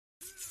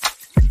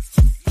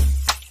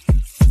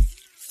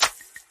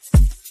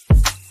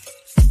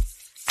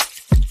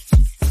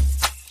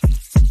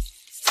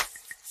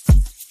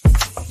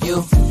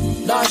You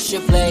lost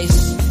your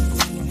place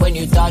when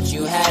you thought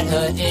you had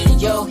her in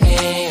your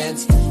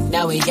hands.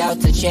 Now we out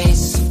to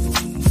chase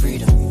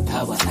freedom,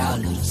 power, our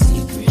little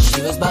secret.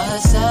 She was by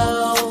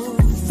herself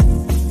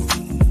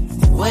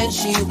when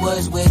she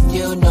was with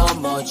you. No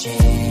more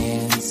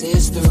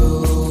chances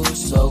through,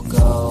 so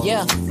go.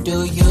 Yeah,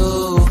 do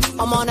you?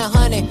 I'm on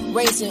 100,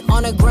 racing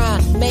on the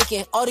grind,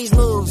 making all these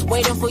moves,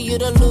 waiting for you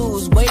to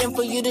lose, waiting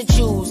for you to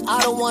choose.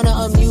 I don't wanna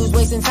amuse,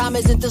 wasting time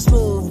isn't the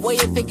smooth way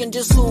of picking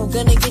just who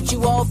gonna get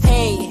you all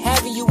paid.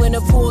 Having you in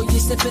the pool, you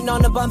sipping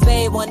on the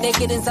Bombay, one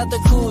naked inside the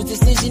cruise.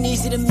 Decision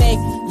easy to make,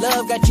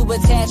 love got you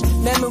attached,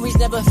 memories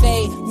never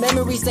fade,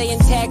 memories stay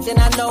intact, and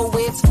I know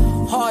it's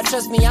hard.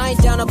 Trust me, I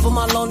ain't down up on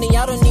my lonely.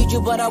 I don't need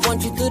you, but I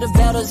want you through the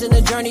battles and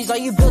the journeys. Are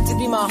you built to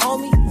be my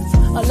homie?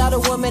 A lot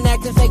of women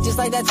acting fake just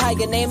like that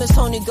tiger. Name is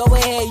Tony. Go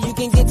ahead, you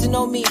can get to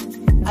know me.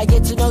 I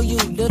get to know you.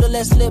 Little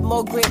less lip,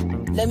 more grip.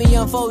 Let me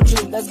unfold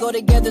you. Let's go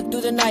together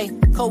through the night.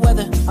 Cold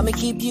weather. I'ma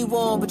keep you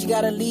warm, but you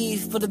gotta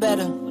leave for the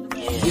better.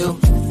 You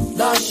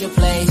lost your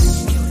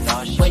place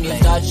when you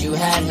thought you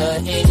had her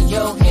in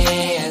your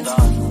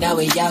hands. Now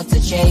we out to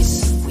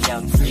chase.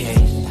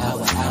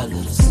 Power, our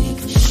little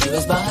secret. She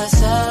was by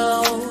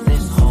herself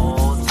this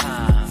whole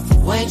time.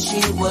 When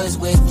she was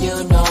with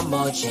you, no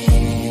more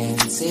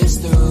chances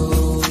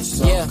through.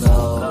 So yeah,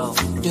 go.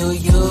 Do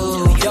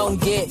you? Don't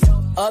get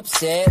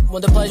upset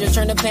when the pleasure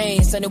turn to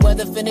pain. Sunny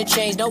weather finna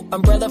change. No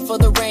umbrella for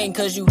the rain,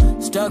 cause you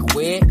stuck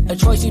with a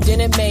choice you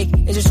didn't make.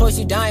 It's a choice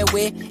you dying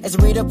with. As a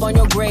read up on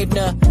your grave,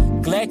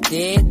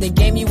 neglected the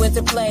game you went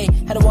to play.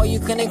 Had a wall you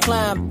couldn't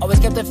climb. Always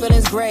kept the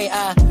feelings gray.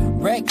 I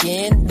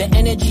reckon the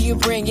energy you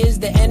bring is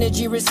the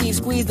energy received.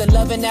 Squeeze the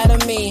loving out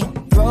of me.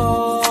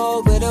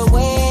 Throw it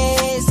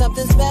away.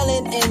 Something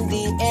smelling in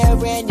the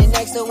air and you're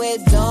next to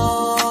it.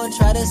 Don't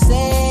try to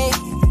say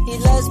he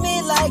loves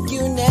me like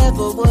you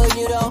never would.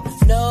 You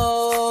don't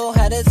know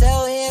how to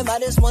tell him. I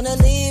just wanna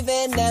leave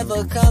and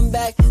never come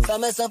back.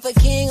 Found myself a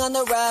king on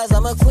the rise.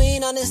 I'm a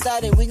queen on this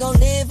side, and we gon'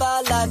 live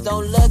our life.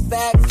 Don't look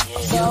back.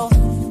 So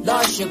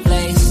lost your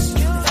place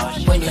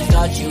when you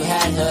thought you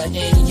had her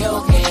in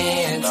your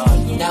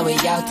hands. Now we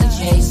out to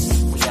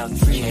chase.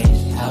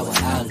 Power,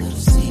 our little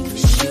secret.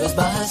 She was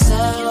by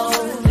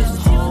herself this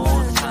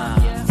whole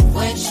time.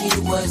 When she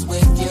was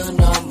with you,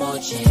 no more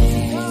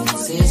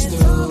chances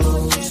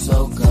through.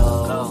 So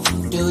go.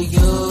 Do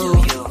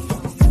you?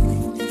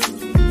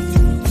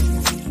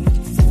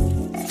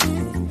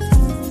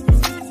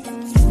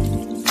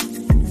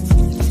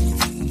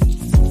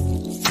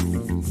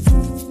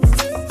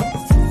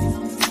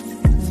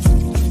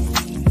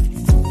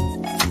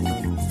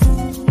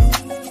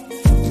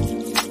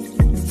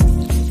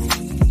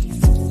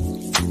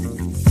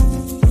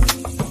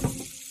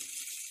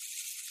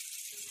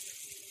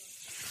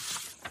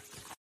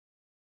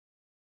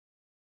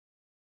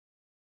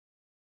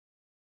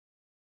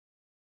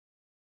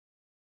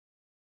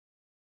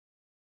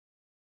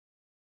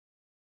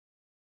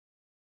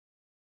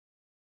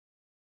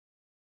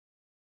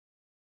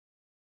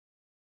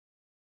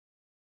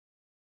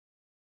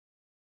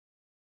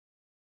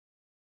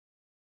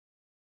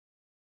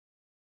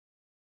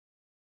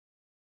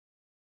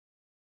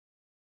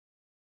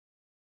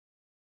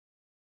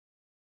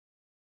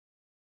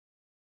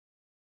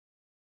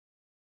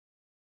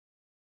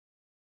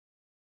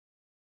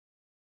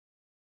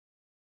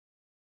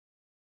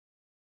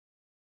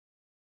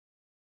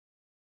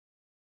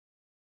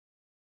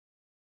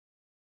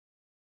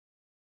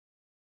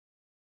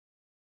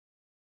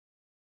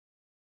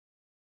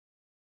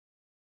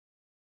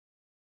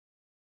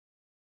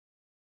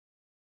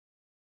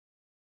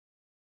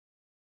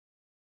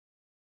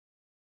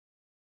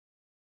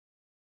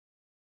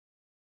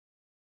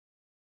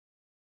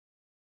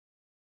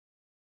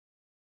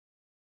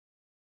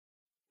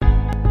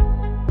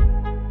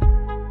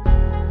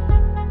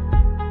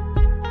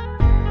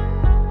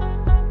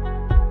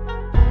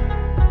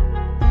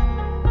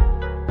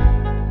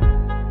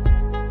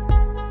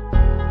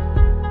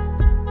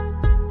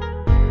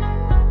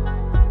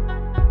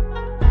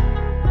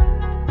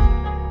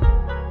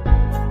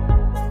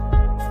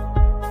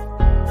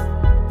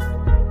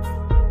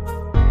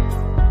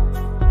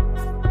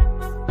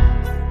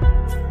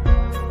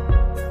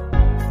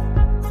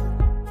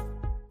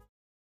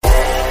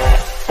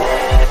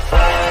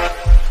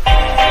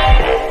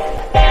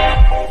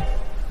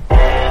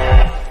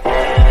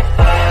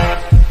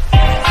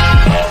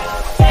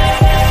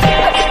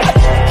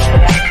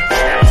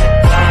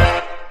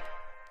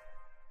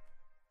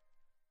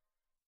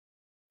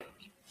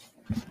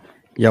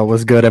 Yo,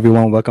 what's good,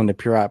 everyone? Welcome to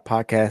Pure Art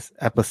Podcast,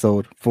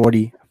 episode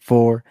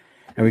 44.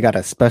 And we got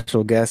a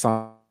special guest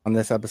on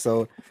this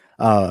episode.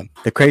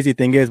 The crazy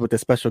thing is with the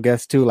special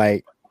guest, too,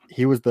 like,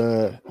 he was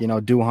the,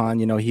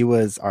 Duhan, he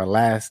was our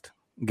last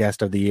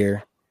guest of the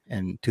year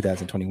in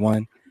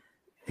 2021.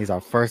 He's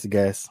our first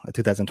guest of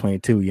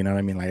 2022, you know what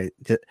I mean? Like,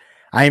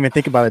 I didn't even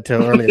think about it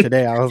till earlier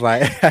today. I was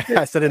like,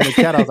 I said in the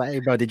chat, I was like, hey,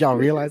 bro, did y'all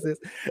realize this?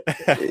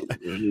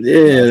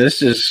 Yeah, that's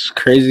just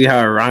crazy how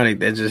ironic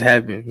that just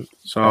happened.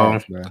 So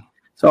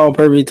it's all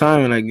perfect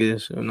timing, I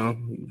guess.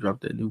 You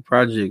dropped that new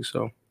project.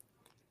 So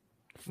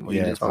We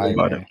Yeah, did talk fire,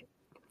 about man.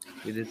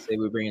 We did say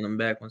we're bringing them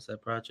back once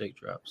that project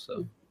drops.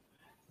 So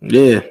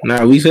Yeah,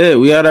 we said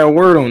we had our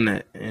word on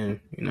that, and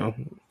you know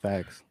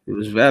Facts. it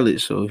was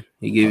valid. So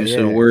he gave Oh, us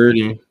a yeah. word,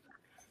 and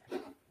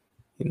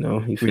you know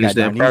he We got finished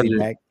that Darneezy project.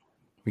 back.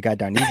 We got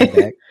Darneezy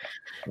back.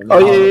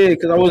 Oh yeah,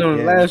 because I wasn't on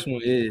the Yeah. last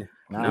one. Yeah,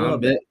 Nah, now I'm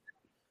back.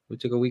 we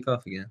took a week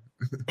off again.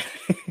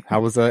 how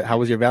was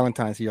your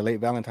Valentine's? Your late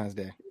Valentine's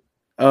Day?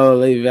 Oh,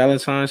 late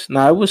Valentine's.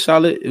 Nah, it was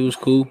solid. It was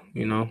cool.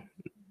 You know,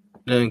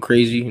 nothing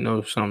crazy. You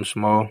know, something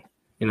small.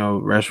 You know,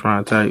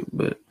 restaurant type.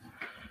 But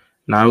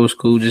nah, it was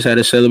cool. Just had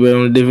to celebrate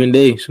on a different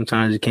day.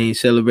 Sometimes you can't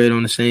celebrate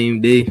on the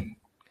same day.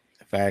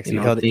 Facts. You You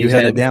know, held things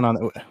it happen.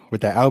 down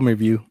with that album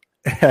review.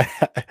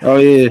 Oh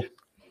yeah,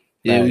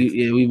 yeah. Facts.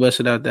 We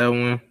busted out that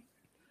one.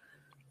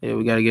 Yeah,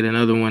 we got to get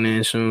another one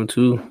in soon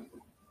too.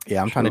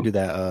 Yeah, I'm trying to do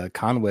that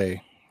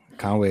Conway,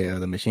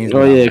 the Machines.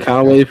 Oh yeah,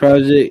 Conway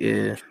project.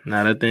 Yeah,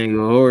 nah, that thing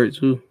go hard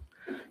too.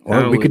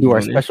 Or we could do our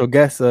Conway, special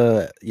guest,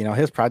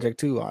 his project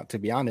too. To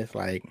be honest,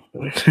 like,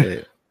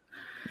 shit,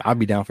 I'll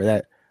be down for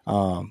that.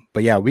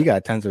 But yeah, we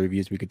got tons of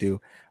reviews we could do.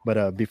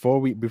 But before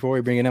we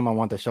bring it in, I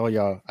want to show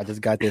y'all. I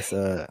just got this.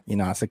 I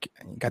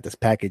got this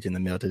package in the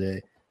mail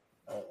today.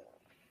 You know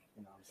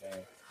what I'm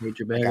saying?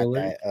 Major I bag got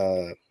alert.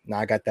 that. Now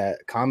I got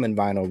that Common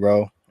vinyl,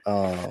 bro.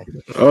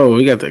 Oh,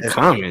 we got the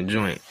Common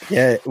joint.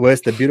 Yeah, well,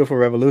 it's the Beautiful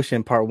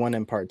Revolution Part 1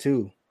 and Part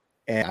 2,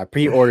 and I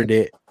pre-ordered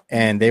it,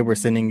 and they were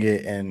sending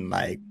it, and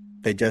like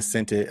they just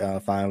sent it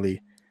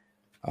finally.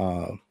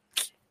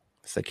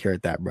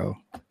 Secured that, bro.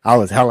 I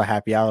was hella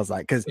happy. I was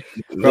like, because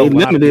They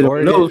limited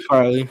on those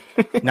probably.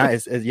 No,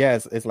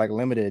 it's like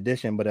limited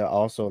edition, but it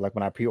also like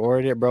when I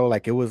pre-ordered it, bro,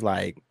 like it was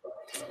like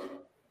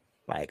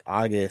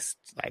August,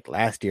 like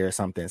last year or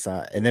something.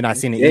 So, and then I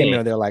seen an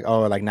email. They're like,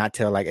 oh, like not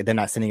till like they're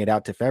not sending it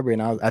out to February,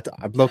 and I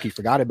low-key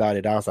forgot about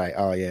it. I was like,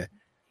 oh yeah,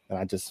 and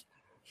I just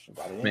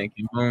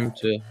making home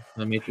to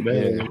Major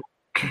bag alert.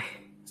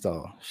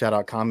 So shout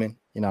out Common.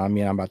 You know what I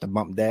mean? I'm about to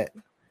bump that.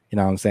 You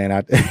know what I'm saying?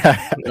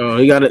 Oh,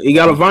 he got a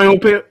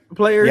vinyl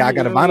player. Yeah, I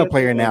got a vinyl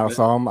player now,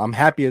 so I'm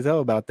happy as hell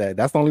about that.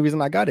 That's the only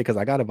reason I got it, because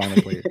I got a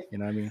vinyl player. You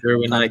know what I mean? Sure,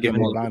 we're not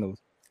giving more vinyls.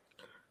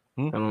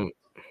 I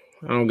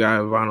don't got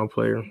a vinyl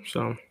player,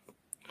 so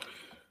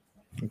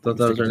I thought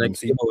that was our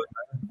next giveaway.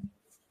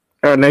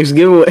 Our next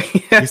giveaway.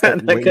 You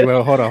said,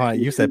 well, hold on.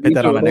 You said put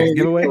that on the next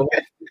giveaway.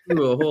 We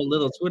do a whole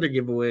little Twitter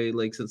giveaway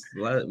like since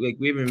like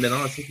we haven't been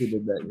on since we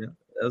did that. Yeah,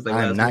 that was like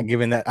I'm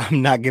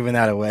not giving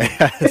that away.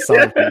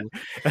 Sorry, people.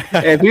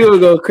 And people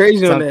go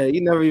crazy on that.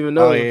 You never even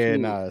know. Oh yeah,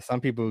 nah.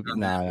 Some people,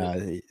 nah.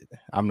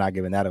 I'm not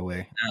giving that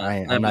away.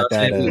 I'm not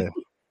that.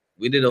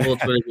 We did a whole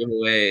Twitter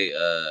giveaway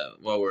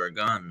while we were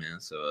gone, man.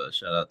 So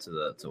shout out to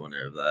the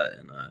winner of that,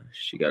 and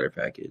she got her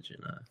package,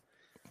 and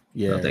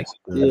yeah. Thanks.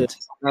 Yeah.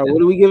 What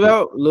do we give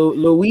out?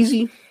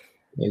 Louise?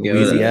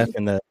 Weezy F,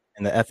 and the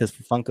F is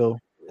for Funko.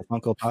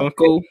 Funko Pop.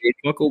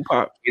 Funko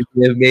Pop.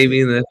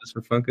 Baby, and the F is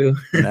for Funko.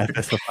 And the F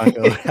is for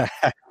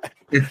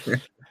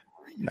Funko.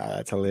 Nah,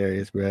 that's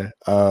hilarious, bro.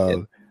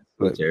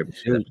 But,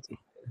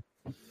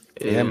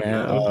 yeah,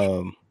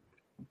 man.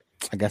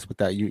 I guess with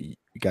that, you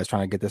guys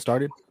trying to get this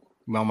started?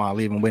 Mama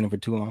leaving waiting for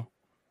too long.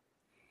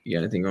 You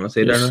got anything you want to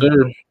say, Yes,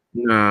 Darnell? sir.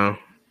 No.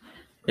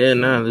 Yeah,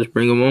 let's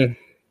bring them on.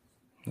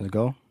 Let's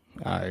go.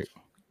 All right,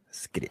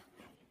 let's get it.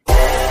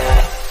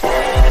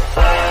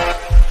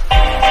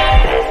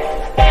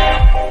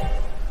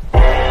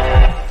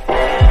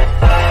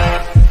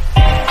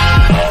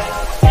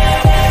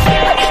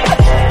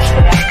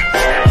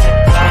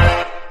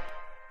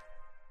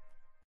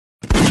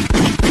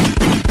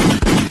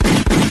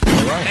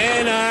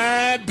 And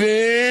I've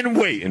been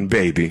waiting,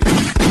 baby.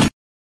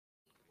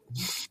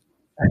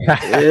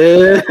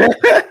 Yeah.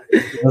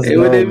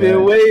 What they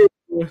been waiting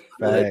for.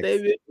 What they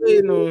been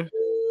waiting on.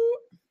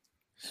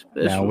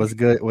 Now, what's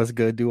good? What's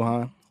good,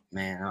 Duhan?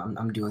 Man,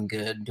 I'm doing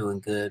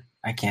good.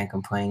 I can't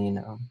complain, you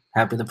know.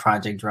 Happy the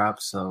project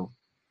dropped, so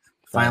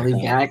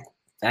finally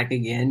back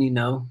again, you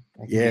know.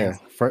 Yeah,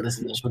 for the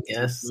special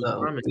guest,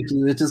 so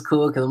which is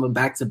cool because I'm a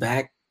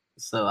back-to-back,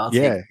 so I'll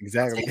take it.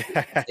 Exactly.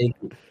 Take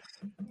it.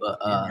 But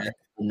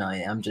no,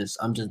 yeah, I'm just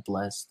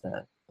blessed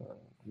that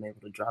I'm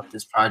able to drop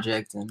this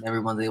project and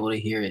everyone's able to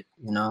hear it,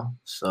 you know.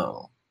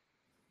 So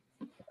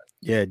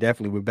yeah,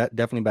 definitely. We're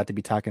definitely about to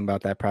be talking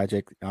about that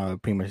project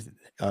pretty much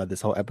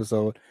this whole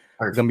episode. Perfect.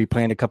 We're gonna be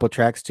playing a couple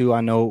tracks too. I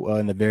know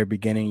in the very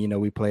beginning, you know,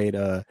 we played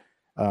what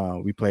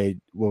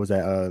was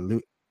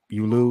that?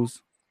 You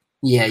Lose.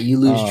 Yeah, You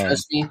Lose.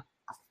 Trust Me.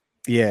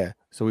 Yeah,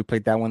 so we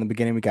played that one in the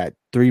beginning. We got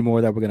 3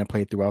 more that we're gonna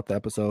play throughout the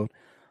episode.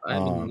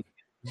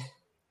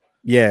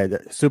 Yeah,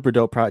 the super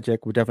dope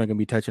project. We're definitely gonna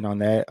be touching on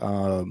that.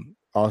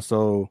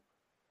 Also,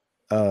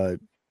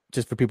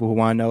 just for people who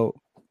want to know,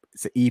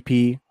 it's an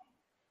EP.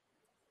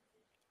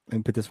 Let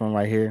me put this one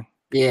right here.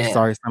 Yeah,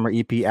 Sorry Summer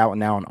EP out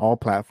now on all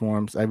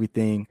platforms.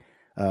 Everything,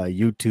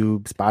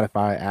 YouTube,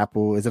 Spotify,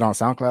 Apple. Is it on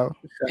SoundCloud?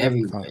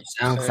 Everywhere.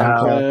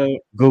 SoundCloud,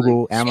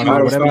 Google,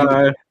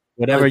 Amazon,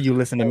 whatever you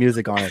listen to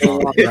music on. It's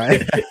on,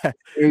 right?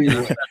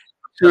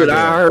 Shoot,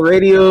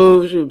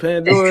 iHeartRadio, shoot,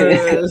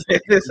 Pandora,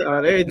 it's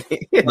on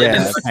everything.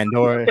 Yeah,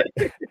 Pandora.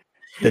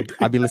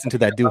 I'll be listening to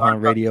that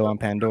Duhan radio on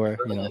Pandora.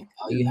 You know,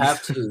 You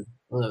have to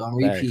look on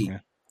Facts, repeat.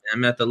 man.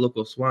 I'm at the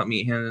local swap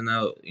meet handing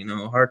out,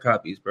 hard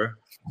copies, bro.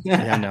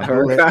 Yeah, no,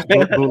 Hard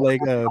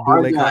bootleg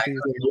Hard copies.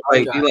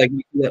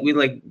 We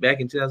like back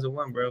in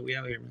 2001, bro. We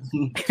out here,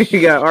 man.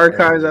 You got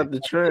archives out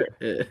the trunk.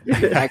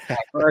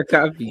 Hard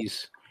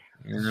copies.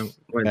 And I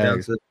went down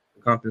Facts. to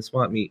Compton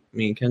swap meet.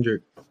 Me and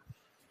Kendrick.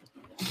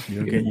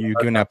 You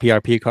giving out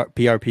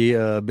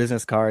PRP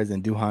business cards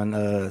and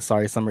Duhan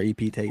Sorry Summer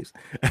EP tapes.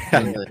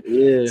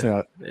 Yeah.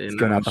 So it's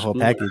going out the whole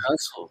package.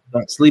 Hustle.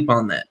 Don't sleep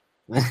on that.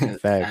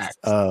 Facts.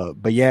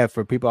 But yeah,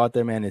 for people out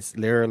there, man, it's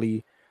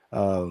literally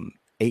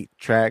 8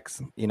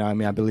 tracks. You know what I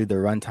mean? I believe the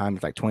runtime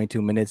is like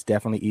 22 minutes.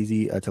 Definitely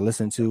easy to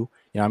listen to. You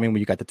know what I mean?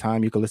 When you got the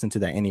time, you can listen to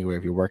that anywhere.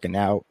 If you're working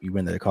out, you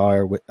in the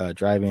car,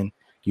 driving,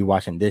 you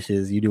washing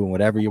dishes, you doing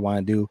whatever you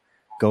want to do,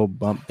 go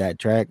bump that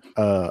track.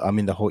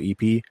 The whole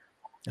EP.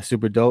 It's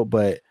super dope,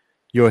 but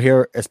you'll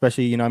hear,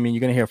 especially, you know what I mean,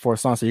 you're going to hear 4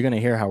 songs, so you're going to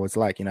hear how it's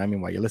like, you know what I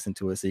mean, while you listen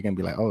to it. So you're going to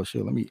be like, oh,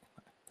 shoot, let me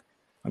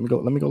go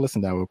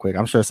listen to that real quick.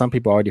 I'm sure some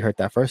people already heard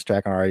that first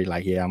track and already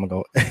like, yeah, I'm going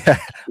to go.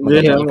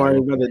 I'm already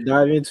about to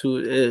dive into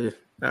it. Yeah.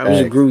 That was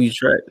a groovy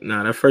track.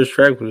 Nah, that first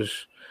track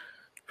was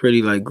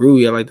pretty like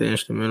groovy. I like the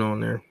instrumental on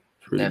there.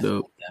 Pretty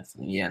dope.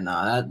 Definitely. Yeah,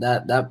 no,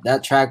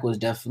 that track was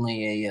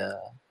definitely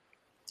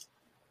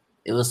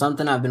it was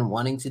something I've been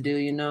wanting to do,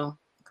 you know,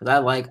 because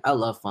I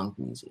love funk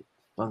music.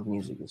 Funk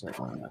music is like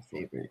one of my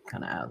favorite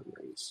kind of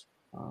alleyways.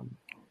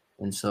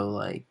 And so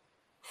like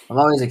I've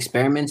always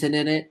experimented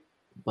in it,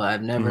 but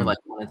I've never like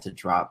wanted to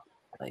drop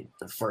like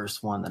the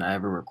first one that I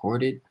ever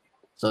recorded.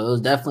 So it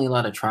was definitely a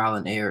lot of trial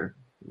and error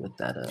with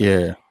that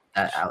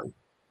that alley.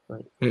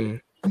 But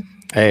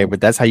hey, but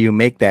that's how you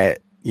make that,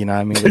 you know what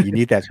I mean? You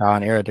need that trial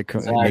and error to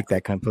make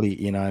that complete,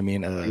 you know what I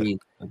mean?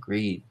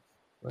 Agreed.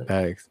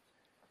 Thanks.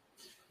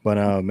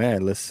 But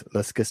man, let's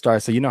get started.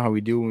 So you know how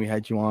we do when we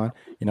had you on.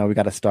 You know, we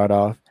got to start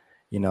off,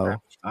 you know,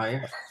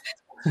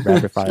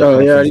 rapid fire. Oh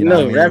yeah, you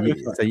know, rapid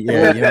fire. So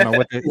yeah, you don't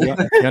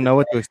know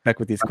what to expect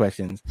with these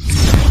questions.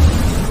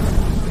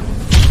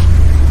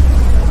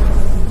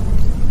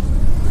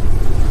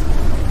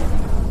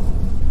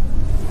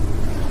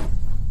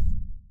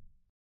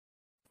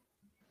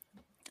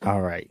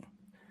 All right.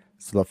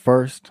 So the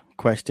first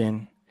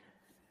question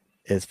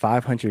is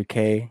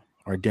 $500K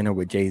or dinner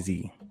with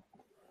Jay-Z?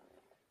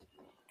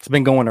 It's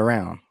been going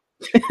around.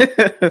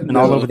 And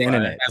all over the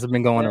internet. It's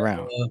been going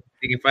around.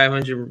 Thinking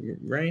 500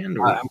 rand?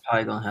 Or? I'm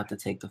probably gonna have to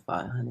take the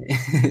 500.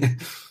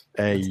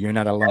 Hey, you're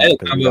not alone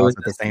because we all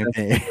said the same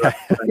thing. I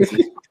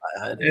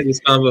had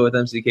this combo with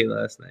MCK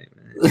last night,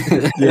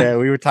 man. Yeah,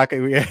 we were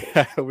talking. We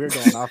were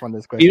going off on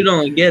this question. You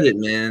don't get it,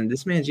 man.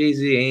 This man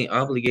Jay-Z ain't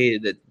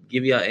obligated to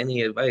give you out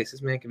any advice.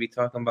 This man could be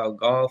talking about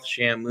golf,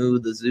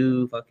 Shamu, the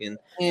zoo, fucking.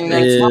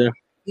 He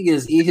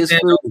just eat his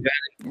food.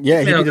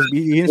 Yeah, he can just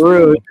eat his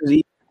food.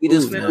 He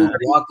just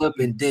walk up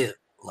and dip,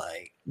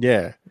 like.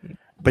 Yeah,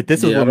 but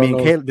this is what me and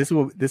Caleb. This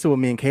is what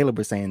me and Caleb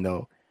were saying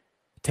though.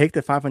 Take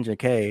the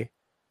 $500K,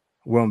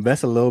 we'll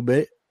invest a little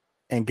bit,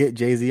 and get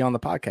Jay-Z on the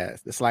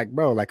podcast. It's like,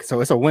 bro, like,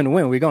 so it's a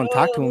win-win. We're gonna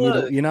talk to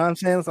him. You know what I'm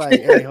saying? It's like,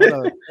 hey,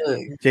 hold up,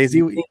 Jay-Z.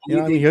 You know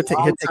what I mean? He'll take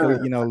a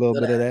little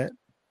bit of that.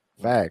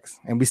 Facts,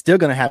 and we still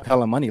gonna have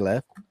hella money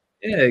left.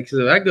 Yeah, because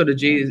if I go to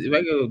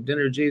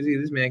dinner with Jay-Z,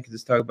 this man can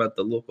just talk about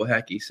the local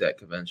hacky sack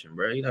convention,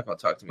 bro. You're not gonna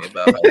talk to me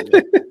about.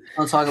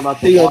 I'll talk about.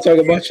 He gonna talk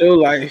about your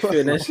life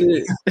and that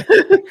shit.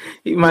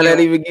 He might not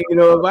even give you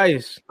no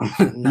advice.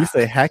 You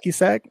say hacky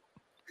sack?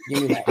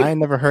 I ain't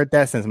never heard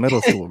that since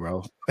middle school,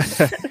 bro. I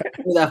try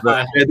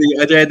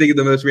to think of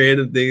the most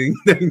random thing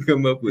that can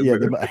come up with. Yeah,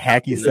 the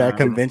hacky sack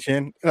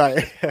convention.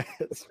 Like,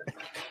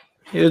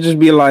 he'll just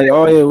be like,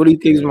 "Oh yeah, what do you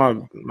think is my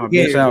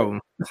best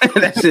album?"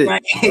 That's it.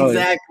 Right,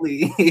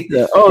 exactly.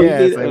 Yeah, so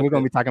we're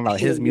gonna be talking about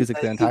his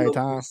music the entire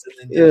time.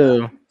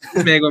 Yeah,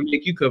 this man gonna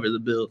make you cover the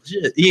bill.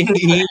 Shit, he ain't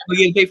gonna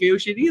get paid for your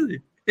shit either.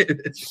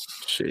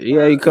 Shit,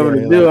 yeah, you cover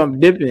the bill.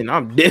 I'm dipping.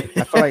 I feel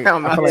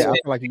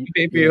like you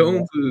pay for your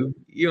own food.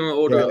 You don't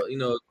order,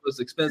 those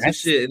expensive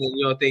shit, and then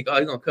you don't think, oh,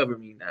 he's gonna cover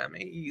me. Nah,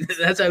 man,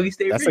 that's how we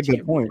stay rich. That's a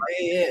good point.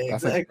 Yeah,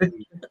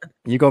 exactly.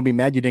 You're gonna be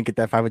mad you didn't get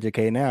that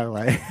 $500K now,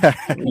 like.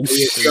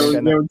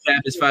 Your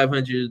tap is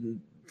 $500,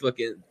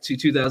 fucking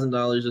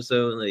 $2,000 or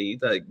so, and like you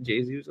thought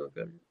Jay-Z was gonna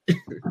cover.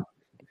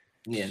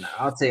 Yeah, no,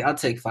 I'll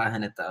take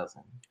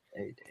 500,000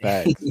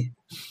 every day.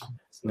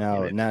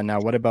 Now,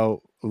 what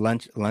about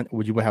lunch?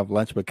 Would you have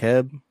lunch with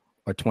Keb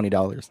or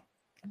 $20?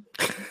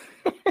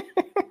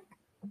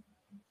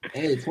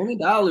 Hey,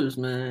 $20,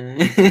 man.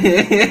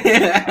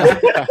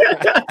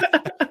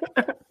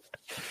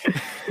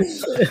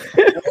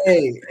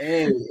 hey,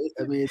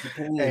 I mean, it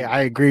depends. Hey,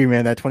 I agree,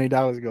 man. That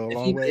 $20 go a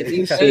long way. If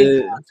you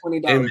say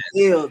 $20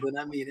 bill, then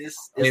I mean,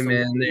 it's hey,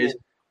 man,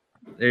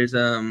 there's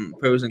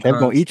pros and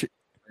cons.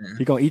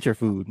 He gonna eat your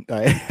food.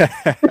 Hey,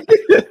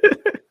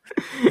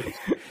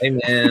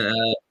 man.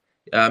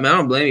 I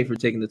don't blame you for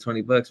taking the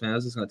 $20, man. I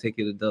was just gonna take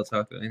you to Del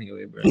Taco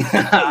anyway, bro.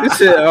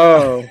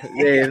 Oh,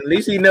 yeah. At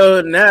least he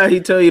know now. He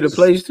tell you the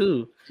place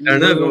too. I don't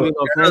know. Gonna be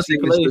no fancy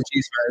Taking the place. chili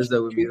cheese fries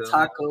though with me though.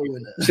 Taco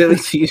and Chili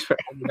cheese fries.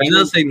 I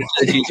know taking the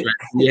chili cheese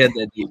fries. We had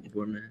that deep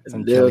before, man.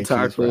 Some Dill chili cheese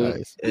taco.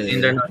 fries. And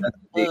they're Yeah. not that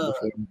deep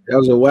before. That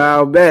was a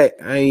while back.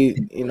 I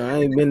ain't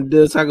been to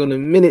Dill Taco in a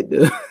minute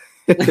though.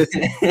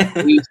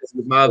 We used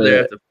to mob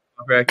there after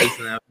football practice,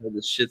 and after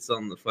the shits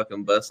on the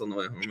fucking bus on the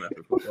way home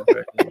after football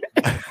practice.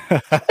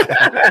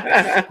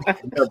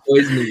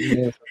 Poisoning,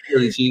 man.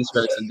 Chili cheese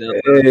fries and Del.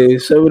 Hey,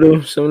 some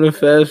of them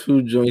fast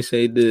food joints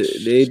ain't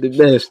the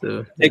best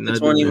though. Take They the not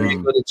 20, the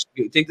man.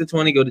 Take the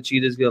 20. Go to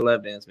Cheetah's, get a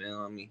lap dance, man.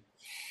 On me.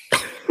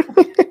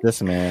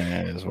 This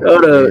man is.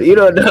 Hold up, you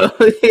don't know.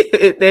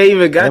 They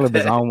even got Caleb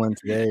is that. on one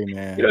today,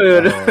 man. You don't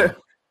even know.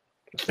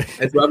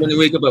 That's why I've been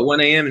wake up at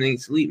 1 a.m. and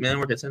ain't sleep, man.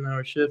 Work a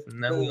 10-hour shift, and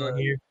now we on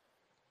here.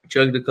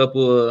 Chugged a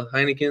couple of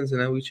Heinekens, and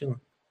now we chilling.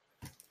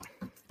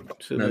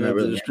 So No, no, not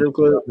really. the strip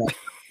club.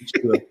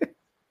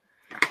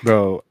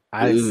 Bro,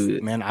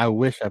 Dude. I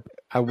wish I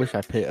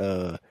put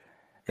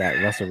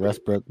that Russell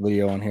Westbrook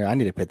video on here. I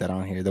need to put that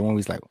on here. The one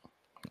who's like,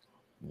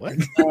 what?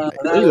 He's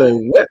like,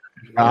 what?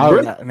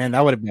 Man,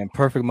 that would have been a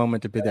perfect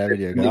moment to put that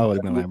video. 'Cause I would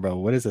have been like, bro,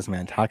 what is this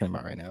man talking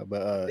about right now?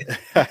 But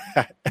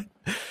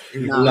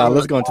no,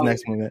 let's go into the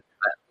next one. Man.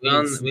 We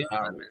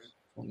on, man.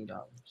 $20.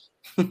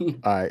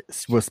 All right.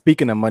 Well,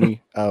 speaking of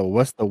money,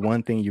 what's the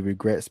one thing you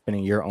regret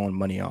spending your own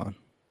money on?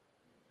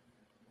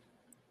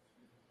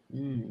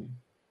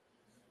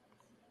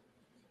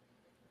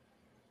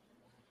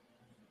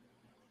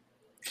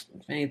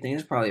 If anything,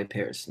 it's probably a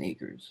pair of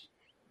sneakers.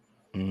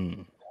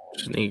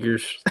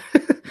 Sneakers.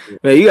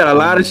 Man, you got a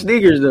lot of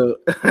sneakers though.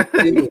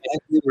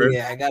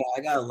 Yeah, I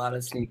got a lot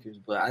of sneakers,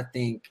 but I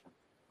think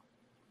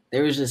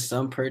there was just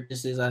some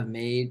purchases I've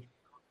made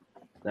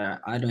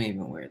that I don't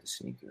even wear the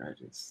sneaker. I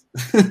just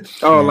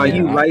Oh, like Yeah,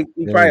 you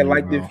probably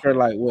liked it for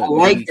like what? I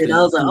liked it.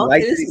 I was like, You okay,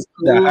 liked this it, is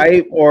the cool.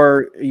 hype,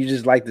 or you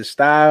just like the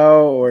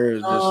style, or it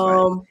was just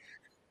like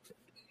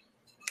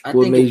I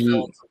what think made it you-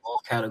 fell into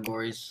both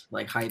categories,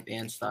 like hype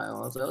and style. I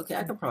was like, okay,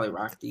 I could probably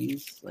rock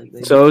these. Like,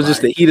 they so it was look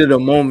just the fire. heat of the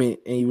moment,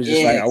 and you was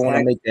just Yeah, like, I want to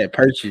exactly. make that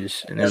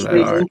purchase, and That's then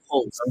like, the all right,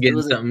 impulse. I'm It getting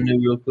was a- something new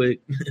real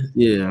quick.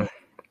 yeah.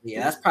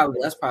 Yeah, that's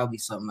probably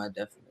something I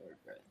definitely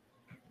regret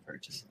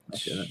purchasing.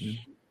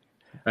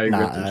 I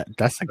regret Nah,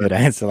 that's a good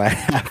answer. Like,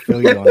 I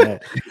feel you on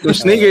that. The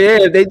sneaker,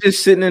 yeah, they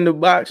just sitting in the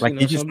box. Like,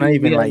 you just some not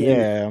people even be like, having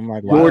yeah. I'm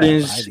like, why would I buy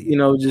Jordans,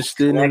 these? just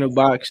sitting in the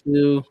box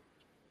still.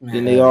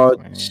 Then they Yeah, all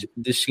man.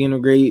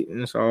 disintegrate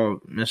and it's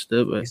all messed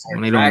up. But It's like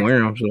when they don't cracking. wear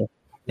them, so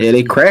yeah,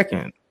 they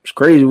cracking. It's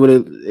crazy what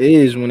it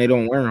is when they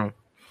don't wear them.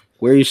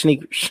 Wear your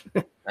sneakers.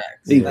 Facts.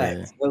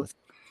 Yeah. Facts.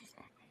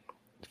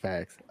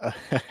 Facts. All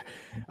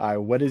right.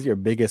 What is your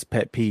biggest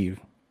pet peeve?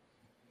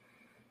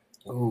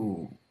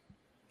 Ooh,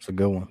 It's a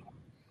good one.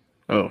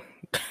 Oh,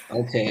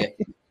 okay.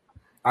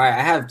 All right,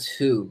 I have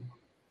two.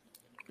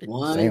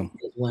 One Same.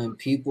 is when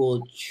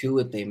people chew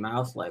with their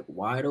mouth like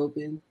wide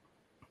open,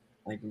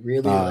 like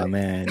really. Oh like,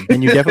 man,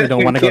 then you definitely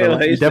don't want to go to Kayla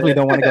lunch. You hates definitely that.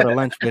 don't want to go to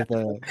lunch with.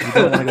 You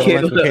don't want to go to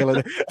lunch with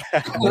Kayla.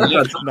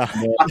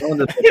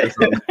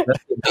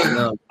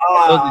 No.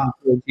 Ah,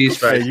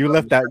 Hey, you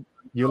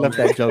left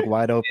that joke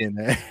wide open,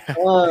 man.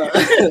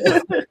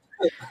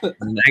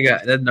 I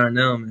got that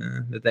Darnell,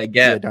 man. That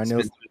Yeah, gap.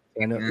 Darnell's.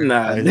 Darnell,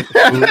 Nah.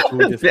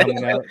 food just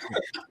coming out.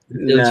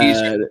 nah.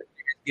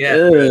 Yeah.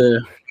 That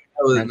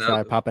That was French fry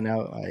no. popping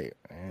out. Like,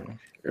 man.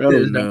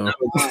 was no.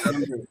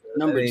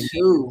 number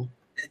two.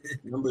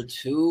 Number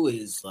two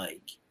is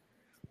like,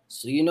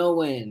 so you know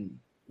when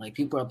like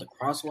people are at the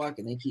crosswalk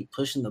and they keep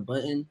pushing the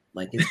button,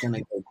 like it's gonna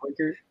go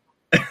quicker.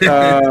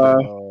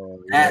 Oh,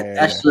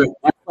 That's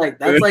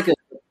like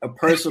a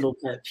personal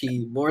pet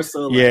peeve, more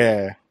so. Like,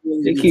 yeah.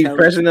 They keep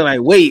pressing it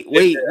like, wait.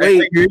 Like,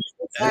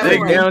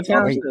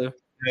 Downtown wait. stuff.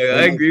 Yeah,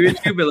 I agree with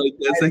you, but like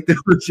that's like the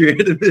most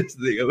randomest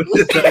thing. I was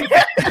just like,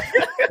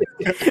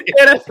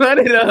 Yeah, that's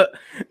funny though.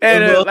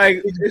 And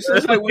like it's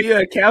just like when you're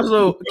a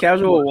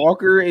casual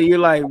walker and you're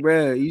like,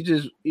 bruh, you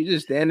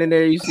just standing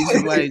there, you see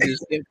somebody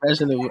just keep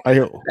pressing the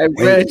Like, like,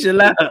 bruh,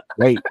 chill out.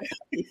 wait.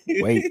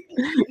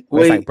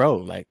 It's like, bro,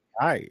 like,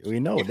 all right, we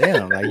know,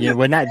 damn, like, yeah,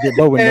 we're not,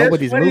 bro, when Man,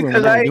 nobody's it's funny moving, we're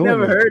because not I ain't doing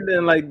never it. heard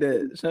them like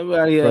that.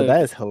 Somebody Bro,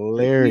 that is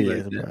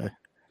hilarious, like that. bro.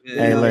 yeah,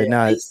 Hey, look,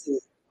 nah,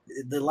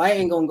 the light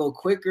ain't gonna go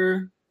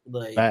quicker.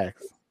 Like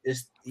facts.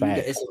 it's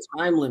Facts. it's a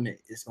time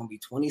limit. It's gonna be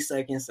 20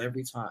 seconds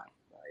every time.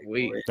 Like,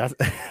 Wait.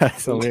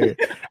 That's hilarious.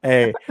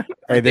 Hey,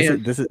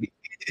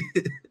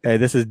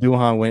 this is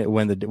Duhan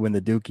when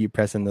the dude keep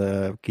pressing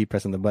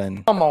the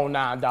button. Come on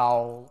now,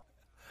 dog.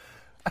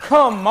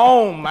 Come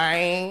on,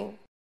 man.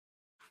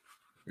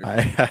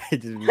 I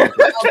just be No,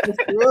 for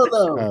real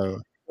though. oh,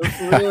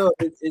 For real,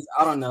 it's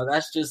I don't know.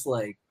 That's just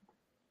like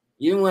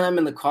even when I'm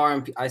in the car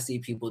and I see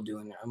people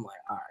doing it, I'm like,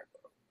 all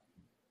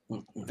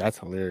right, bro. that's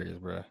hilarious,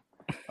 bro.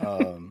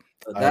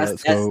 But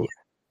So-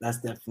 that's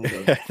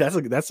definitely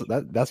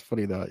that's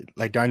funny though.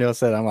 Like Darnell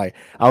said, I'm like,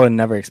 I would have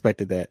never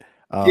expected that.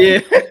 Yeah.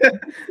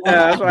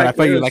 That's But I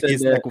feel you Caleb like said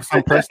it's that. like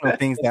some personal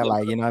things that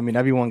like, you know what I mean,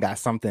 everyone got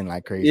something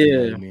like crazy. You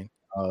know what I mean?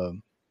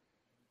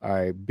 All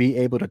right, be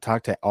able to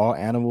talk to all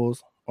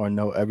animals or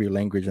know every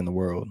language in the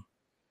world.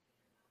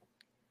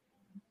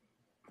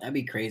 That'd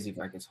be crazy if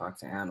I could talk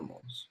to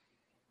animals.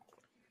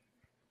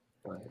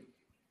 But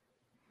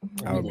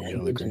I would every be really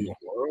language in the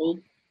cool. world,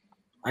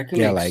 I can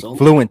Yeah, make like so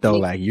fluent though,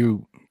 many like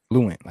you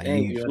fluent, like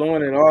Dang, you you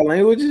fluent in all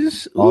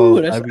languages? all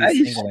Ooh, that's every ice.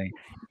 single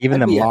language, even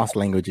I'd them be a- lost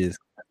languages.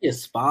 a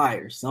spy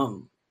or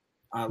something.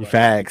 I like.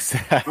 Facts.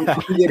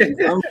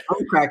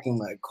 I'm cracking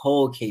like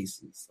cold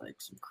cases, like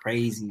some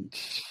crazy.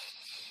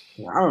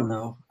 I don't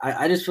know.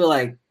 I just feel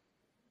like,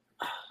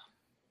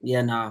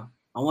 yeah, nah.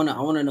 I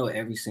wanna know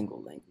every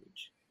single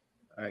language.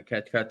 All right,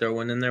 can I throw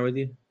one in there with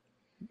you?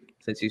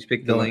 Since you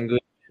speak the Go.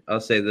 language, I'll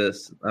say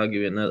this. I'll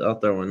give you another. I'll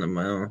throw one of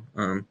my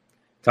own.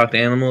 Talk to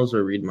animals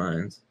or read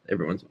minds.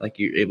 Everyone's like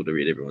you're able to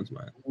read everyone's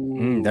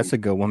mind. That's a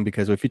good one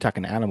because if you're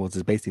talking to animals,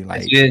 it's basically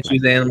like, If you didn't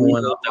choose the animal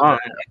one, read I'll the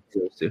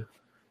throw those two.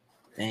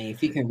 Dang,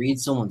 if you can read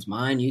someone's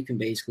mind, you can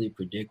basically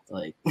predict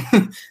like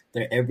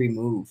their every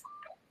move.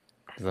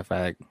 it's a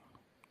fact.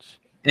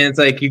 And it's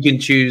like you can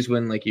choose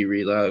when like you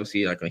read.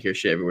 Obviously, you're not gonna hear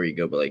shit everywhere you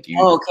go, but like you,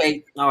 Oh,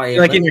 okay. All right.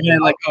 like in your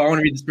head, like oh, I want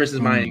to read this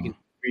person's mind. You can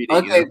read it.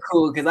 Okay,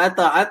 cool. Because I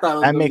thought it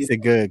was That gonna makes be it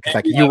good because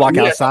like you walk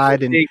Yeah.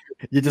 outside and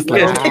you're just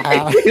like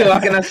You're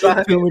walking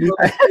outside. Too many-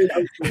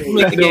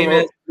 Make the game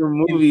is The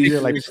movies,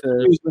 You're like-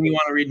 choose when you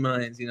want to read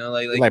minds. You know,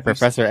 like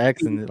Professor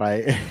X and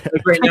like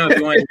Like right now, if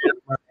you want to read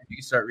minds, you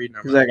can start reading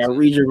our He's like, I minds.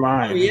 read your Oh,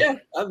 mind. yeah,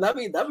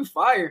 that'd be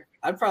fire.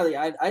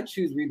 I'd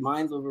choose read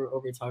minds over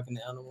talking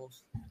to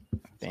animals.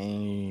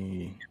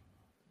 dang.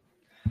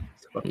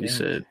 He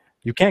said,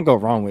 You can't go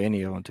wrong with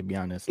any of them, to be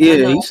honest. yeah,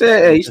 he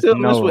said, hey, he still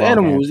No mess with wrong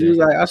animals. He was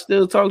answer. like, I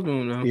still talk to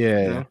him though.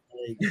 Yeah.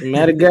 You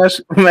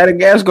know?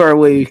 Madagascar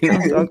way. You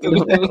know, talk to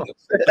him.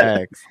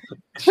 Facts.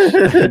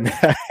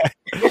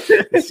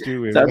 It's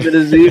true. Talk to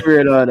the zebra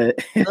and all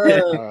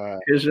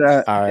that. Good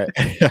shot. All right.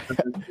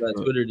 That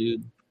Twitter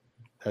dude.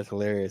 That's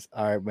hilarious.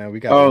 All right, man. We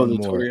got Oh, one the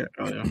more. Twitter.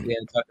 Oh, yeah. Yeah,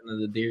 talking to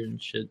the deer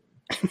and shit.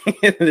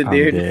 The I'm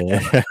deer.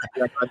 dead.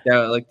 Got knocked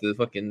out at, like the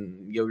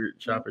fucking yogurt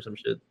shop or some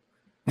shit.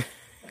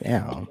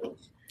 Damn.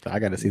 So I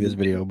got to see this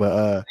video,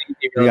 but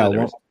we got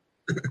one.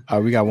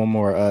 We got one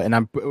more,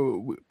 and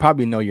we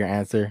probably know your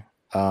answer.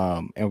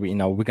 And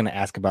we're gonna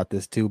ask about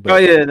this too. But Oh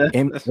yeah, that's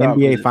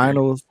NBA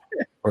Finals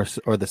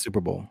or the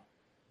Super Bowl.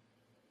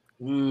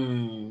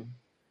 Mm.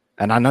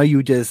 And I know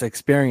you just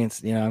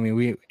experienced. You know, I mean,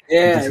 we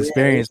Yeah, just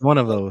experienced one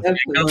of those. That's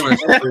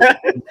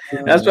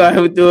why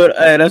we do it.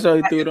 Hey, that's why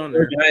we do it on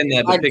there. Behind that,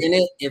 If I but pick,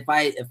 didn't, if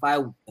I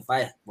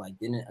like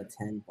didn't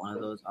attend one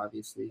of those,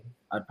 obviously,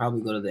 I'd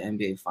probably go to the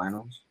NBA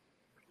Finals.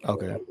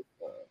 Okay.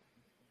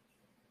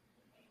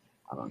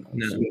 I don't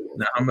know.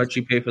 now how much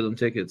you pay for them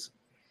tickets?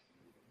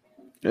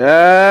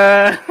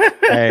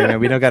 Hey, man,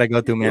 we don't gotta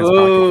go through man's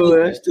Oh,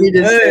 pocket. that's too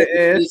good.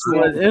 That's too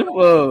much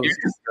info.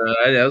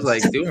 I was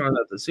like, dude, I'm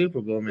at the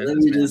Super Bowl, man. Let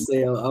This me man- just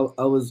say, I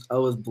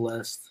was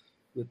blessed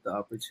with the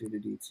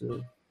opportunity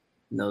to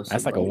know.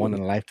 That's like a one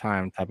in a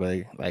lifetime type of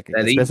like,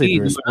 That especially if EP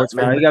you're a doing sports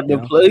Nah, fan. you got the you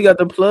know? plug. You got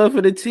the plug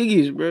for the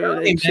Tiggies, bro.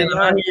 Hey, They man, chill I'm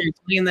out. out here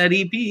playing that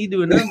EP, he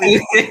doing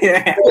numbers.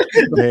 Yeah,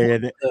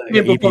 the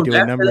EP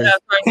doing numbers.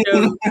 He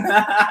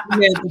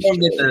man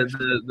performed at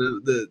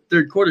the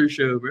third quarter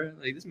show, bro.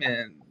 Like this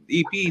man,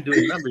 EP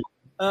doing numbers.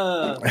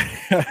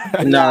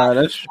 Nah,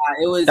 that's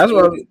That's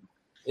what-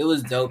 it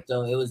was dope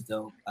though. It was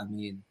dope. I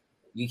mean,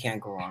 you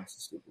can't go wrong with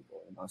the Super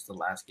Bowl. You know, it's the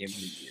last game of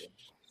the year,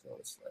 so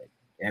it's like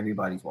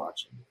everybody's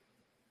watching.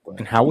 But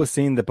And how was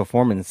seeing the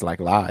performance like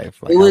live?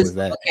 Like, it how was was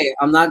that? okay.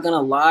 I'm not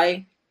gonna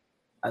lie.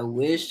 I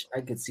wish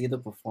I could see the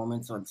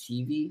performance on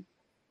TV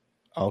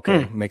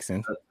Okay, makes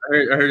sense. I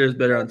heard it was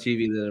better on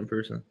TV than in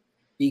person.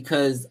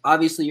 because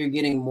obviously you're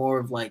getting more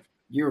of like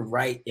you're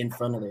right in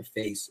front of their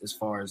face as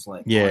far as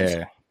like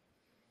Yeah,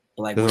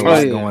 like there's a when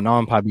lot yeah. going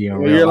on. Probably in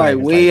when real you're life. like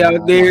It's way like,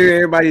 out there,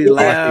 everybody's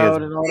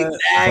loud and all that.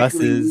 exactly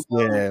buses, you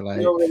know, yeah, like-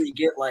 you don't really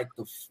get like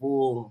the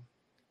full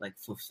like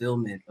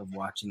fulfillment of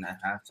watching that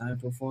halftime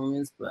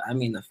performance. But I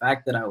mean, the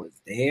fact that I was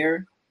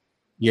there,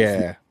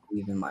 Yeah,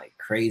 even like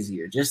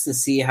crazier, just to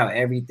see how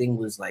everything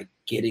was like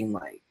getting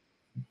like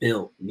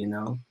built, you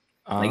know.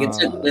 Like it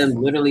took them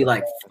literally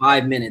like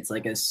 5 minutes.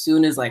 Like as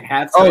soon as like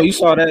halftime. Oh, you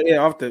saw that? Yeah,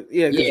 off the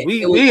yeah. 'Cause Yeah,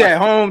 we it was we like-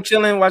 at home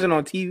chilling, watching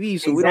on TV,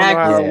 so we don't know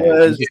how Exactly. it yeah.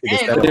 was. You get to And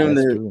set them up,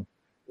 that's to- true.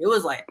 It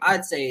was like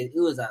I'd say it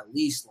was at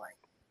least like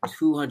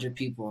 200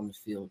 people on the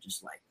field,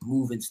 just like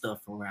moving stuff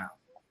around.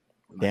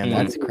 Damn, Like,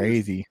 that's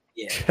crazy.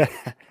 Yeah,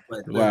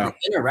 but Wow.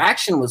 the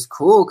interaction was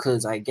cool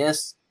because I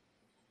guess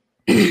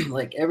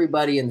like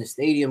everybody in the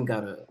stadium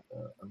got a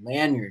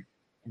lanyard,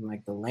 and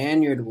like the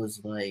lanyard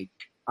was like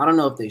I don't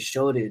know if they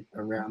showed it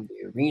around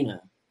the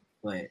arena,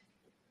 but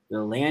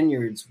the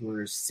lanyards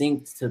were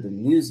synced to the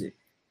music.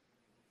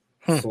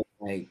 So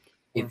like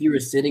if you were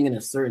sitting in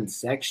a certain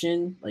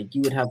section, like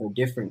you would have a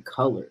different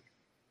color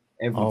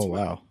every Oh time.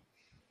 wow.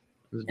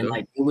 It was And dope.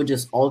 like it would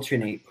just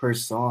alternate per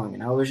song.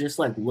 And I was just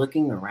like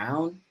looking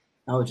around.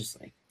 I was just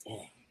like,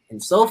 dang.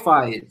 And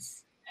SoFi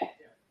is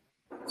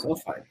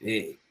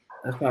big.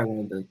 That's probably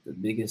one of the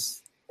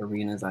biggest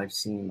arenas I've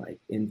seen like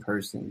in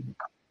person,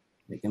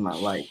 like in my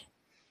life.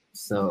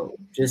 So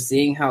just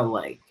seeing how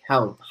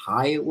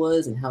high it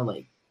was and how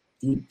like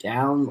deep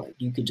down, like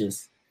you could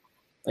just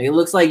like it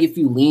looks like if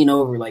you lean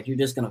over, like you're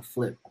just gonna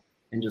flip.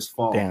 and just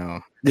fall.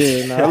 Damn.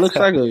 Yeah, no, it looks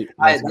like a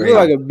That's it look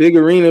like a big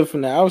arena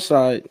from the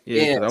outside.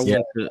 Yeah, 'cause I Yeah.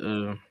 went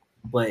to,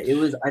 But it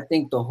was, I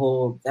think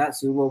that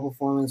Super Bowl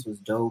performance was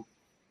dope.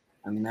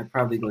 I mean, that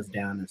probably goes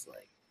down as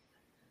like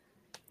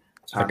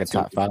It's like a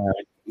top two. 5.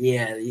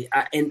 Yeah,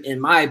 in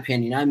my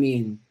opinion, I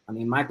mean,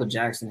 Michael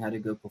Jackson had a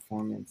good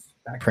performance.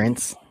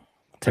 Prince.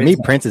 To me,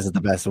 Prince is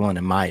the best one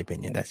in my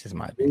opinion. That's just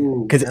my opinion.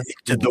 Ooh, Because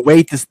the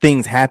way these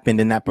things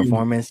happened in that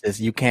performance is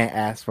you can't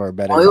ask for a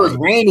better. Oh, it was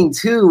like, raining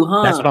too,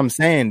 huh? That's what I'm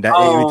saying. That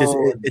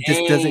it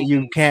just doesn't.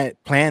 You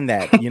can't plan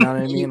that. You know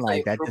what I mean?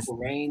 Like that just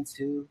rain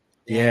too.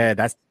 Yeah,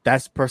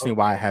 that's personally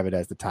why I have it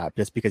as the top,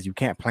 just because you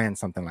can't plan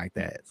something like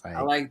that. It's like,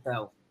 I like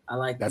that. I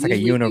like that's like a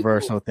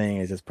universal thing.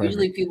 It's just perfect.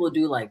 Usually people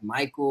do like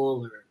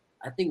Michael, or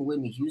I think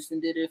Whitney Houston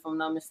did it, if I'm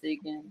not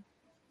mistaken.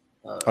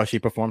 She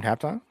performed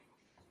halftime?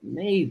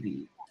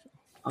 Maybe.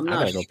 I'm not.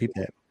 I gotta go peep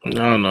that.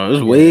 No,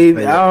 it's way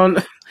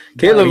down.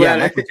 Caleb,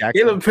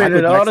 Caleb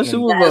printed all the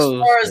Super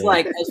Bowls. As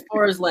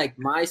far as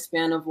my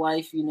span of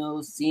life,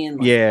 seeing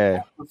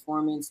that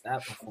performance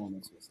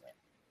was like,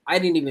 I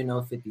didn't even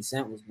know 50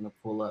 Cent was gonna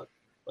pull up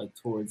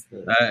towards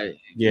the.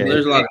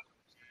 There's a lot of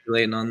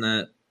speculating on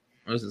that.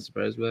 I wasn't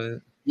surprised by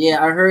it.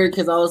 Yeah, I heard,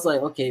 because I was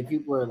like, okay,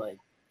 people are like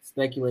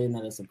speculating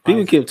that it's a.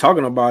 People kept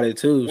talking about it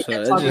too,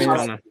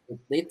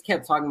 they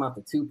kept talking about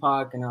the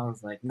Tupac, and I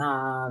was like,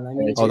 nah. The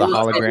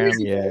hologram,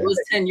 it was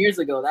 10 years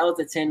ago. That was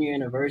the 10-year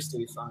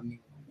anniversary, so I mean,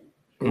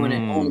 it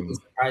wouldn't be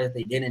surprised if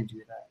they didn't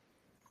do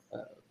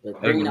that. But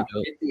bringing up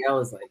 50, I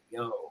was like,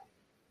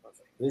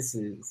 this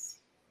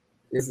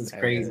is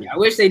crazy. I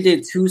wish they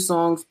did 2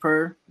 songs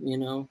per.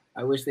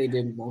 I wish they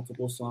did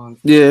multiple songs.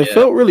 Yeah, it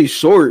felt really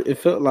short. It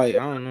felt like, I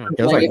don't know.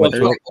 It was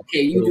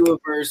okay, you do a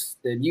verse,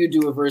 then you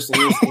do a verse.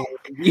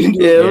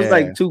 It was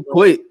like too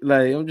quick.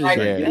 Like I'm just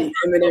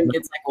Eminem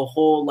gets like a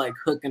whole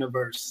hook and a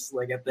verse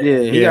at the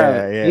end.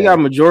 He got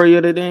majority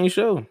of the dang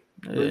show.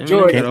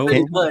 Majority,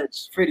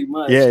 pretty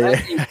much.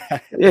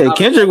 Yeah.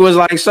 Kendrick was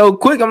like so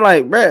quick. I'm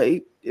like,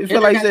 bruh, it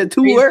felt like he said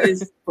 2 words.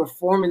 His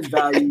performance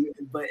value,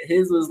 but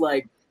his was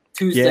like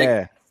 2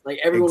 seconds. Like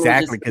everyone was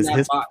just in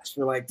that box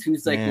for like 2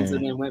 seconds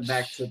and then went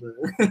back to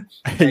the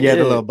the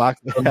little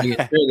box.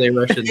 They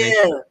rushed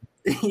it.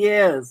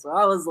 Yeah. So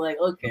I was like,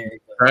 okay.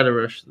 Try to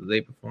rush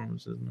the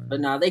performances, man. But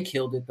nah, they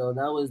killed it though.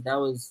 That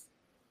was.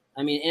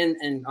 I mean,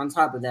 and on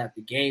top of that,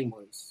 the game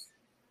was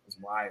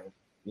wild.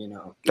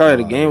 Oh, yeah,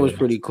 the game was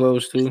pretty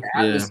close too.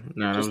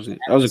 That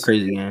was a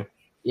crazy game.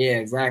 Yeah,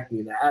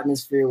 exactly. The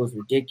atmosphere was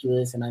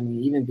ridiculous, and I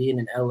mean, even being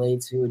in LA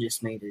too, it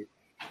just made it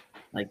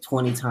like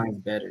 20 times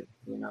better.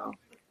 And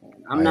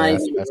I'm not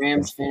even a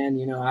Rams fan.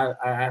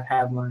 I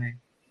have my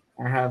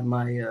I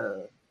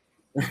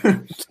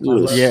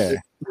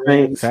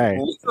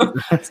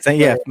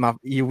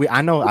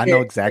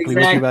know exactly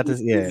what you're about to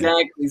say. Yeah,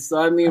 exactly. So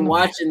I mean,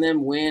 watching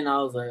them win, I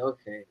was like,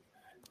 okay,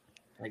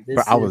 like this.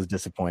 But I was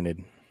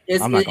disappointed.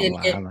 I'm not gonna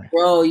lie,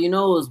 bro. It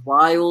was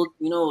wild.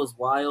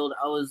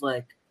 I was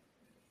like,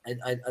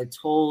 I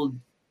told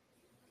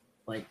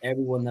like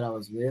everyone that I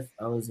was with,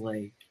 I was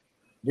like,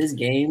 this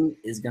game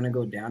is gonna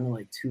go down in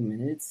like 2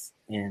 minutes,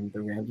 and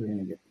the Rams are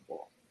gonna get the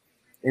ball,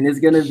 and it's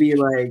gonna be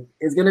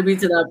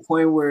to that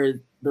point where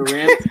the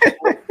Rams.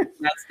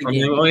 That's the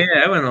game. Oh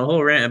yeah, I went on a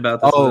whole rant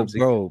about this. Oh,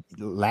 bro,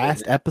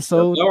 last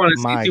episode.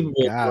 My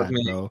God,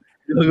 bro.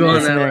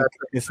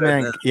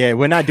 Yeah,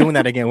 we're not doing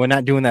that again. We're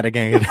not doing that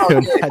again. It's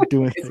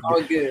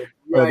all good.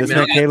 Bro, this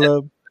man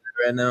Caleb.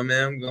 Right now,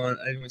 man,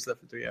 I even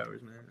slept for 3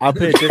 hours, man. I'll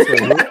put it this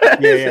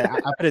way.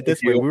 I'll put it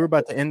this way. We were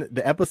about to end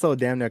the episode.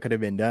 Damn near could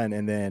have been done,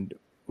 and then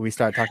we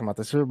started talking about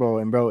the Super Bowl,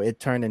 and bro, it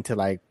turned into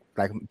like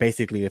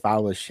basically if I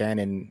was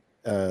Shannon.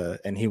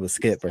 And he was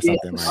Skip or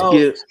something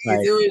it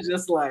was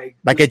just like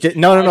it just,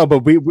 no, but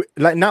we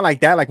like not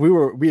like that. Like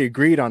we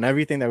agreed on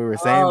everything that we were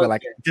saying, but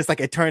like just like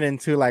it turned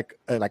into like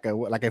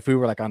if we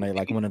were like on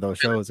one of those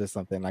shows or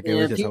something. Like it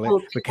was just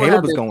hilarious. But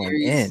Caleb was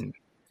going in.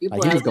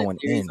 Like he was going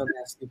in. On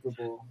that Super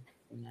Bowl.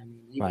 And I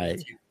mean, even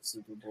the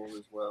Super Bowl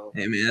as well.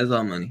 Hey man, that's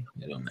all money.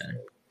 It don't matter.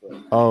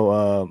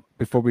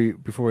 Before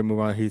we move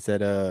on, he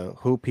said,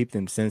 who peeped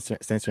him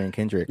censoring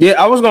Kendrick?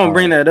 Yeah, I was gonna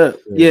bring that up.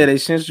 Yeah, they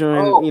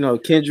censoring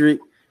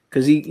Kendrick.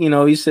 Because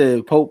he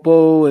said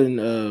Popo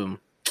and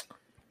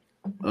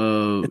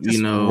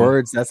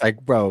words that's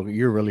like, bro,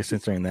 you're really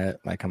censoring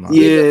that. Like, come on.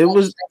 Yeah, it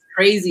was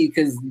crazy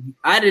because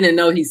I didn't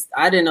know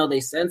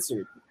they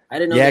censored. I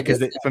didn't know. Yeah,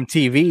 because from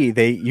TV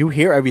you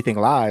hear everything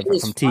live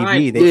from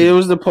TV. It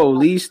was the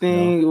police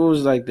thing. It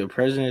was like the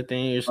president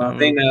thing or something.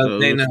 They know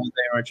they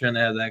weren't trying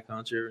to have that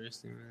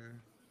controversy, man.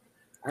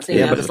 But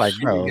it's like,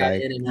 bro,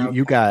 like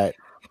you got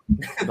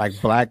like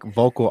black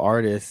vocal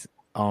artists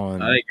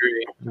on. I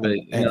agree, but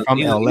from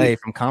LA,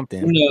 from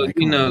Compton.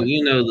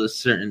 You know the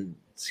certain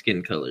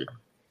skin color.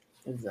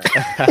 Exactly.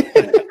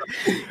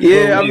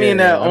 I mean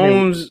that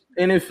owns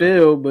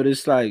NFL, but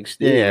it's like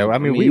still. Yeah, I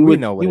mean we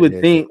know what you would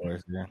think. Of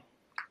course, yeah.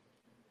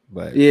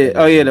 But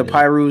the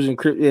Pyrus and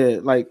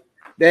Crypt, like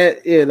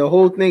that. Yeah, the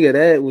whole thing of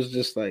that was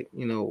just like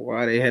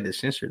why they had to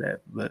censor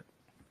that, but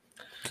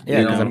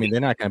Yeah, because know? I mean,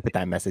 they're not gonna put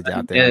that message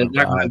out there. Yeah, on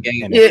they're not God,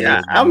 gonna and Yeah,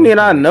 it's I mean,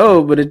 I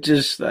know, but it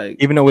just like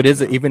even though it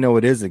is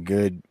a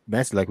good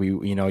message, like we,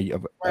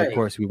 of Right.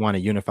 course we want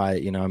to unify,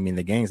 I mean,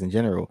 the gangs in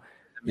general.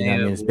 You know what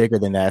I mean? It's Yeah, bigger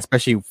than that,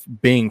 especially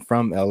being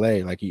from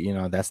LA. Like,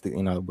 that's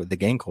the, with the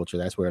gang culture,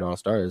 that's where it all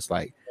starts.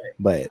 Like,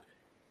 but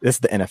this is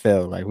the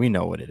NFL. Like, we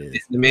know what it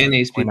is. the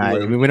mayonnaise We're people.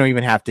 not, we don't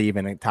even have to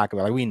even talk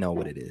about it. Like, we know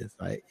what it is.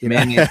 Like,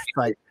 Mayonnaise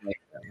like like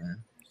that,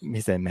 man.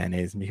 he said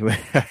mayonnaise.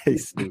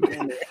 He's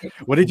stupid.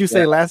 What did you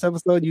say last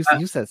episode? You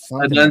said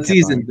something.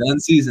 Unseasoned.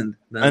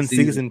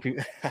 Unseasoned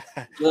people.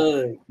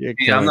 Good. You're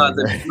Yeah, I'm not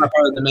killing me, I'm not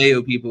part of the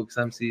mayo people because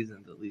I'm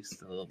seasoned at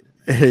least a little bit.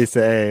 bro. He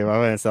said, "Hey, my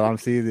man, so I'm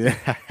seasoned."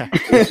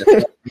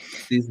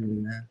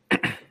 Seasoned, man.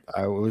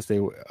 I would say,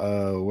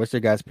 what's your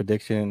guys'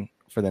 prediction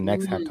for the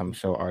next halftime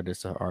show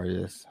artist or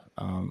artist?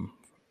 I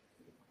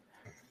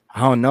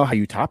don't know how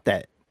you top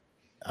that.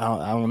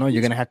 I don't know.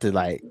 You're gonna have to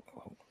like.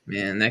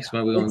 Man, next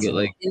one we're gonna get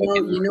like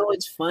you know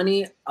it's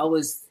funny.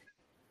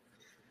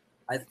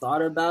 I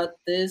thought about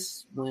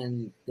this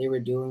when they were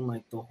doing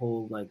like the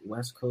whole like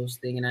West Coast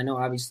thing, and I know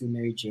obviously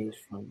Mary J's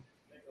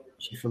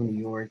she's from New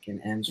York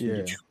and M's from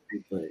Detroit,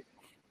 but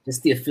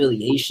just the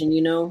affiliation,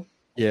 Yeah,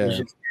 it's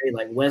just very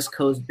like West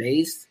Coast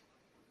based.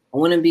 I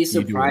wouldn't be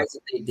surprised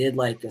if they did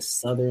like a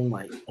southern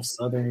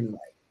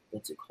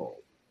what's it called?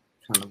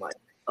 Kind of like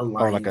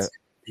alliance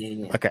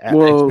thing.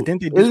 well, but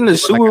didn't they do isn't the like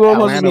Super a Bowl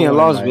supposed to Atlanta be in one,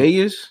 Las like-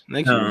 Vegas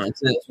next no, year?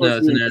 it's in Supposed to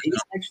be Arizona.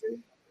 Vegas next year?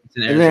 It's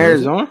in Is it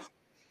Arizona. Arizona?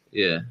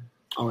 Yeah.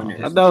 Oh, in I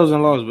Arizona. thought it was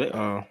in Las Vegas.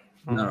 Oh,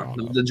 No,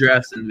 the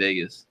draft's in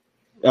Vegas.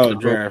 oh,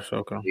 drafts.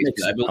 Okay,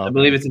 I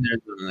believe it's in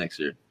Arizona next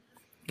year.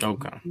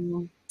 okay.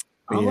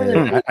 But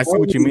yeah, I see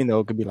what you mean though.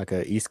 It could be like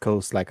a East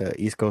Coast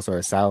or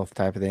a South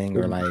type of thing,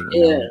 or like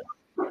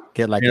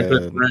get like Yeah, a.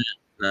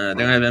 they're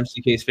gonna have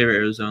MCK's favorite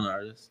Arizona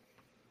artist,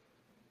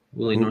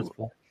 Willie Who? North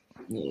Pole.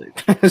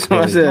 So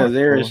I said, is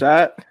there a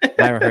shot? I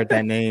haven't heard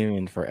that name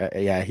in for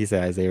he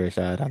said Isaiah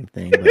Rashad on the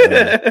thing,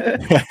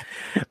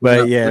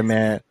 but yeah,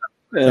 man.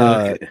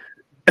 Yeah,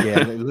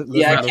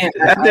 I can't.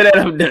 After that,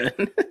 I'm done.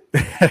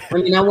 I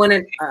mean, I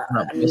wouldn't.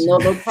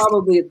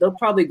 They'll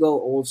probably go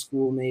old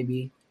school.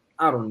 Maybe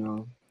I don't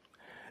know.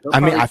 I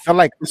mean, I feel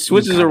like It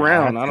switches you kinda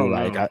around. have I to, don't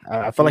like, know.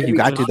 I feel like you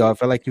got to though. I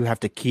feel like you have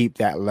to keep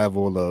that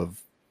level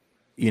of,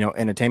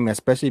 entertainment,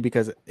 especially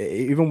because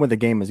even when the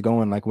game is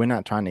going, like we're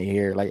not trying to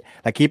hear like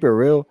keep it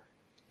real.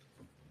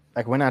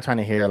 Like we're not trying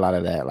to hear a lot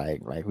of that.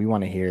 Like we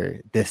want to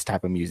hear this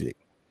type of music.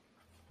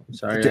 I'm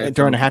sorry.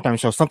 During the halftime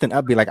show, something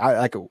upbeat,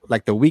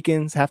 like the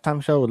Weeknd's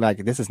halftime show.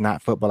 Like this is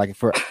not football. Like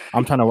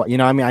I'm trying to, what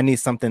I mean. I need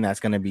something that's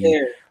gonna be.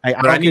 Like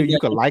I don't care. You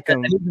could like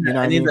them.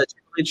 I need that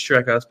Triple H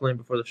track I was playing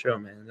before the show,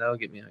 man. That'll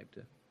get me hyped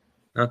up.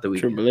 Not the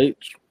weekend. Triple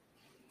H.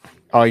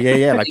 Oh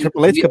yeah. Like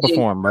Triple H could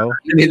perform, bro. I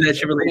need that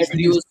Triple H. ever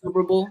do a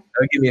Super Bowl?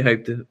 That'll get me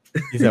hyped up.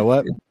 You said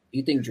what?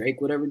 You think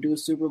Drake would ever do a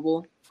Super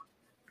Bowl?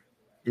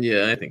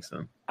 Yeah, I think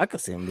so. I could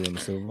see him doing the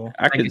Super Bowl.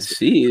 I could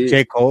see it.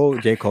 J. Cole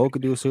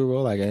could do a Super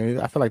Bowl. Like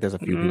I feel like there's a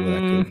few people that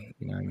could.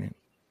 You know what I mean?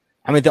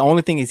 I mean, the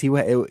only thing is he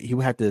would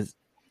have to.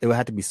 It would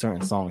have to be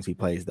certain songs he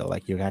plays though.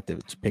 Like you have to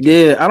pick.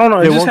 Yeah, I don't know.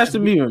 It just won't has to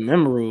be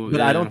memorable. But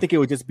yeah. I don't think it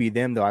would just be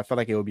them though. I feel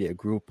like it would be a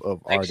group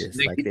of artists.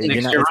 Like next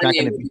it's not year, going to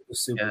Kanye be. would do a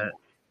Super Bowl. Yeah.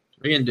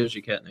 We're getting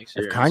Doja Cat next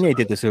year. If Kanye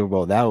did the Super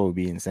Bowl, that would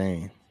be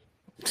insane.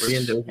 We're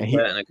getting Doja And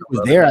Cat and a He couple was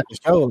other there guys. at the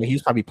show. And he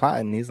was probably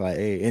plotting. He's like,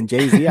 "Hey," and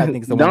Jay-Z, I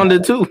think is the Don one.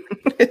 did too.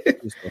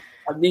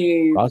 I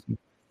mean, Awesome.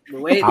 the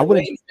way I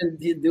wouldn't- he's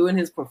been doing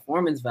his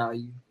performance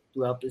value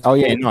throughout this. Oh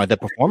yeah, no, the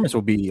performance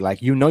will be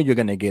like you're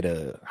gonna get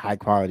a high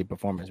quality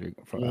performance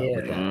from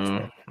with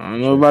that. I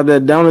don't know about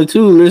that Down the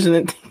two.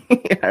 Listening,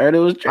 I heard it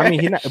was. Trash. I mean,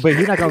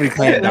 he's not gonna be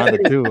playing down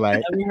the two. Like,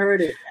 I haven't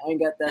heard it. I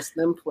ain't got that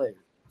stem player.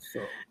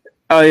 So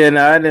Oh yeah,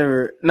 no, I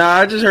never. No,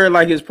 I just heard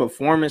like his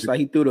performance, like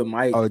he threw the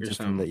mic. Oh, or just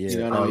from something. the- yeah. You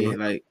know what Oh, I mean? yeah.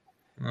 Like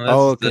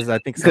because I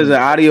think because the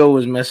audio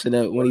was messing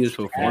up when he was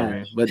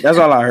performing. But that's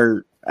all I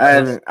heard.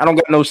 I don't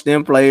got no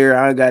stem player.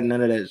 I ain't got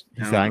none of that.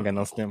 he said I ain't got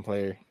no stem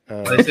player.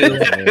 They say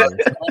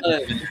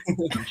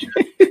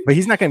But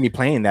he's not gonna be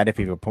playing that if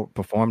he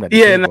performed at.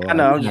 Yeah, Super no, Bowl. I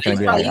know. He's not gonna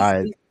be like, all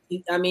right.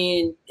 I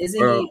mean,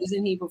 Bro.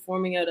 isn't he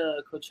performing at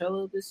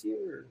Coachella this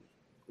year? Or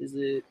is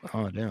it?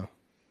 Oh damn.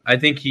 I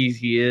think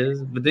he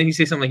is, but then he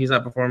say something like he's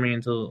not performing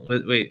until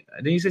wait.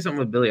 Didn't he say something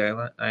with Billie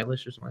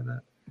Eilish or something like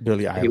that?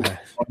 Billy He was Eilish.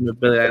 performing with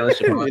Billie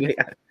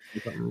Eilish.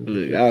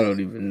 Look, I don't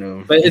even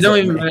know. But it don't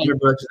even matter,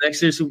 bro. 'Cause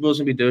next year's Super Bowl's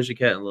gonna be Doja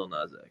Cat and Lil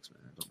Nas X,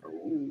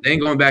 man. They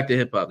ain't going back to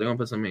hip hop. They're gonna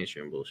put some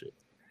mainstream bullshit.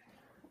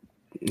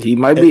 He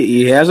might be.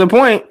 He has a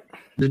point.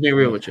 Just being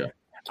real with you.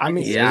 I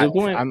mean, He has a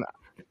point. I'm not.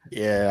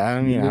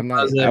 I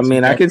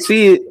mean, I can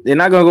see it. They're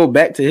not gonna go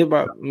back to hip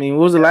hop. I mean,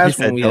 what was the He last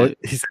said, one we had?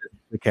 he said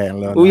the cat and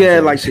Lil Oh Nas yeah,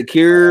 X. like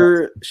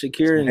Shakira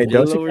and Hey,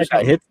 J-Lo Doja or Cat got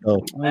something. hits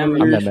though. I'm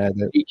not mad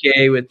at it.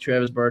 PK with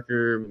Travis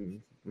Barker,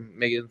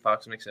 Megan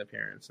Fox makes an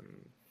appearance,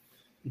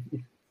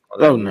 and all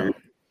Oh that no.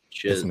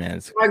 shit. This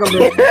man's. We're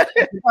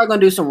probably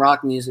gonna do some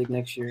rock music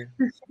next year.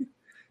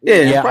 Yeah,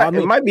 Yeah, it I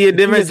mean, might be a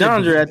different he is a-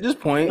 genre at this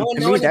point. No, to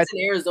no, me, it's in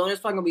Arizona.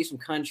 It's probably gonna be some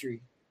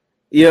country.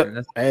 Yep.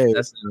 That's, Hey,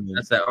 that's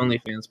that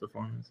OnlyFans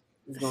performance.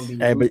 It's gonna be.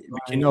 Hey, but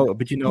you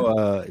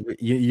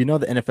know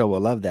the NFL will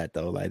love that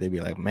though. Like they'd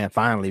be like, man,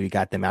 finally we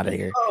got them out of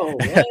here. Oh,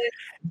 what?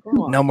 Come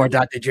on. No more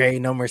Dr. Dre,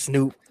 no more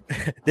Snoop.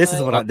 This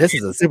is this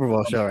is a Super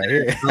Bowl show right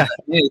here.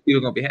 Yeah,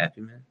 people gonna be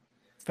happy, man.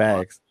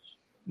 Facts.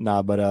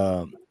 Nah, but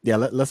yeah,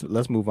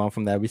 let's move on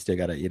from that. We still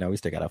got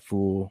a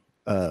full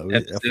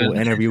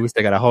interview. We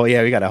still got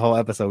we got a whole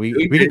episode.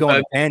 We could go on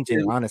a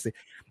tangent, honestly.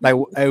 Like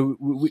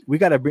we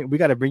gotta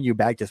bring you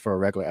back just for a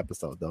regular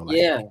episode though.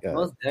 Like,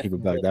 most keep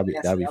it back.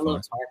 That'd be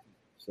fun.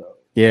 So.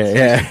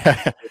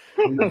 Yeah.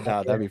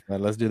 Nah, that'd be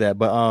fun. Let's do that.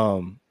 But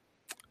all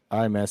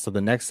right, man. So the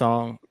next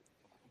song,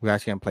 we're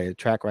actually gonna play a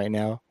track right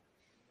now,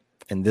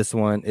 and this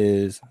one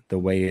is The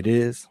Way It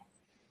Is.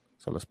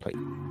 So let's play.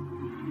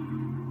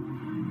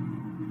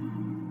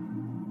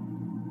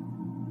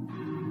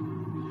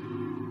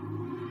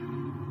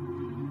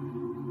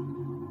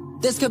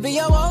 This could be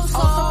your old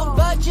song,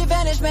 but your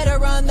vanish made a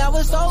run that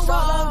was so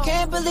wrong.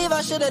 Can't believe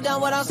I should have done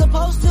what I'm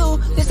supposed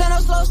to. This ain't no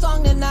slow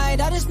song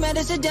tonight. I just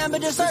managed to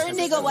damage a certain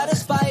ego out of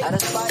spite.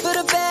 For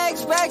the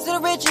bags, rags to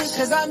the riches,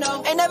 cause I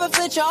know. Ain't never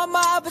flinch on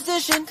my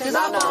opposition, cause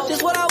I know.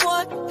 Just what I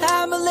want,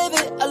 how I'ma live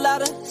it. A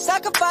lot of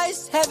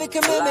sacrifice, heavy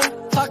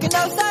commitment. Talking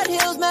outside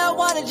hills,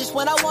 marijuana, just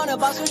when I wanna.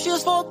 Bought some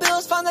shoes, 4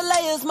 bills, find the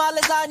layers, my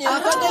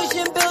lasagna.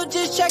 Foundation built,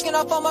 just checking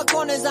off all my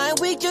corners. I ain't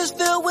weak, just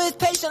filled with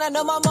patience. I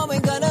know my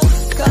moment gonna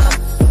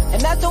come. And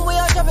that's when we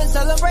all jumping,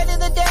 celebrating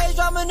the days.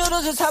 Ramen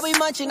noodles is how we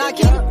munchin'. I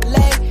can't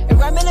lay and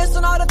reminisce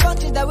on all the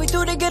functions that we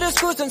do to get a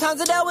screw.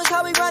 Sometimes that was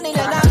how we running,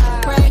 and I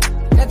pray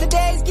that the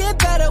days get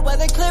better.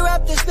 Weather clear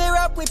up, the spear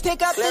up, we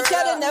pick up the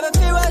cheddar. Never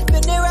fear us,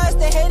 been near us,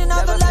 they hating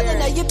all the leather.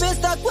 Now you been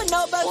stuck with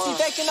no bucks, you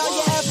faking all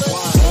your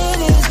efforts. It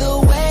is the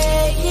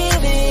way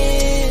it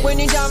is. When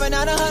you're driving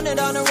out 100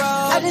 on the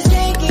road, I just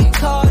can't get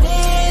caught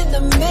in the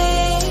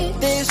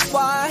mix. This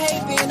why I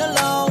hate being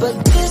alone, but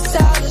this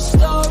how the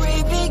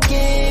story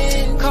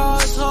begins.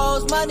 Cars,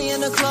 hoes, money in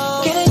the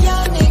clothes. Can a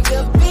young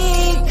nigga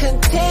be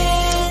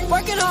content?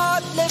 Working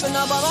hard, living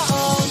up on my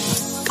own.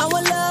 I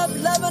want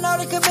love and all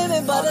the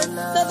commitment, but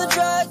another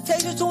drug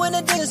takes you to an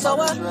addiction. So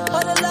I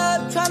huddle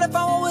up, trying to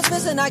find what was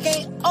missing. I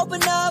can't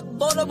open up,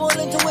 vulnerable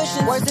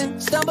intuition. Worse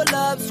than stumble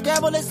up,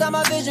 scramble inside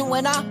my vision.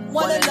 When I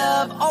wanna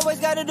love, always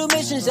gotta do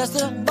missions just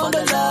to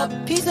bundle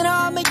up. Peace and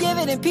how I'ma give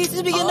it, and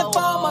pieces begin to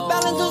fall. My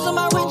balance losing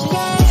my riches.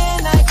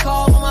 And I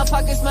call when my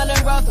pockets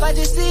smelling rough. I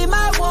just see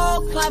my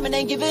wall climbing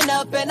and giving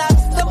up, and I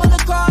stumble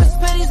across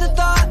pennies of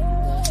thought.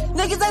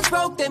 Niggas that's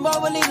broke, they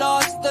morally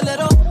lost. A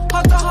little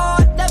heart to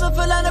heart, never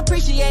feel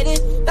unappreciated.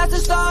 That's the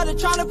start of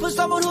trying to put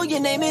someone who your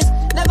name is.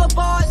 Never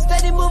bought,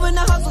 steady moving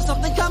the hustle.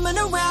 Something coming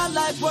around,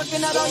 life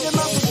working out all your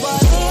muscles.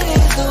 But it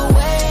is the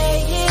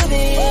way it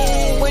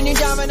is. When you're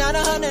driving out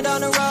 100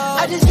 on the road,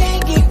 I just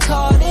can't get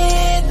caught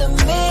in the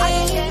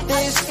mix.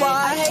 This why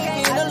I hate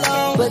being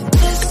alone, but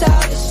this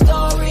how the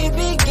story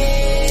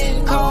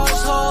begins. Cars,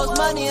 hoes,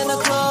 money in the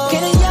clothes.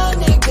 Can a young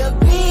nigga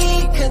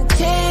be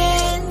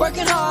content?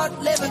 Working hard,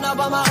 living up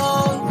on my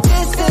own.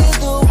 This is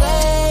the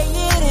way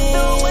it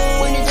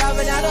is. When you're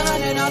driving out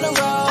 100 on the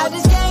road, I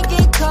just can't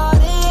get caught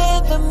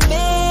in the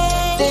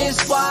mix.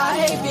 This why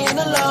I hate being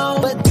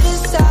alone, but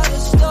this how the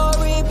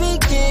story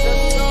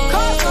begins.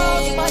 Cars,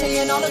 hoes, money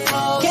and all the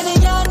clothes. Can a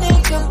young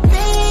nigga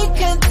be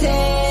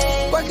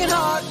content? Working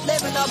hard,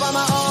 living up on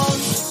my own.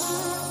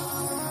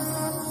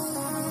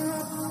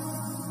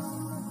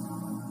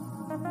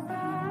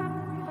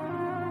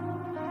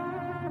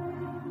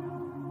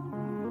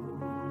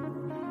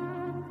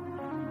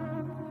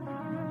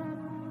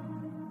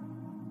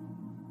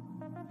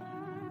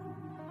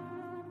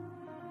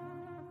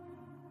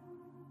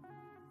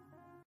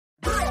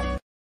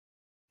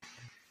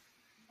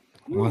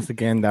 Once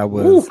again, that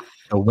was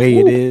The Way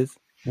It Is.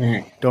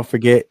 Don't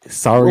forget,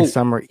 Sorry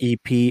Summer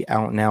EP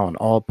out now on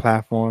all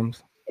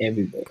platforms.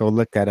 Everybody. Go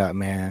look that up,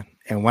 man.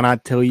 And when I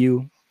tell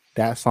you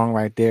that song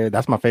right there,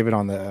 that's my favorite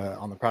on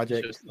the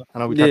project. I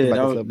know we talked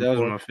about this that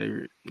was my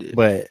favorite. Yeah.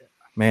 But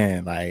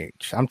man, like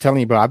I'm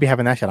telling you, bro, I be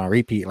having that shit on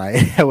repeat.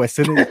 Like as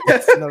soon as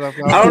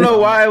I don't know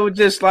why it was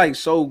just like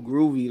so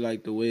groovy,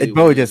 like the way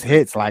it just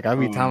hits. Like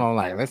every time I'm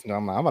like, listen,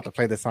 I'm about to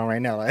play this song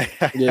right now. Like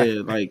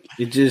yeah, like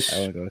it just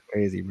that was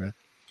crazy, bro.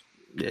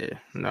 Yeah,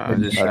 no, it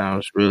just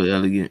sounds really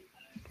elegant.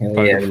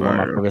 One of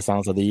my favorite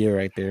songs of the year,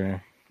 right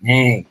there.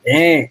 Dang,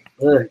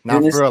 look,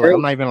 not for real. Like,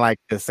 I'm not even like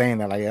just saying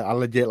that. Like, I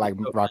legit like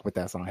rock with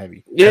that song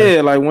heavy. Yeah,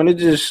 like when it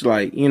just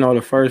like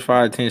the first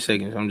 5-10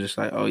 seconds, I'm just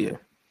like, oh yeah,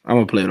 I'm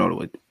gonna play it all the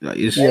way. Like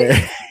it's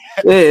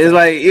it's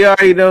like you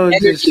already know.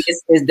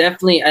 It's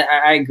definitely.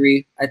 I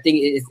agree. I think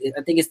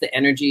it's the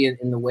energy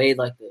and the way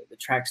like the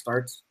track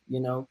starts.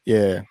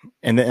 Yeah,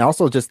 and then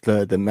also just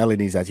the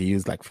melodies that you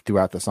use like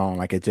throughout the song.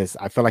 Like it just,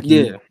 I feel like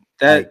it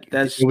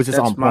was just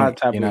on my point,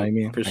 type you know of what I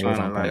mean?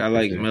 persona. Like I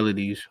like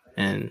melodies,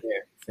 and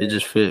it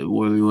just fit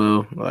really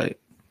well. Like,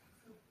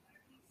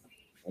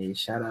 hey,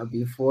 shout out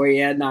B4.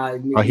 Yeah, nah.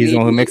 He's the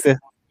one who mixed it.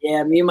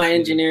 Yeah, me and my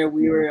engineer,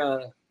 we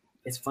were.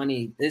 It's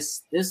funny.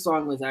 This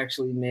song was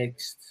actually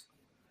mixed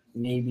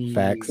maybe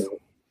Facts.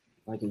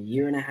 like a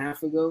year and a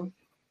half ago.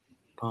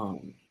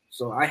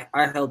 So I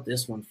held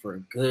this one for a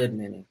good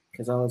minute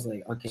because I was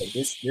like, okay,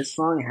 this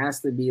song has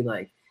to be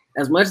like,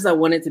 as much as I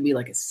want it to be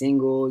like a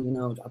single, you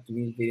know, drop the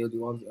music video,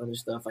 do all this other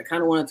stuff. I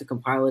kind of wanted to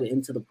compile it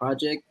into the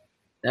project.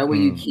 That way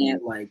you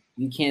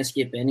can't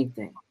skip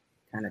anything,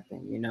 kind of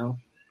thing, you know.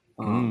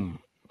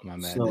 My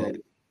man. So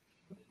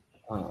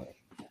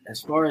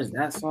as far as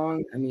that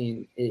song, I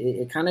mean,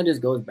 it kind of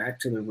just goes back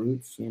to the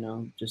roots, you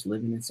know, just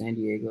living in San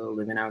Diego,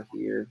 living out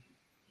here,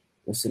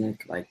 listening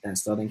to like that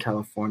Southern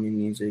California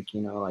music,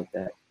 you know, like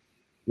that,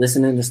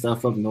 listening to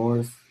stuff up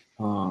north.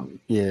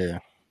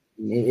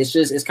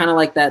 It's kind of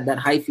like that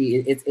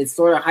hyphy. It's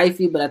sort of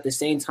hyphy, but at the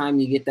same time,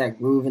 you get that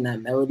groove and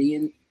that melody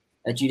in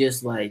that you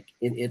just like.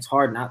 It's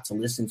hard not to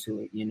listen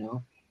to it, you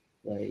know.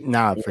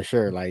 Like for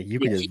sure. Like you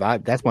could just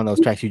vibe. That's one of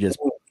those tracks you just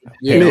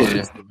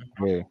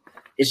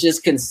It's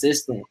just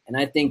consistent, and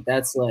I think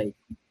that's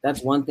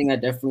one thing I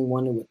definitely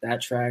wanted with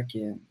that track.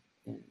 And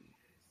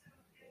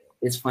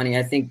it's funny.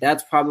 I think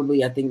that's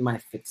probably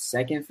my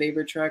second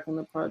favorite track on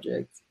the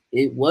project.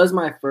 It was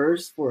my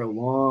first for a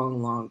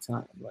long, long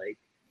time. Like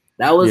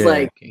that was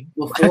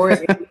before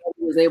anybody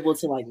was able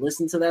to like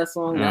listen to that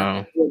song.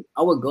 I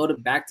would go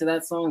back to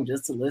that song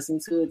just to listen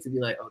to it to be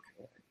like, okay.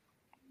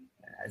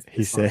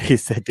 He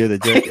said, do the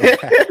joke.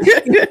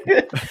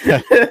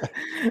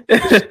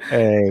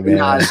 Hey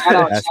man, shout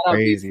out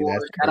crazy. B4,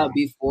 shout out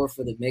B4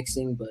 for the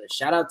mixing, but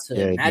shout out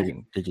to Magic.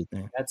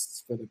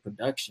 That's for the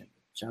production.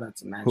 Shout out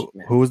to Magic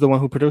Man. Who was the one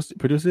who produced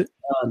it?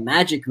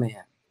 Magic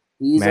Man.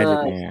 He's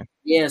Magic Man.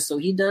 Yeah, so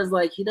he does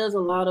a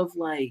lot of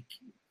like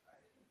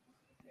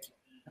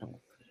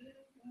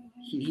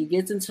he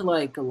gets into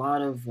like a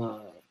lot of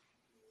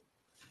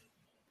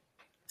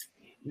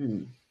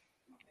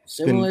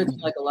similar to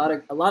like a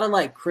lot of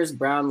like Chris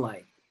Brown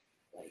like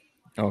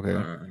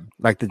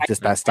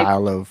just that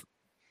style of,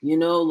 you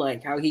know,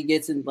 like how he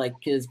gets in, like,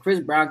 because Chris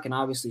Brown can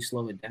obviously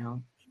slow it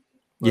down.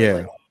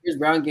 Like, Chris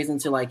Brown gets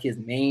into like his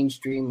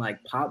mainstream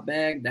like pop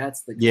bag.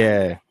 That's the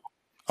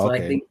So I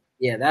think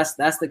that's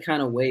the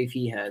kind of wave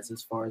he has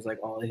as far as like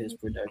all of his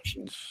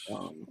production.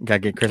 Gotta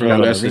get Chris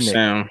Brown on the remix.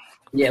 Sound.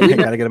 Yeah, we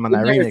gotta get him on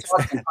that remix.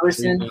 In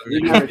person,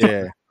 in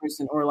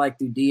person or like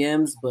through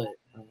DMs, but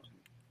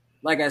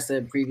like I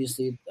said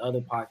previously, the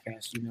other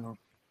podcasts, you know,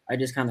 I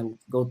just kind of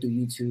go through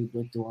YouTube,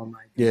 look through all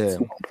my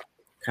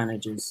kind of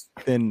just.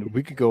 Then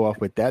we could go off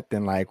with that.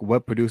 Then, like,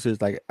 what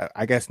producers, like,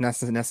 I guess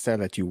not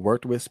necessarily that you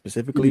worked with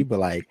specifically, but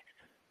like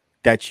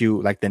that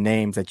you like the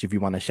names that if you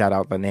want to shout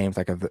out the names,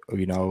 like of the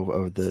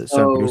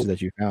certain producers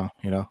that you found,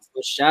 you know.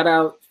 So shout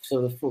out.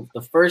 So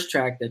the first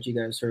track that you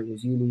guys heard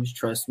was "You Lose,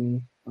 Trust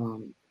Me."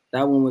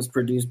 That one was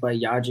produced by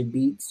Yajic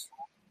Beats.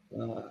 I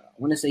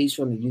want to say he's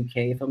from the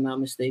UK, if I'm not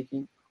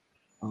mistaken.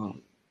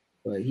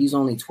 But he's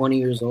only 20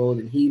 years old,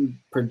 and he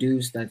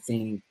produced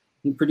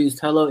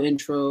Hello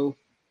Intro,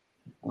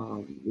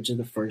 which is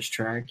the first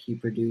track. He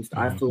produced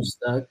I Feel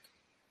Stuck,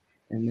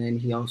 and then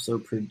he also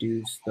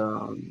produced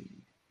and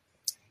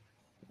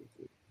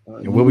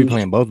we'll be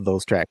playing both of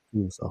those tracks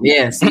too, so.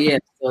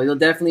 So you'll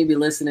definitely be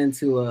listening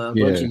to a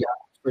bunch of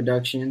Yachic's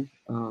production.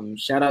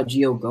 Shout out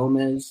Gio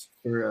Gomez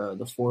for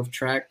the fourth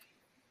track.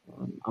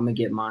 I'm Gonna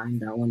Get Mine.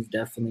 That one's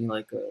definitely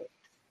like a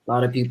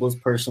lot of people's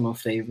personal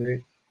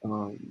favorite.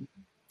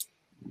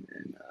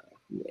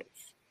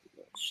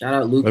 Shout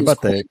out Lucas. What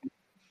about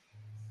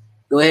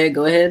Go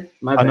ahead.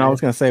 My bad. I was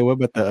gonna say, what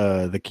about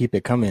the Keep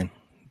It Coming?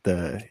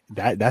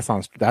 That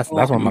song's that's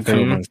one of my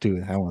favorite ones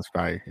too. That one's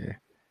fire.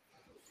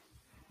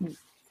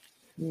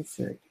 Let's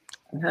see.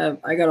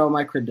 I got all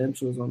my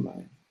credentials on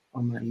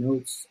my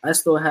notes. I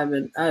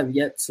have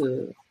yet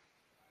to,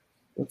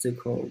 what's it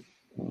called?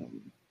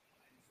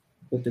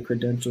 Put the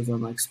credentials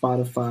on like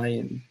Spotify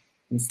and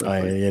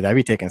stuff. That'd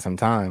be taking some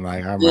time.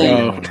 Like I'm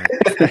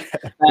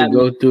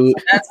go through.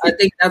 I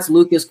think that's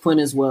Lucas Quinn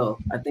as well.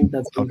 I think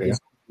that's Lucas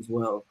Quinn as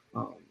well.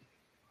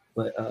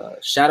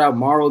 But shout out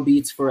Morrow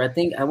Beats for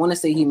I want to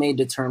say he made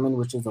Determined,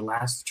 which was the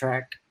last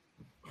track.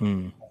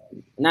 And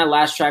that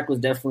last track was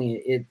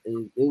definitely it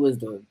was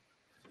the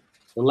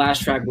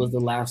last track was the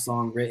last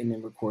song written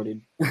and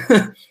recorded.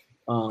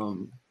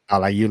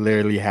 Like you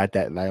literally had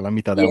that. Like let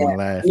me throw that one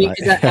last. I mean,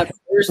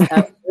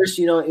 at first,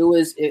 you know,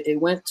 it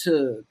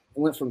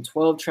went from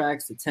 12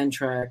 tracks to 10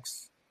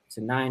 tracks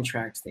to 9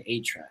 tracks to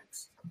 8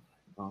 tracks.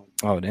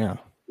 Oh damn.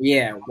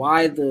 Yeah,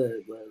 why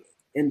the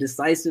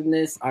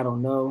indecisiveness? I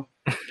don't know.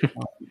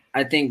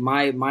 I think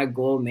my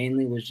goal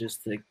mainly was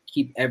just to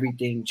keep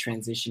everything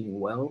transitioning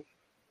well,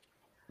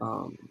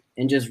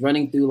 and just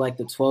running through like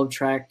the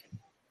 12-track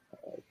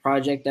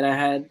project that I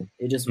had.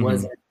 It just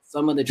wasn't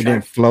some of the tracks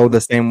didn't flow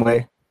the same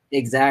way.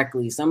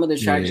 Exactly. Some of the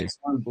tracks just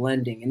weren't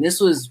blending, and this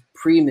was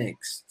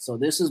pre-mix, so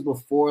this is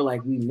before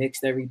like we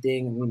mixed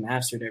everything and we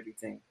mastered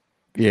everything.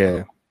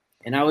 Yeah.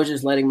 And I was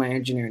just letting my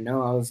engineer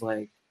know. I was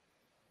like,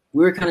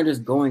 we were kind of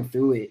just going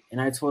through it,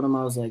 and I told him,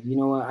 I was like, you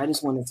know what, I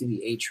just want it to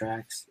be 8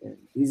 tracks, and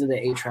these are the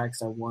 8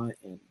 tracks I want,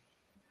 and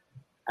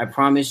I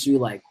promise you,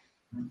 like,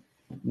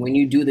 when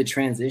you do the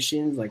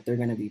transitions, like, they're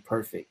gonna be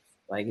perfect.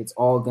 Like, it's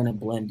all gonna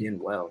blend in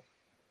well.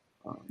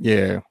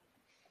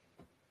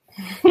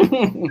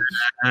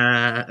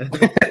 Yeah,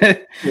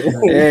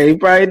 he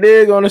probably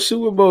did go on the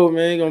Super Bowl,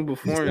 man. He gonna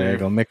perform Yeah, there.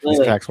 gonna make these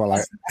Look. tracks while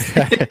I.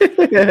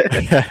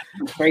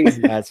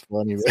 Crazy. That's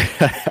funny.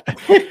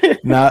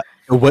 Now,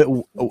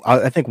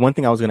 I think one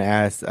thing I was gonna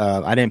ask,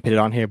 I didn't put it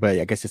on here, but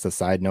I guess it's a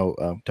side note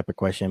type of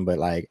question. But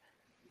like,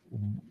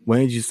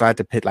 when did you decide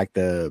to put like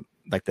the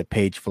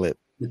page flip?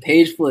 The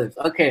page flips.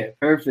 Okay,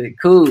 perfect.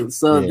 Cool.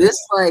 So Yeah.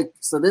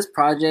 this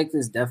project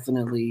is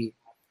definitely,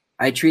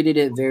 I treated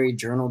it very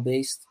journal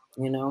based,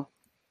 you know.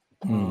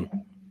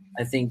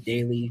 I think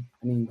daily,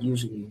 I mean,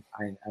 usually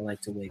I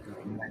like to wake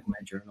up and write my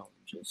journal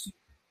and just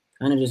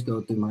kind of just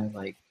go through my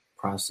like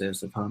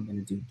process of how I'm gonna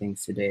do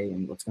things today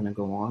and what's gonna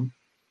go on.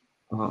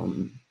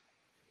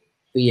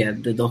 But yeah,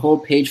 the whole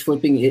page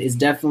flipping is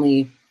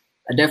definitely,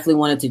 I definitely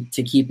wanted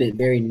to keep it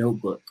very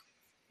notebook.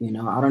 You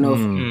know, I don't know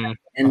if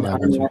I don't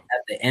know if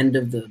at the end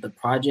of the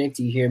project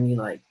you hear me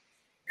like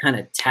kind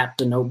of tap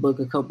the notebook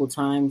a couple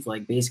times,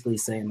 like basically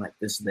saying like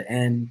this is the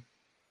end.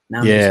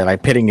 Now Yeah,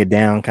 like pitting it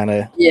down, kind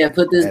of. yeah,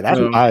 put this. Yeah, that's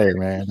fire,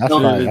 man. That's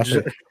fire. That's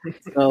it.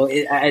 So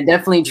I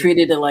definitely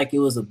treated it like it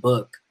was a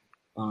book.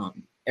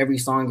 Every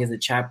song is a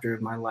chapter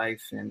of my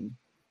life, and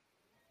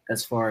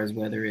as far as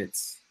whether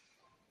it's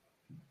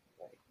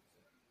like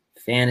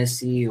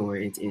fantasy or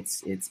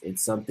it's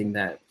something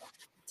that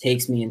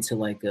takes me into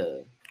like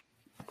a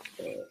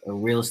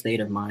real state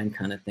of mind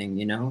kind of thing,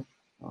 you know.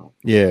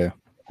 Yeah.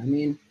 I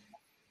mean,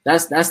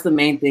 that's the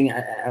main thing.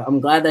 I'm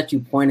glad that you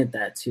pointed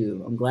that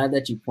too. I'm glad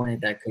that you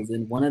pointed that because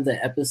in one of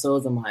the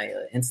episodes on my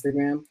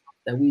Instagram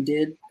that we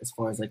did, as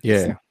far as like the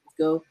seasons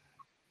go,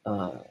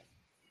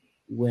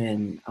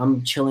 when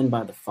I'm chilling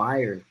by the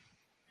fire,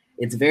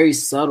 it's very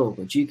subtle,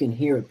 but you can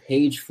hear a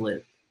page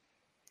flip.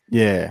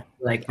 Yeah.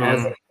 Like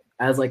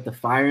as like the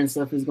fire and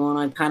stuff is going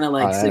on, kind of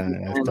like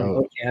signifying, like,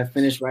 okay, I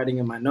finished writing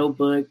in my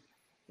notebook.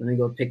 Let me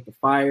go pick the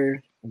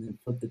fire and then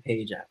flip the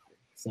page after.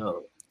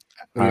 So.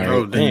 Yeah.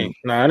 Oh dang!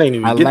 No, I didn't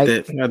even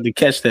get that. I had to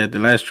catch that the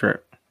last track.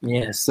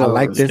 Yeah, so I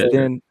like this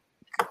then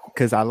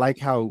because I like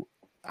how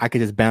I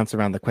could just bounce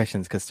around the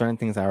questions because certain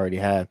things I already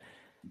have.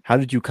 How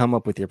did you come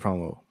up with your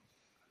promo?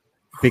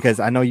 Because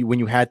I know you when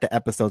you had the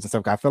episodes and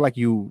stuff. I feel like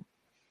you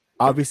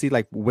obviously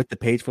like with the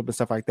page flip and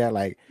stuff like that.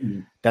 Like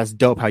that's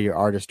dope how your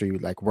artistry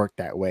like worked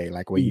that way.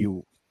 Like where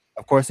you,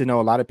 of course, you know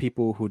a lot of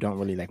people who don't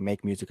really like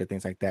make music or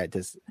things like that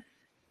just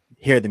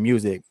hear the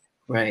music,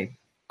 right?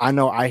 I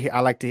know I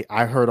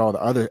heard all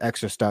the other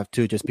extra stuff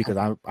too, just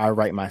because I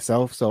write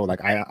myself. So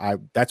like I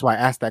that's why I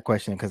asked that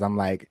question because I'm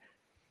like,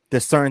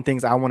 there's certain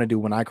things I want to do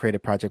when I create a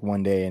project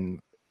one day, and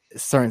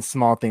certain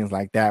small things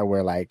like that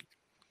where like,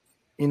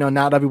 you know,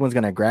 not everyone's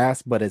gonna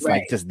grasp, but it's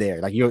like just there,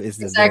 like it's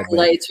just exactly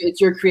there, like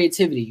it's your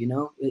creativity, you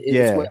know.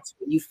 It's what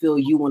you feel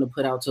you want to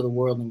put out to the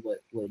world and what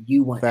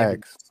you want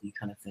everyone to see,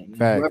 kind of thing.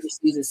 Whoever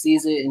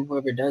sees it, and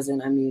whoever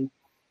doesn't, I mean.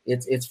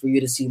 It's for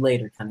you to see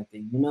later kind of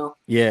thing, you know?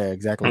 Yeah,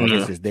 exactly. Like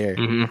it's just there.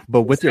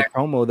 But with your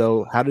promo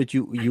though, how did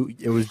you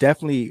it was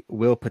definitely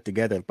well put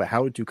together, but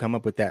how did you come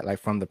up with that like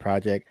from the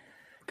project?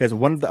 Because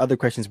one of the other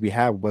questions we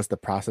had was the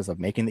process of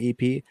making the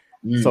EP.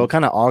 So it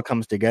kind of all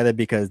comes together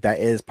because that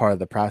is part of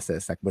the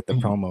process, like with the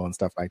promo and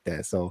stuff like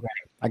that. So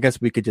I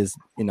guess we could just,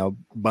 you know,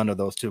 bundle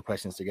those two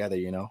questions together,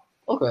 you know?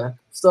 Okay.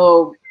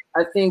 So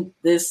I think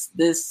this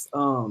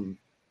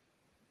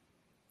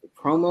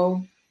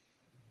promo,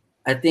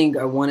 I think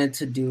I wanted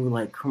to do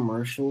like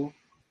commercial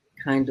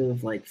kind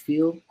of like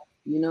feel,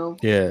 you know?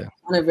 Yeah.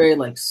 Kind of very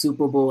like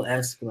Super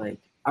Bowl-esque. Like,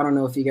 I don't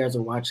know if you guys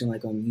are watching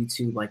like on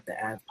YouTube, like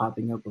the ads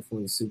popping up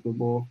before the Super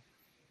Bowl.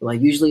 But like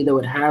usually they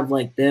would have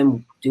like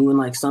them doing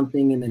like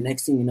something and the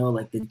next thing you know,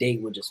 like the date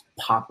would just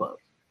pop up.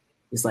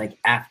 It's like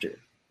after.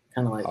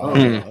 Kind of like,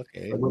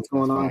 okay, like, what's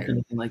going on? Kind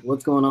of thing. Like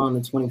what's going on the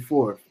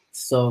 24th?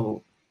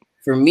 So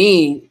for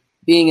me,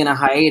 being in a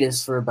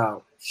hiatus for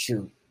about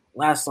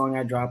last song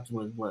I dropped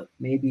was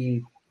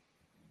maybe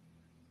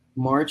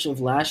March of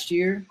last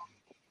year.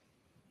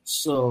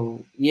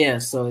 So yeah,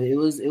 so it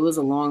was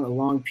a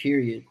long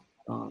period.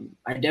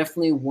 I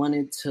definitely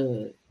wanted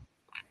to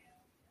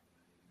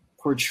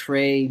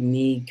portray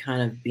me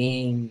kind of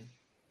being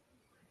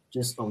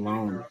just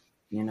alone,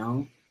 you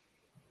know,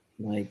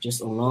 like just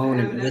alone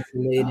and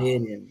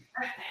isolated, and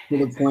to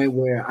the point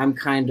where I'm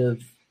kind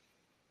of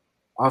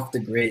off the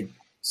grid,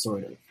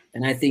 sort of.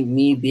 And I think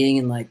me being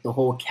in like the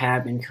whole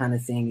cabin kind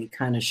of thing, it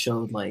kind of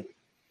showed like,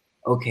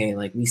 okay,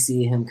 like we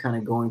see him kind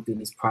of going through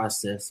this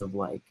process of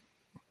like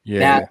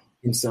battling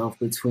himself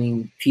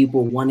between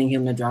people wanting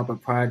him to drop a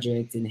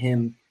project and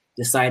him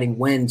deciding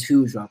when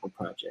to drop a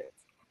project.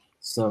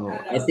 So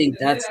I think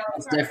that's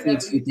definitely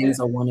two things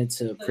I wanted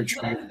to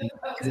portray,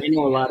 because I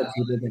know a lot of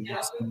people have been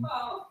asking,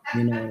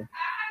 you know,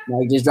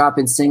 like just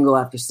dropping single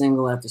after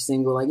single after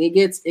single. Like it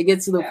gets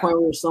to the point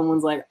where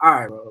someone's like, all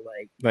right, bro,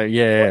 like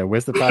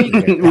where's the project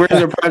at? Where's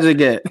the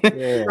project at?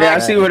 I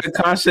see what the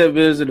concept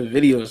is of the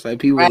videos. Like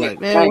people like,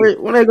 man,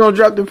 when they gonna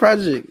drop the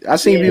project? I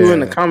seen people in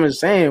the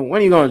comments saying,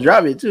 when are you gonna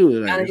drop it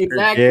too? Like,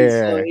 exactly.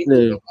 So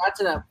it got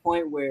to that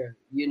point where,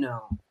 you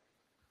know,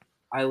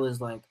 I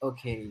was like,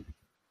 okay,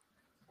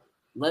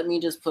 let me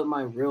just put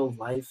my real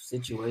life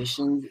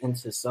situations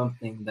into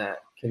something that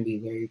can be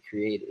very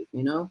creative,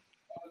 you know?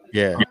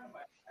 Yeah.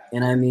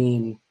 And I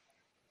mean,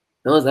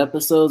 those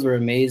episodes were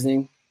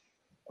amazing.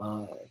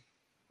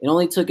 It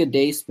only took a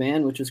day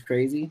span, which was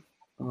crazy.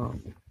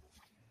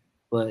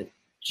 But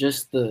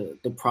just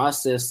the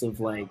process of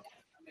like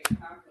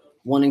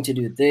wanting to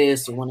do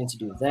this or wanting to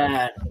do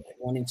that,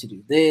 wanting to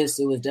do this,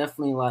 it was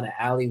definitely a lot of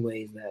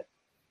alleyways that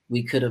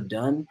we could have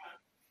done.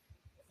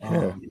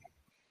 Yeah.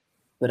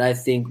 But I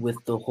think with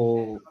the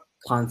whole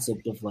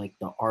concept of like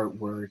the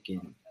artwork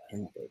and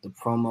the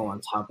promo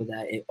on top of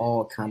that, it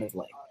all kind of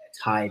like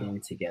tied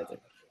in together.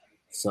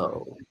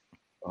 So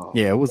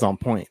Yeah, it was on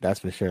point. That's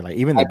for sure. Like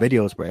even the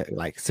videos were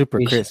like super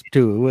crisp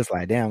too. It was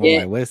like, damn, I'm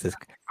like, what is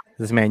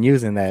this man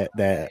using that?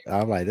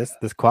 I'm like,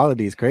 this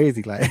quality is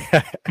crazy. Like,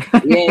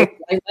 yeah,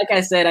 like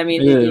I said, I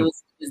mean, it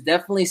was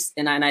definitely,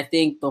 and I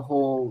think the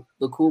cool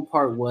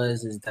part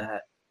is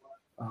that,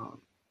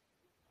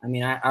 I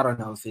mean, I don't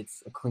know if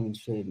it's a clean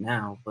shave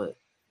now, but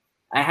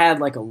I had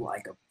like a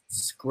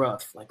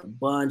scruff, like a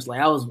bunch.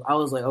 Like I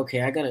was like,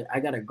 okay, I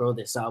gotta grow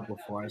this out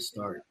before I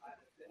start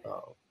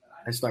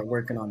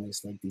working on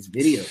this, like these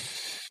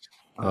videos.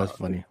 That's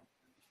funny.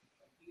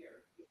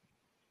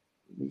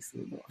 No,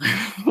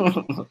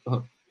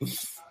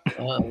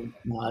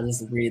 I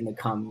just reading the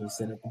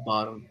comments at the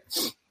bottom,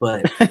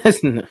 but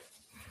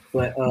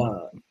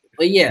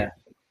yeah.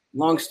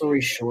 Long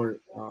story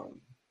short,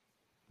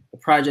 the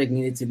project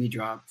needed to be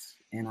dropped,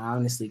 and I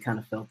honestly kind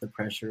of felt the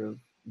pressure of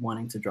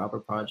wanting to drop a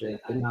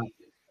project, but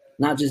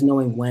not just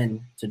knowing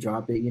when to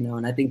drop it, you know.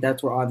 And I think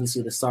that's where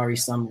obviously the Sorry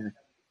Summer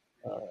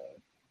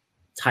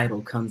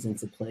title comes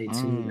into play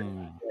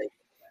too. Like,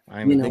 I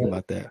didn't even think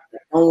about that.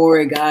 Don't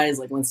worry, guys.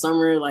 Like when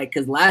summer, like,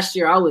 because last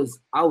year I was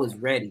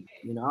ready.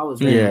 You know, I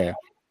was ready to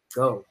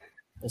go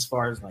as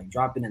far as like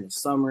dropping in the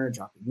summer,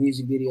 dropping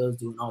music videos,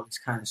 doing all this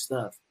kind of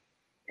stuff.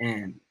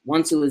 And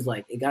once it was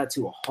like it got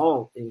to a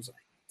halt, it was like,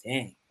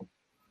 dang,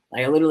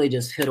 like I literally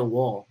just hit a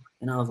wall,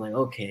 and I was like,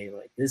 okay,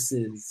 like this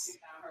is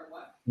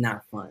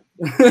not fun.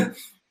 Like,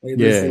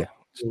 this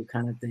is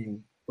kind of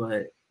thing.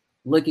 But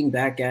looking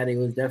back at it, it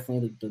was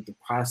definitely the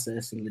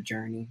process and the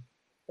journey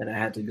that I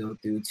had to go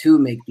through to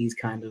make these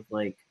kind of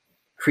like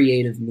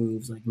creative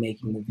moves, like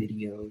making the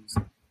videos,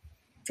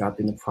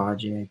 dropping the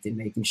project, and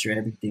making sure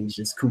everything's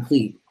just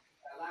complete.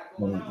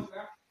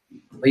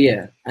 But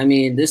yeah, I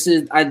mean, this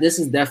is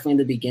definitely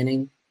the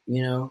beginning.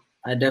 You know,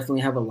 I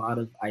definitely have a lot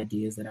of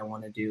ideas that I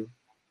want to do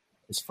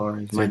as far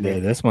as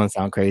this one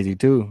sounds crazy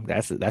too.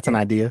 That's an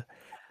idea.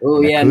 Oh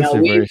yeah, no,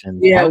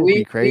 that would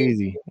be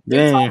crazy.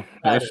 Damn,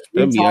 that'd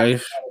be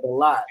nice. A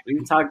lot.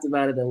 We talked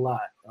about it a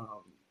lot.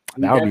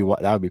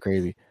 That would be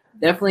crazy.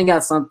 Definitely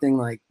got something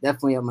like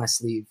definitely up my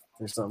sleeve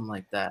or something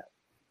like that.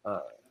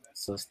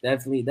 So it's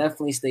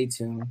definitely stay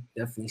tuned.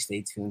 Definitely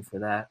stay tuned for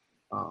that.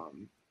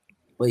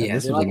 But yeah,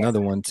 this was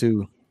another one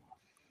too.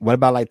 What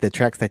about like the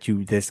tracks that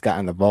you just got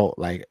in the vault?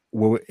 Like,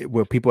 will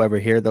people ever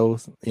hear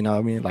those? You know what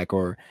I mean? Like,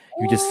 or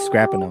you just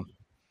scrapping them?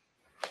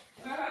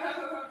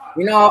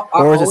 You know,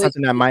 or is it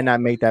something that might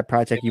not make that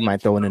project? You might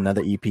throw in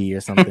another EP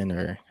or something,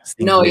 or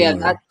no, yeah,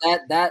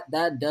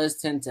 that does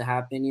tend to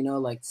happen. You know,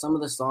 like some of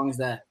the songs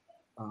that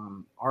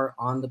are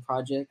on the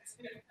project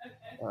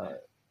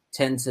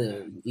tend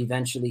to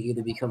eventually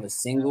either become a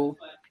single,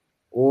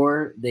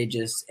 or they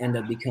just end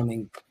up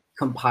becoming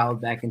compiled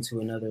back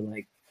into another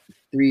like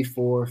 3,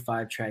 4,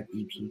 5 track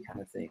EP kind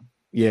of thing.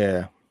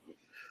 Yeah,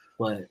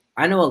 but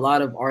I know a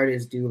lot of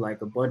artists do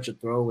like a bunch of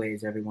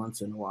throwaways every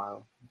once in a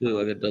while. Do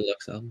like a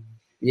deluxe album.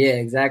 Yeah,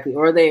 exactly.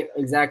 Or they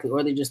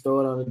just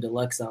throw it on a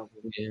deluxe album.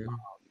 Yeah.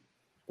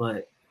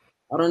 But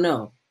I don't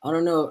know.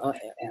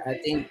 I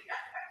think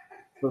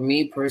for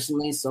me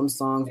personally, some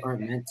songs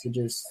aren't meant to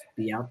just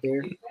be out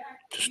there.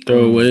 Just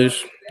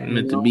throwaways.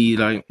 Meant to be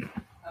like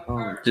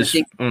just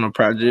on a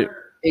project.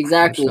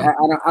 Exactly. I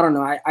don't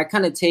know. I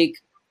kind of take,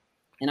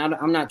 and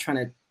I'm not trying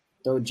to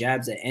throw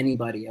jabs at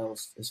anybody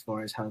else as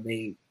far as how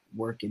they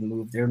work and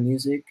move their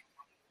music.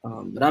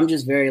 But I'm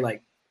just very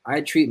like,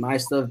 I treat my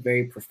stuff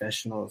very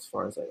professional as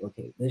far as like,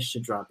 okay, this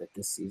should drop at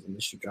this season.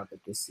 This should drop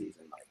at this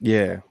season. Like,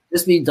 yeah,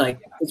 just be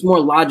like, it's more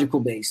logical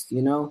based,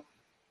 you know?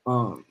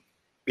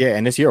 Yeah,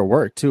 and it's your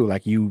work too.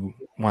 Like you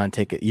want to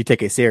take it, you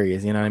take it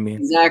serious. You know what I mean?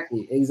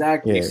 Exactly.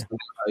 Yeah.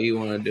 How you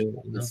want to do it?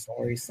 You know?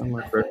 Sorry,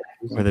 summer.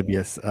 Whether it be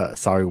a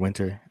sorry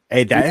winter.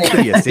 Hey, that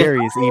could be a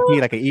series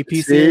EP, like an EP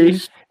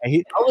series.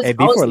 And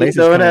before Laces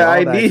throwing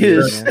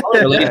ideas. I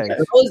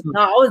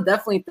was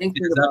definitely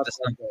thinking about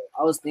that.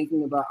 I was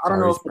thinking about, I don't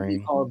know if it would be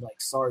called like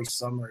Sorry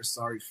Summer,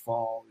 Sorry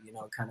Fall, you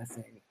know, kind of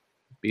thing.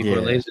 Before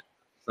Laces,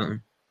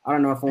 something. I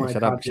don't know if I want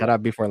to shout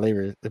out before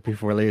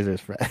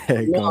lasers.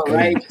 No,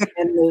 right?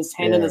 Just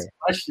handing us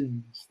questions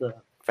and stuff.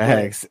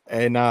 Facts.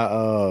 And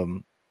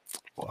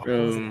what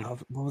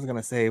was I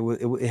gonna say?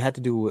 It had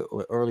to do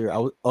with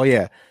earlier.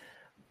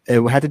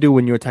 It had to do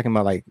when you were talking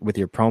about like with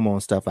your promo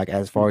and stuff, like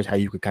as far as how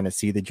you could kind of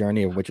see the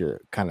journey of what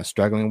you're kind of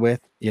struggling with.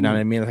 You know what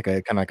I mean? Like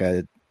a kind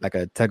of like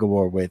a tug of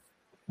war with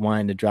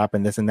wanting to drop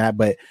and this and that.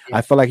 But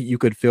I feel like you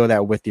could feel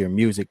that with your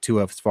music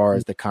too, as far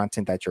as the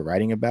content that you're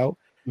writing about.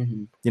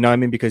 You know what I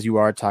mean? Because you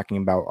are talking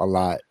about a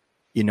lot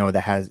you know,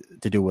 that has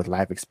to do with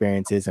life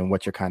experiences and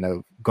what you're kind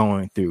of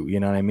going through. You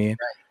know what I mean?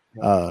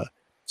 Right.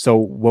 So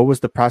what was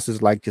the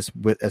process like, just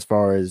with as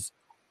far as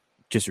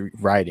just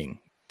writing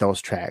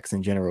those tracks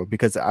in general?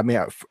 Because I mean,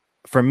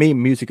 for me,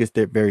 music is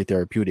very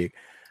therapeutic.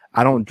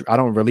 I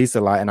don't release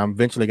a lot, and I'm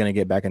eventually gonna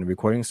get back into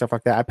recording and stuff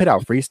like that. I put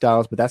out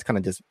freestyles, but that's kind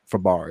of just for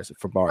bars.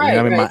 Right, You know what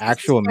I mean? My right.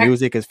 actual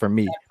music is for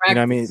me. Yeah, You know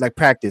what I mean? practice. Like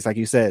practice, like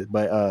you said.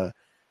 But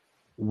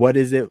what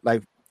is it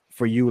like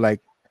for you,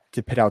 like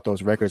to put out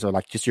those records, or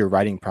like just your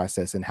writing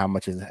process, and how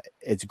much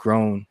it's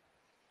grown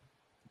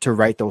to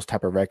write those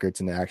type of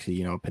records and to actually,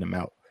 you know, put them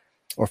out,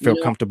 or feel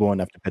comfortable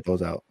enough to put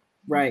those out?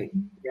 Right.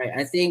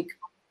 I think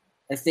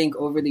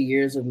over the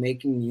years of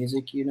making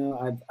music, you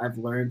know, I've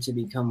learned to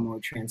become more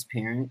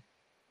transparent.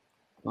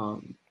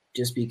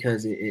 Just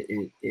because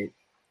it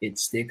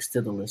sticks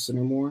to the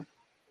listener more.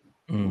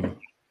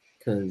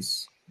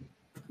 Because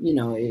you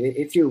know,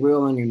 if you're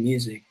real on your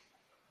music,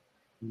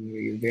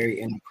 you're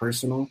very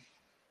impersonal.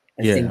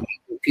 I think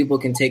people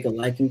can take a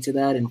liking to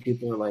that, and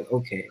people are like,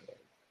 okay,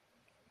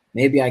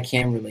 maybe I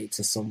can relate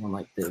to someone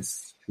like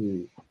this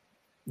who,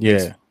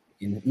 you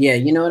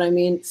know what I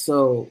mean.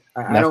 So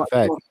I don't.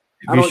 If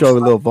you show a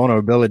little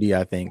vulnerability,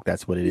 I think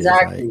that's what it is.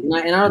 Exactly,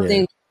 like. And I don't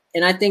think.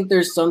 And I think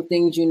there's some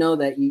things, you know,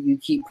 that you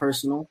keep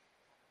personal.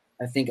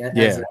 I think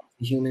as a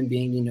human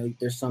being, you know,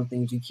 there's some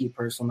things you keep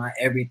personal. Not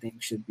everything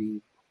should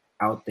be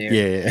out there.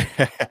 Yeah.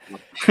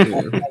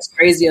 As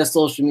crazy as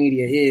social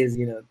media is,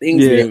 you know,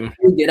 things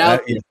get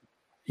out there.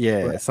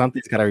 Yeah, but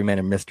something's got to remain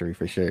a mystery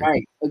for sure.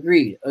 Right.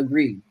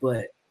 Agreed.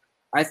 But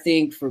I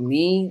think for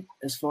me,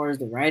 as far as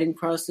the writing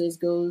process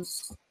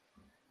goes,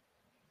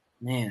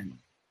 man,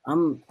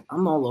 I'm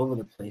all over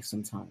the place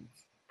sometimes.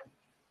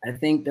 I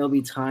think there'll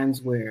be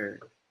times where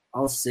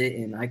I'll sit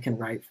and I can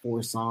write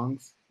 4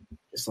 songs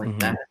just like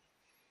that.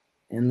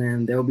 And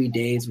then there'll be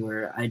days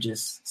where I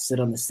just sit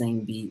on the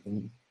same beat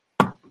and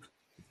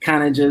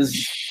kind of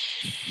just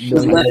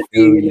let it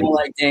be, you know,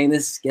 like, dang,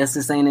 this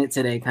ain't it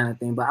today kind of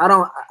thing. But I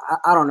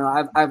don't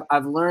know.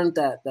 I've learned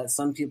that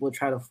some people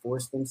try to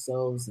force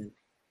themselves, and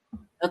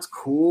that's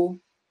cool.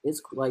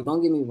 It's like,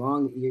 don't get me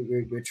wrong,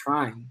 you're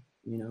trying,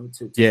 you know,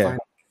 to find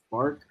a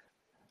spark.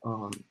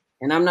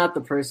 And I'm not the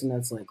person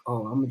that's like,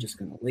 oh, I'm just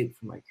gonna wait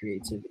for my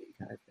creativity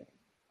kind of thing.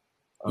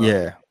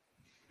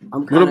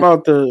 What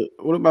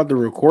about the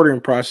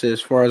recording process? As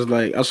far as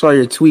like, I saw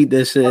your tweet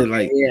that said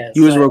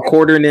you was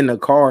recording in the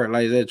car.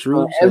 Like, is that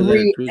true?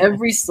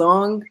 Every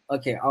song.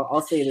 Okay,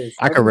 I'll say this.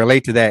 I can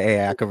relate to that.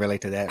 Yeah, I can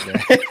relate to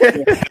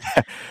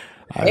that.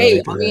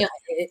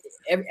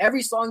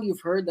 Every song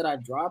you've heard that I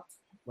dropped,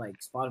 like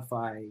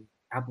Spotify,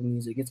 Apple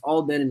Music, it's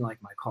all been in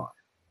like my car.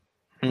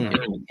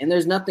 And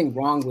there's nothing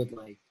wrong with,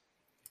 like,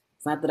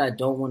 it's not that I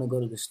don't want to go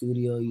to the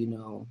studio, you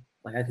know,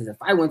 like, because if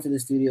I went to the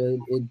studio,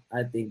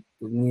 I think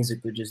the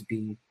music would just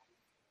be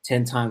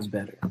 10 times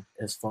better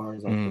as far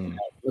as like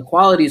the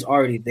quality is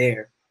already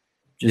there.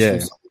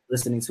 Just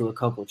listening to a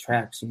couple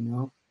tracks, you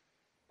know.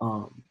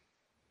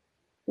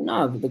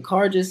 No, the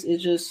car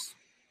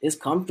it's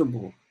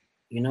comfortable,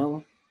 you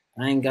know.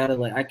 I ain't gotta,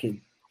 like, I could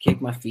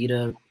kick my feet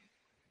up.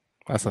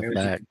 That's a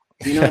fact.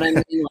 You know what I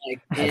mean?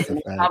 Like,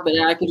 and on top of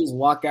that, I could just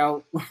walk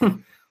out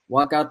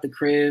the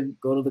crib,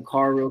 go to the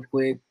car real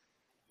quick,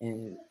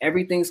 and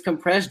everything's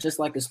compressed just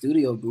like a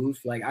studio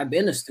booth. Like, I've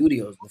been to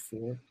studios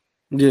before.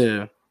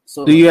 Yeah.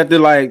 So do you have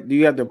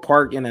to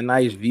park in a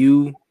nice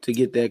view to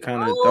get that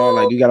kind of thought?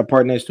 Like, you got to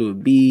park next to a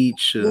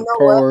beach, a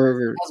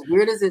park? As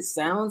weird as it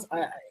sounds,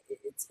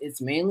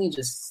 it's mainly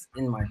just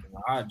in my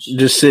garage.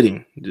 Just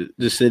sitting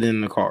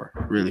in the car,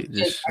 really.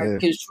 Because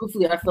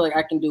truthfully, I feel like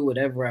I can do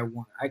whatever I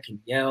want. I can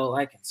yell,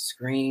 I can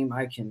scream,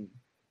 I can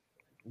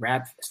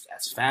rap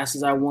as fast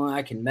as I want.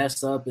 I can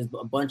mess up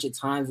a bunch of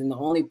times, and the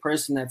only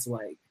person that's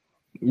like,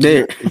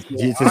 it's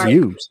just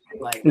you.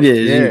 Like,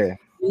 you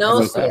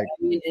know. So I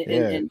mean,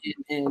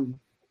 and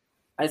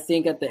I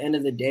think at the end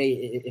of the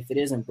day, if it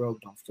isn't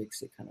broke, don't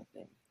fix it, kind of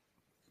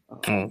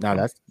thing. No,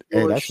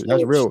 that's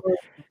real.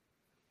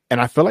 And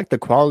I feel like the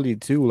quality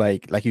too,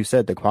 like you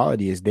said, the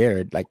quality is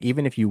there. Like,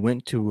 even if you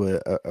went to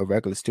a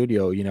regular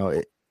studio, you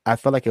know, I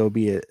feel like it will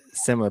be a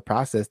similar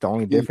process. The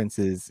only difference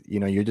is, you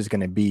know, you're just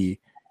going to be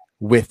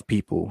with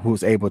people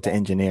who's able to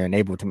engineer and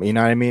able to, you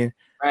know what I mean?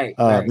 Right.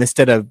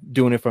 Instead of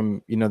doing it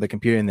from, you know, the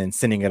computer and then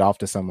sending it off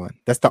to someone.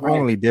 That's the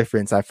only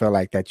difference I feel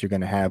like that you're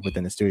going to have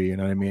within the studio. You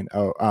know what I mean?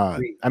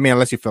 I mean,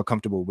 unless you feel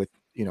comfortable with,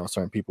 you know,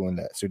 certain people in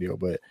that studio,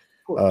 but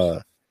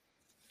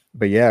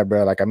yeah,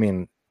 bro, like, I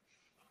mean,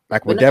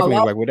 like, we're definitely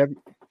like, whatever.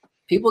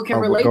 People can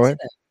relate to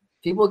that.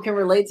 People can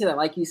relate to that.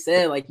 Like you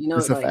said, like, you know,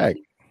 it's like, a fact.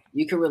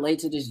 You can relate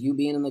to just you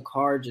being in the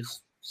car,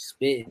 just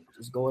spitting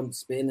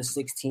the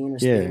 16 or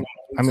spitting.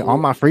 I mean, all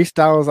my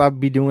freestyles I'll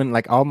be doing,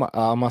 like, all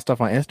my stuff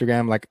on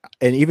Instagram, like,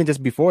 and even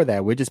just before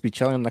that, we'd just be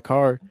chilling in the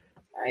car,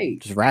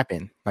 just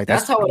rapping. Like,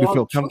 that's how it all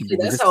feel comfortable.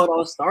 That's how it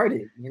all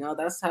started. You know,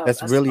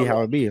 that's really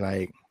how it be.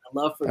 Like, the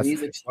love for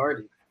music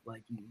started.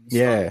 Like,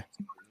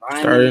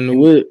 started in the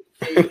wood.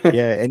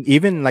 And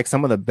even like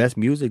some of the best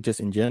music just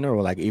in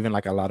general, like even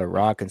like a lot of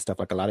rock and stuff,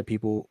 like a lot of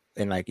people,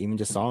 and like even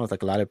just songs,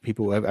 like a lot of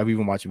people, I've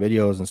even watched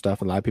videos and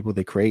stuff, a lot of people,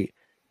 they create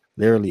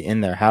literally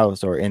in their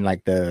house or in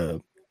like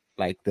the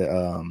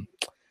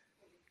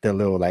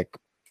little like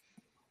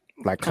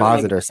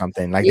closet or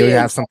something. Like they would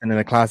have something in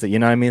the closet, you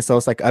know what I mean? So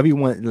it's like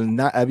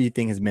not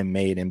everything has been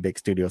made in big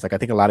studios. Like I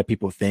think a lot of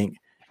people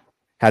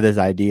have this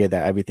idea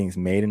that everything's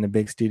made in the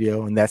big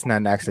studio, and that's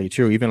not actually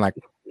true. Even like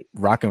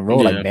rock and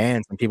roll, like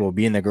bands and people will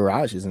be in their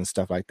garages and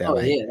stuff like that. Oh,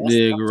 like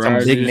yeah, some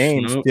big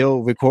names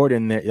still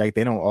recording there, like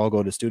they don't all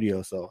go to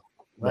studio. So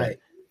right.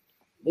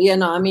 But yeah,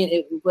 no, I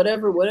mean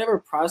whatever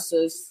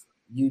process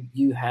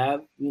you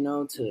have, you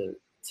know,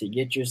 to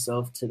get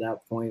yourself to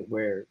that point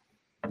where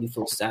you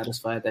feel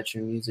satisfied that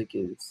your music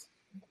is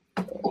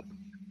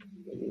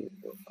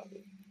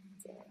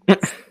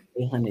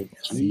 800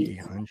 G.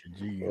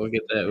 We'll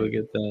get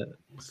that.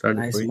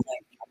 Nice.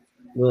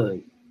 Look,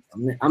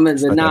 I'm in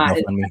the not.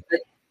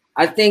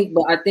 I think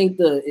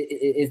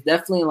it's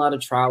definitely a lot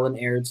of trial and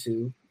error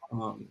too.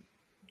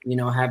 You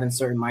know, having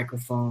certain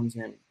microphones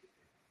and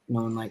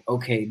knowing like,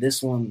 okay,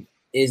 this one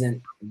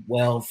isn't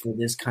well for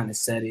this kind of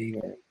setting,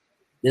 or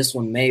this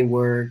one may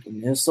work.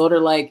 And it was sort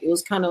of like, it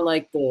was kind of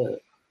like the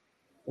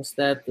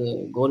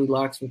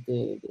Goldilocks with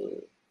the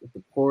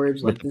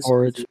porridge, like this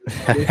porridge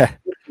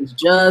is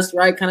just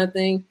right kind of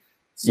thing.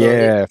 So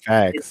yeah,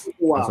 facts. It's a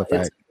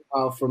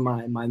while for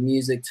my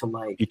music to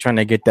like. You're trying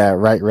to get that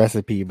right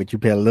recipe, but you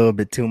put a little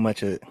bit too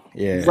much of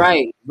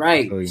Right.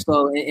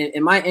 So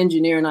in my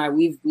engineer and I,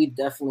 we've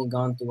definitely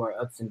gone through our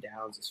ups and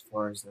downs as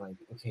far as like,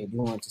 okay, do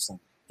you want to sound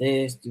like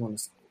this? Do you want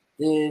to sound like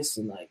this?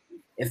 And like,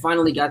 it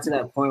finally got to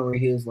that point where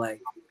he was like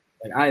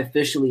I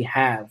officially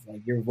have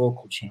like your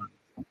vocal chain,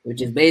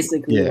 which is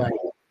basically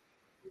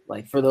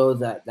like for those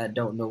that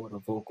don't know what a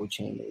vocal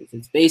chain is,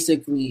 it's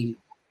basically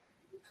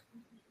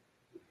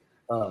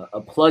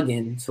a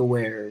plugin to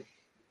where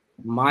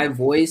my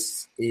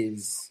voice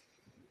is.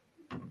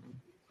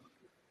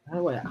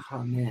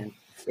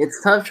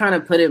 It's tough trying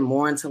to put it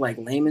more into like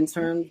layman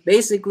terms.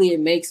 Basically, it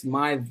makes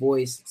my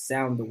voice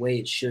sound the way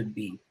it should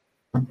be,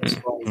 as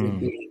far as it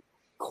being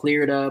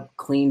cleared up,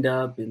 cleaned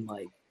up, and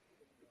like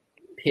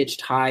pitched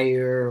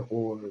higher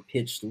or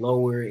pitched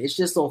lower. It's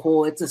just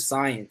it's a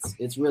science.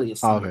 It's really a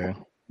science. Okay.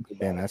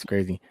 Damn, that's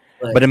crazy.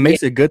 But it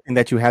makes it a good thing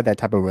that you have that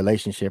type of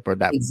relationship, or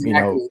that you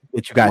know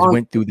that you guys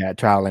went through that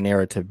trial and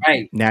error to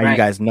now you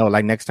guys know.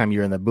 Like next time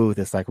you're in the booth,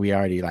 it's like we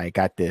already like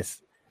got this.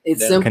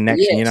 It's simple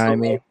connection. You know what I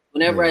mean?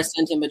 Whenever I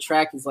sent him a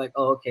track, it's like,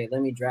 oh, okay,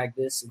 let me drag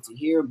this into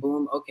here.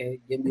 Boom. Okay,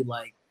 give me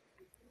like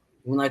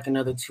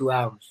another 2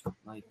 hours.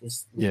 Like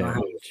this. Yeah.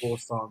 Full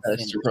song.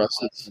 That's the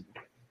process.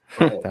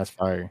 That's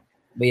fire.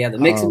 But yeah, the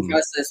mixing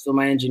process for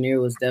my engineer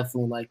was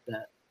definitely like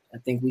that. I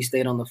think we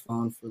stayed on the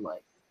phone for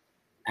like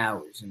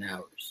hours and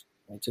hours,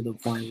 like to the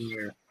point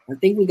where I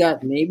think we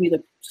got maybe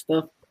the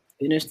stuff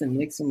finished and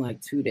mixed in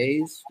like 2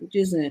 days, which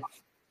isn't.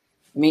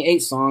 I mean, 8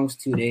 songs,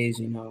 2 days.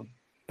 You know,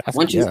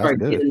 once you start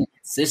getting the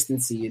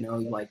consistency, you know,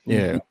 like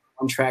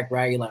one track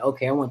right, you're like,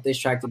 okay, I want this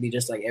track to be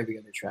just like every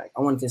other track.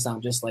 I want it to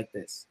sound just like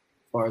this,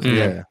 as far as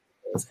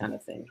this kind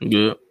of thing.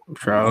 Yeah,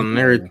 trial and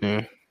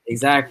everything.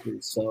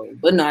 Exactly. So,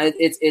 but no,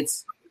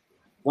 it's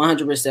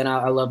 100%.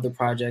 I love the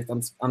project.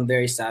 I'm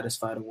very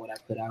satisfied with what I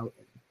put out.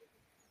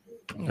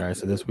 All right,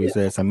 so this we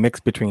said it's a mix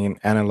between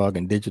analog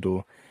and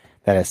digital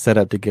that is set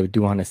up to give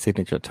Duhan a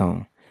signature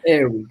tone.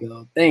 There we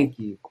go. Thank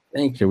you.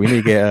 So we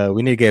need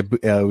to get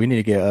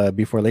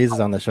Before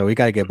Lasers on the show. We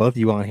gotta get both of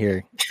you on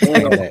here.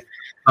 Yeah.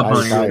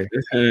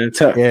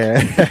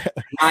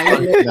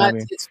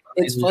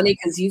 It's funny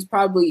because he's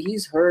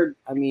heard.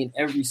 I mean,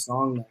 every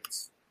song that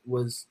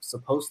was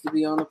supposed to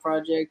be on the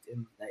project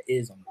and that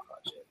is on the project.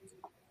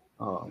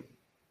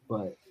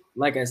 But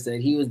like I said,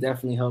 he was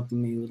definitely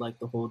helping me with like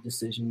the whole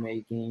decision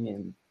making,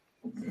 and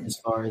as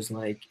far as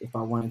like if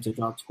I wanted to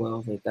drop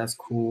 12, like that's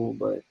cool,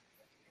 but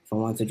if I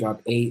wanted to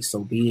drop 8, so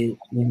be it,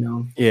 you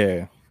know.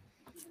 Yeah.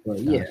 But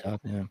yeah. Shout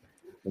out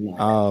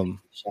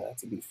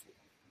to Before.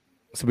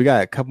 So we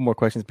got a couple more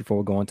questions before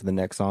we go on to the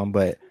next song,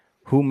 but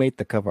who made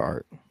the cover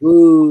art?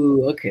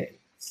 Ooh, okay.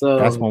 So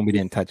that's one we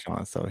didn't touch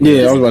on. So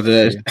yeah, I was about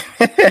to ask.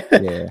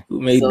 Yeah.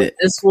 Who made it?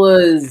 This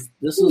was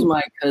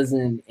my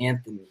cousin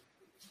Anthony.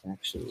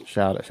 Actually,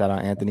 shout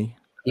out Anthony.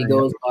 He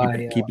goes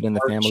by keep it in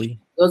the family.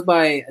 Goes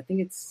by, I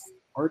think it's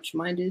Arch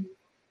Minded,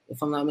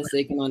 if I'm not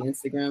mistaken, on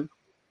Instagram.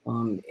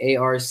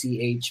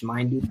 ARCH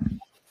Minded.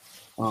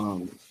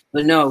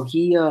 But no,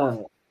 he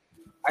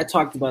I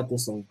talked about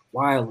this a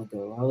while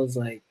ago. I was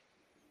like,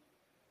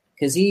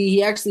 because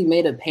he actually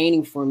made a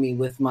painting for me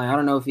with I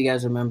don't know if you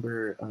guys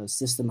remember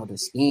System of the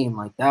Scheme,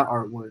 like that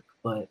artwork,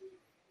 but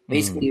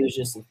basically it was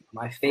just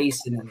my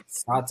face and then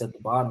spots at the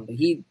bottom. But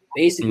he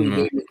basically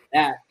gave me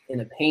that in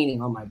a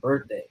painting on my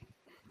birthday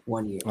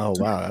one year. Oh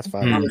wow, that's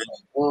fine. I was like,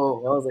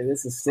 whoa, I was like,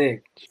 this is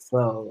sick.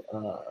 So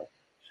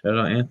shout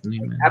out Anthony,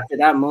 man. After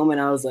that moment,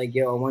 I was like,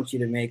 yo, I want you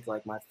to make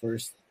like my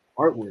first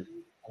artwork.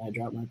 And I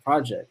dropped my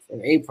project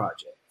or a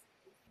project.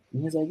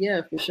 And he was like,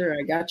 yeah, for sure,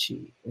 I got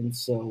you. And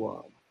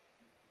so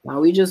now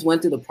we just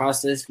went through the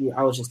process.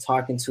 I was just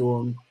talking to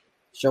him,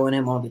 showing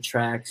him all the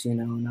tracks, you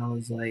know, and I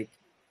was like,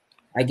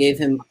 I gave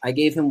him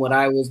what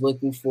I was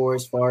looking for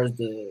as far as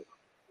the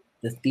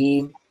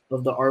theme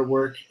of the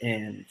artwork,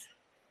 and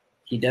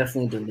he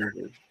definitely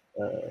delivered.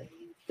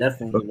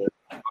 Definitely delivered.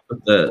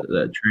 With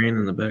that train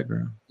in the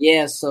background.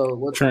 Yeah, so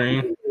what's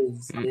Train. cool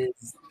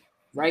is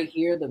right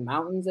here, the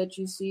mountains that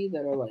you see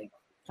that are like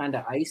kind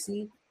of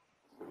icy.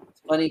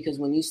 It's funny because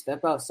when you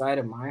step outside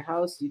of my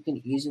house, you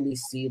can easily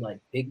see like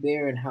Big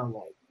Bear and how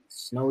like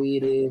snowy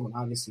it is, and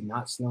obviously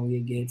not snowy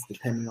it gets,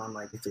 depending on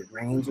like if it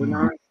rains or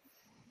not.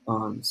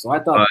 So I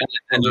thought I think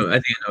I know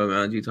what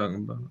mountain you're talking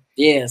about.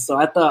 yeah, so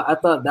I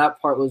thought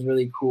that part was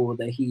really cool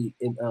that he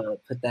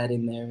put that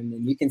in there, and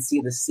then you can see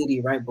the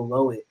city right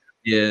below it.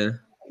 Yeah.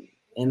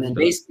 And then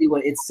basically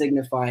what it's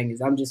signifying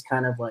is I'm just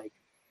kind of like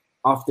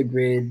off the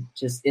grid,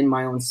 just in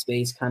my own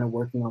space, kind of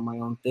working on my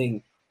own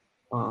thing.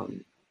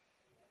 And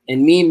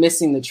me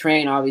missing the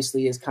train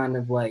obviously is kind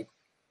of like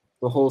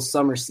the whole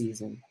summer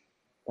season.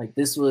 Like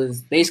this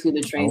was basically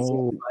the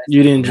train.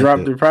 You didn't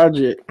drop the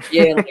project.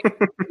 Yeah,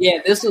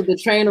 this was the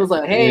train. Was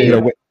like, hey,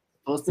 you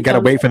gotta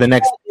wait for the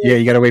next. Yeah,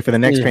 you gotta wait for the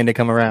next train to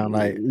come around.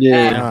 Like,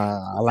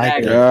 I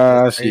like it.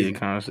 I see the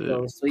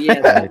concept. So yeah,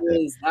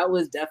 that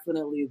was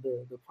definitely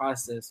the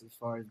process as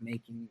far as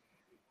making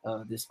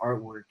this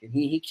artwork, and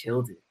he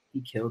killed it.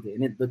 He killed it.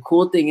 And the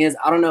cool thing is,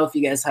 I don't know if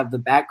you guys have the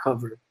back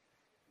cover,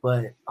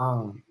 but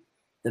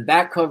the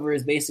back cover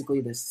is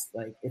basically this,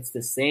 like, it's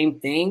the same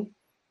thing,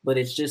 but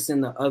it's just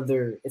in the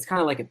other. It's kind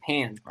of like a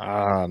pan.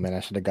 Ah, man, I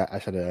should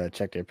have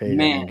checked your page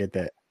and get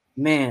that.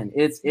 Man,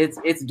 it's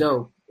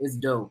dope. It's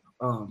dope.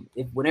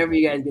 If whenever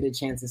you guys get a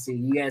chance to see,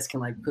 you guys can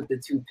like put the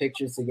two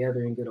pictures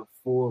together and get a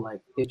full like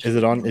picture. Is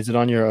it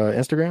on your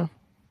Instagram?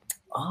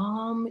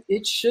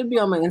 It should be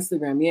on my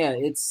Instagram. Yeah,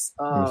 it's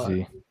Let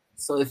me see.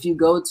 So if you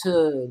go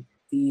to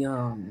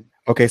the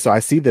Okay, so I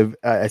see the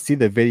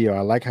video.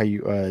 I like how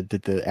you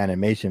did the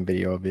animation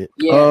video of it.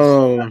 Yeah,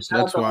 oh,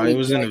 that's why it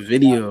was in a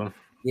video.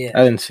 Yeah,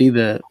 I didn't see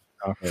that.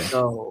 Okay.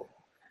 So,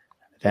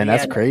 and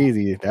that's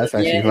crazy. That's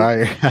actually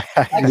fire.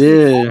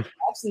 Yeah.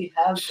 I actually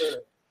have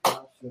the.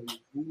 I'll show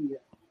you.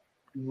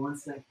 Give me 1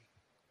 second.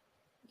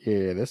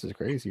 Yeah, this is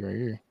crazy right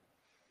here.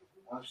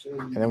 I'll show you.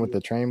 And then with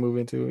the train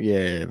moving too.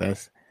 Yeah,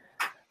 that's.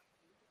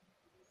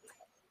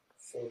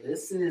 So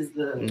this is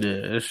the.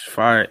 Yeah, it's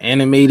fire,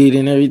 animated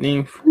and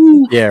everything.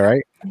 Yeah,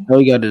 right. Oh,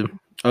 you got the.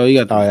 Oh,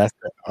 that's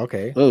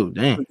okay. Oh,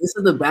 damn. This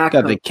is the back.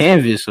 Got the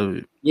canvas of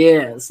it.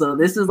 Yeah, so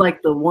this is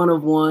like the one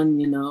of one,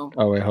 you know.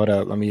 Oh wait, hold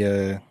up. Let me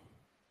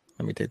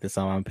take this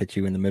off. I'm gonna put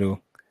you in the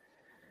middle.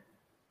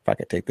 If I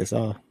could take this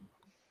off.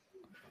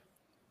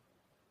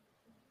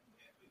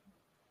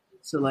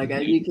 So like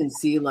as you can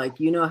see, like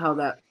you know how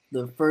that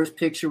the first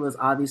picture was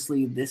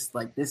obviously this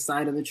like this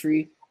side of the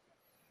tree.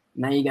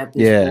 Now you got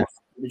this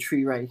the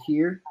tree right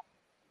here.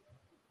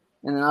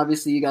 And then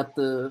obviously you got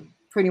the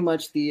pretty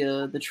much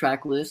the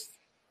track list.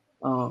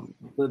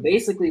 But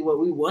basically what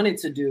we wanted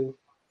to do.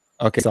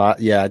 Okay, so I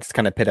just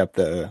kind of put up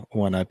the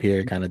one up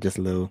here, kind of just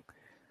a little.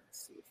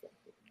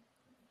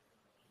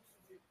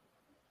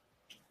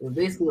 It's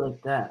basically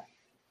like that.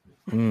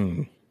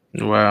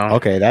 Wow.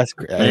 Okay, that's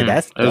great. Hey,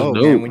 that's dope,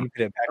 man. When you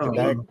put it back to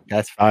back,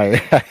 that's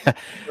fire.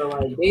 So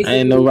like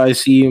ain't nobody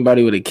see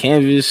anybody with a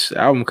canvas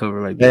album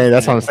cover like that. Yeah,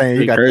 that's what I'm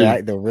saying. You got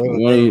the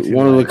real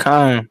one of a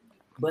kind.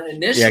 But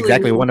initially, yeah,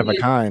 exactly, one of a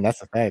kind.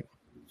 That's a fact.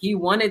 He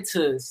wanted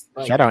to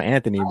like, shout out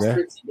Anthony, bro.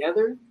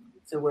 Together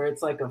to where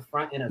it's like a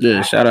front and a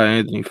back. Shout out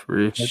Anthony for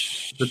real.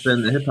 Put that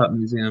in the hip hop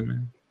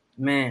museum,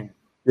 man.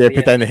 Yeah,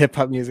 put that in the hip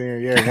hop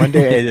museum. Yeah, one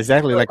day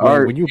exactly like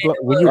when you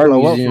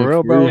blow up for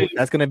real, bro.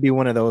 That's gonna be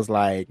one of those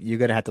like you're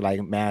gonna have to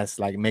like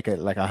make it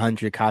like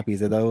 100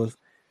 copies of those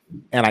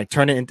and like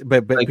turn it into.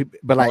 But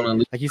like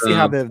you see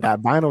how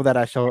that vinyl that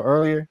I showed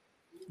earlier,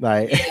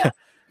 like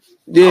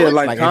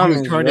like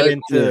you turn it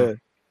into.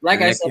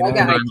 Like I said, I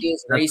got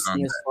ideas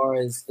racing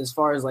as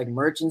far as like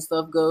merch and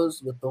stuff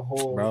goes with the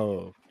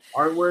whole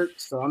artwork.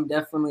 So I'm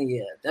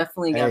definitely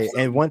got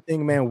and one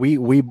thing, man,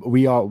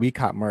 we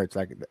cop merch.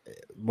 Like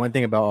one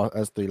thing about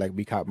us three, like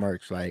we cop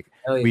merch. Like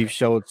we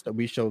showed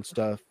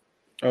stuff.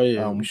 Oh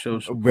yeah, we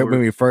showed when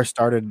we first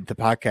started the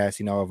podcast,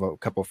 you know, of a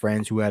couple of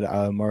friends who had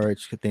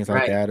merch, things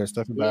like that, or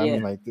stuff about me.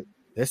 Like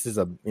this is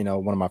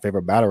one of my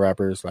favorite battle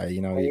rappers. Like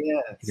you know, we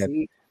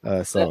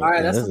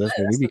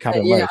be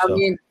copping merch. I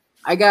mean,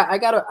 I got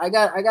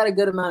a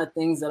good amount of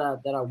things that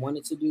I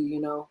wanted to do,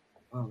 you know.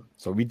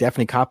 So we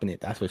definitely copping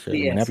it. That's for sure.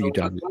 Yeah, whenever you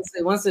drop it,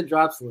 once it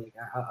drops, like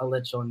I'll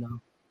let y'all know.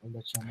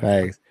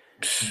 Thanks.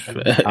 All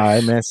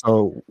right, man.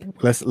 So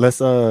let's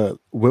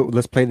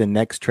play the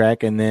next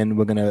track, and then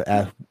we're gonna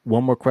ask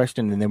one more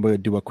question, and then we'll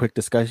do a quick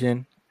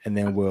discussion, and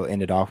then we'll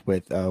end it off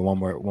with one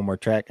more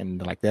track,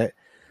 and like that.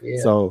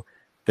 Yeah. So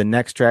the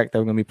next track that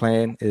we're gonna be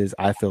playing is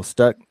 "I Feel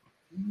Stuck."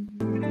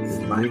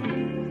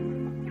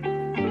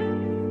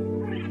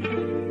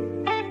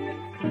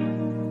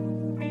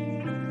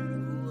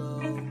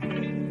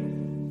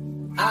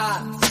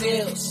 I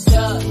feel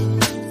stuck,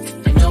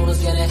 and no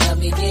one's gonna help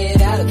me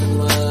get out of the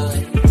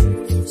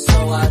mud. So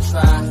I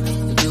try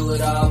to do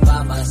it all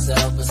by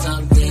myself, but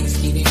some things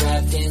keep me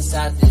wrapped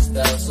inside this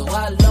belt. So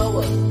I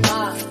lower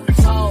my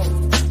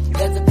tone,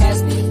 let the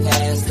past be the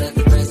past, let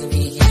the present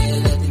be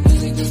here, let the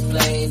music just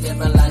play, let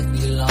my life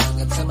be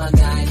long until my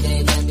dying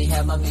day. Let me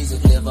have my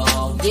music live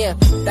on. Yeah,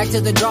 Back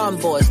to the drawing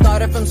board,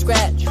 started from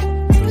scratch.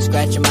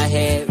 Scratching my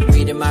head,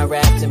 reading my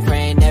raps and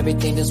praying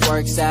everything just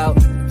works out.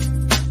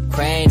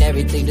 Praying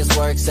everything just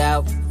works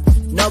out.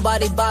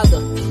 Nobody bother,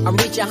 I'm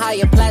reaching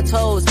higher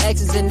plateaus,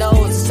 X's and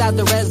O's, it's out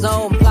the red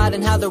zone,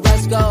 plotting how the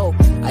rest go.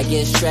 I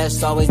get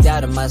stressed, always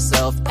doubting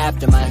myself,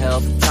 after my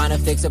health, trying to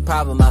fix a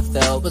problem I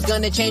felt was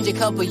gonna change a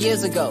couple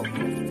years ago.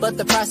 But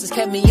the process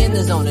kept me in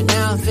the zone, and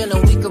now I'm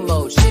feeling weaker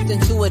mode, shifting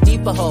to a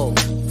deeper hole.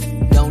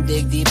 Don't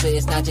dig deeper,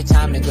 it's not your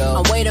time to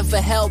go. I'm waiting for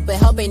help, but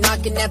help ain't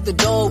knocking at the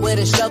door. With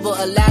a shovel,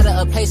 a ladder,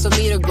 a place for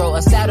me to grow.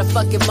 A sadder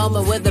fucking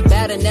moment where the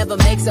batter never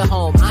makes it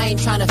home. I ain't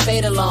trying to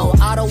fade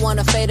alone, I don't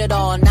wanna fade at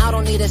all. And I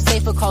don't need a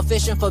safer call,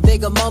 fishing for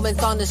bigger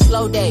moments on this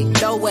slow day.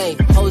 No way,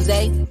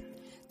 Jose.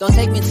 Don't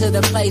take me to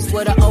the place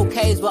where the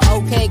okays were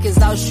okay, cause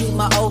I'll shoot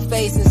my old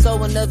face and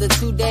so another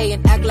 2 day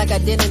and act like I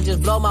didn't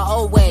just blow my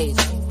old ways.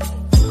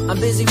 I'm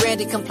busy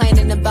ranting,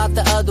 complaining about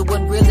the other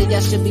one. Really, I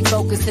should be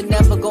focused to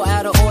never go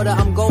out of order.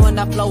 I'm going,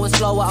 I'm flowing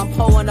slower. I'm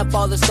pouring up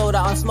all the soda.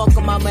 I'm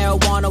smoking my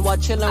marijuana while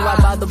chilling right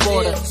by the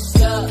border.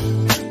 Stuck,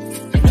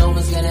 and no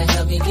one's gonna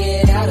help me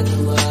get out of the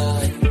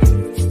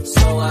mud.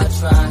 So I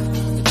try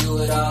to do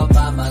it all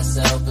by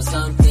myself. But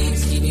some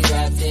things keep me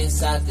wrapped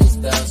inside this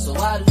belt. So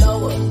I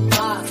lower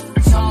my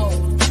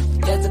tone.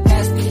 Let the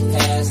past be the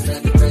past.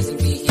 Let the present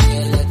be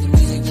here. Let the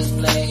music just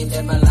play.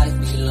 Let my life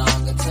be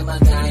long until my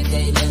dying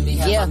day. Let me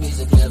have my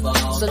music live on.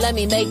 So let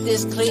me make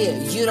this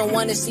clear. You don't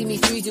want to see me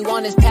freeze you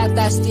on this path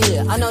I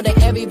steer. I know that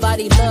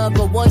everybody love,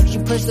 but once you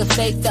push the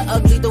fake, the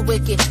ugly, the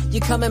wicked, you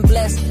come in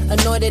blessed,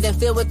 anointed and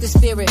filled with the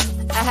spirit.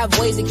 I have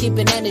ways of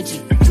keeping energy,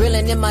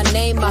 drilling in my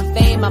name, my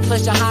fame. I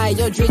push a high,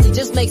 your drizzy,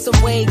 just make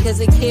some way, cause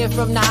it came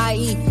from the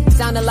IE.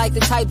 Sounding like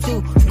the type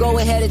 2, go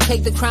ahead and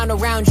take the crown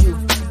around you.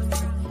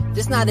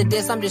 This not a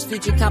diss, I'm just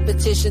future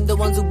competition. The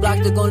ones who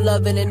blocked are gon'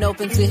 love it and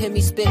open to hear me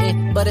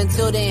spitting. But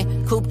until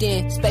then, cooped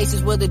in,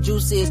 spaces where the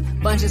juice is.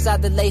 Bunch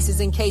inside the laces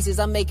and cases,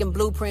 I'm making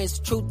blueprints.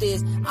 Truth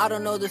is, I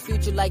don't know the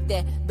future like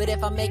that. But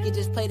if I make it,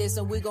 just play this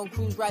and we gon'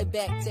 cruise right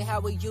back to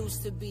how it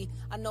used to be.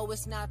 I know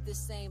it's not the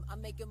same,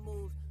 I'm making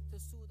moves to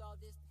soothe all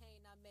this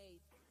pain I made.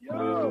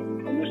 Yo,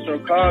 I missed your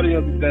call the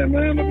other day,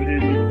 man. I've been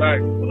hitting you back,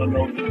 but I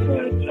know you're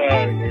playing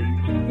tag or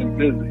you've just been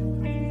busy.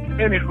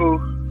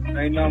 Anywho,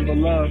 ain't nothing but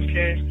love,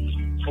 King.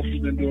 Hope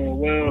you've been doing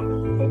well.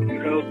 Hope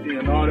you're healthy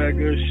and all that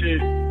good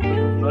shit.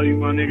 Love you,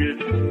 my nigga.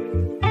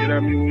 Get at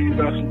me when you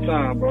got some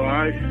time, bro,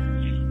 alright?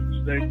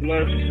 Stay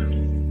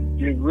blessed.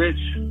 Get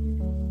rich.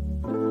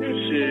 And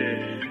shit.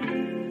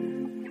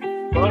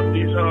 Fuck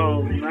these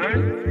hoes, man.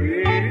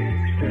 Yeah.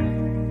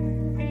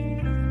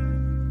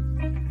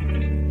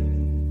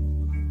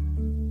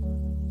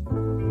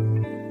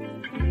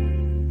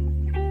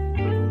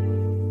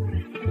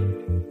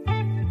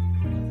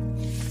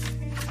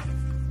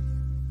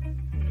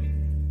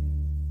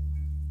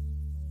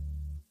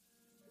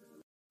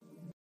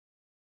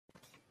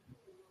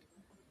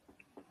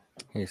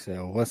 He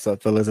said, "What's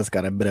up, fellas? It's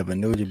got a bit of a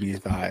Nuja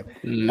Beast vibe.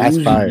 That's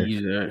fire.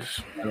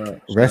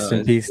 Rest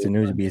in peace to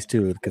Nuja Beast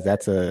too, because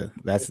that's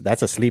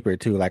a sleeper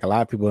too. Like a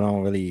lot of people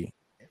don't really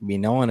be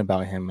knowing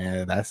about him,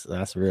 man.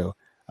 That's real.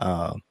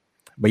 But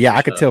yeah,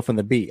 I could tell from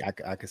the beat.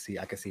 I could see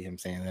him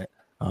saying that.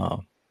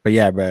 But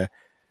yeah, bro,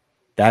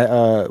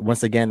 that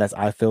once again, that's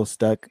I Feel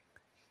Stuck.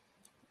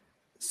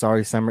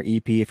 Sorry Summer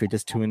EP. If you're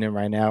just tuning in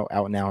right now,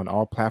 out now on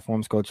all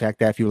platforms, go check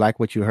that. If you like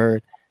what you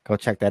heard, go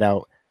check that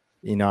out.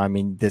 You know, I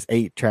mean, there's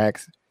 8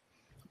 tracks.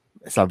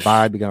 It's a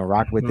vibe. You're gonna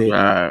rock with it.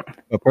 Right.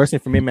 But personally,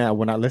 for me, man,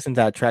 when I listen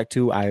to that track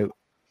too,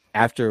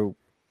 after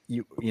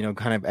you know,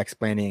 kind of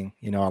explaining,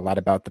 you know, a lot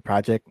about the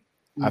project,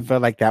 I feel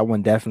like that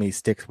one definitely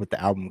sticks with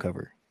the album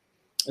cover.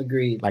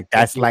 Agreed. Like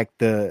that's like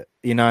the,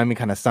 you know what I mean,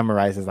 kind of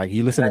summarizes. Like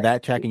you listen to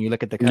that track and you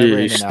look at the cover. Yeah,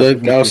 and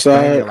stuck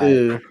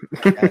outside.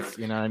 That's,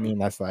 you know what I mean?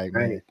 That's like,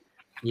 right. Man,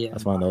 yeah,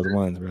 that's one of those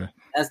ones, bro.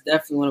 That's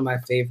definitely one of my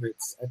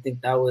favorites. I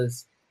think that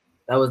was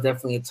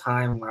definitely a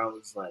time where I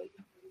was like,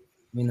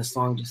 I mean, the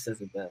song just says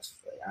it best.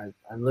 Like,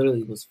 I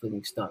literally was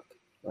feeling stuck.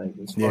 Like,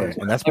 yeah,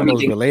 and that's one of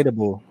those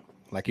relatable,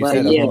 like you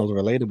said, that's one of those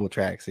relatable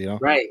tracks, you know?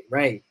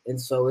 Right. And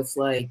so it's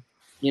like,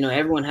 you know,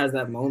 everyone has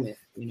that moment,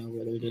 you know,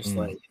 where they're just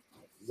like,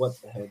 what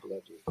the hell did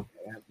I do? Like,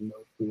 I have no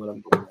clue what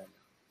I'm doing right now.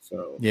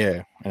 So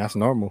yeah, and that's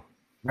normal.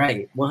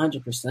 Right,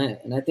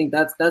 100%. And I think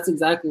that's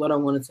exactly what I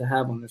wanted to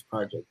have on this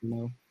project, you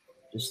know,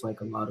 just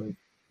like a lot of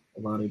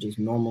just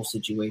normal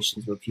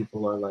situations where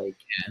people are like,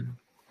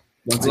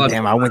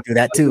 damn, I went through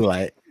that too.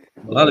 Like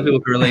a lot of people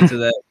can relate to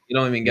that. You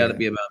don't even got to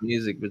be about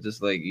music, but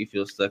just like you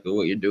feel stuck with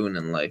what you're doing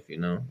in life, you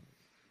know,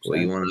 what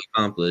you want to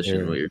accomplish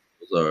and what your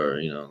goals are,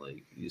 you know,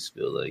 like you just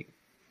feel like,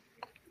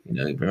 you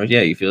know,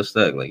 you feel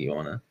stuck. Like you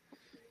want to,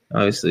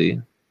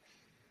 obviously,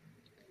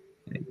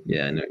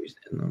 yeah, I know what you're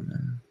saying, though,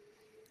 man.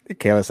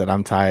 Kayla said,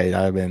 "I'm tired.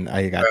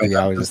 I got 3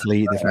 hours of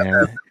sleep. This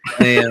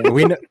man,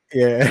 we know,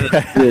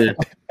 yeah."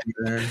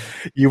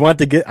 You want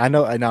to get? I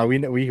know. We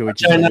hear what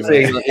you're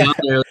saying.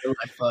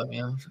 Fuck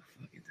man.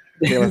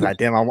 It was like,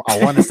 damn, I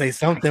want to say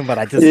something, but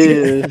I just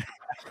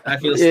I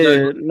feel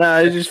stuck. Nah,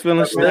 I just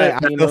feeling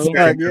stuck. I feel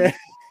stuck. Yeah.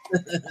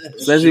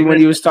 Especially when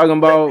he was talking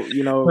about,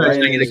 you know, I'm trying to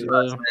writing get his,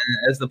 across, man.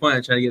 That's the point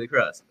I'm trying to get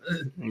across.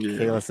 yeah.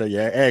 Kayla said,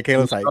 "Yeah." Hey,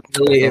 Kayla's like,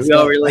 We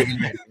all relate.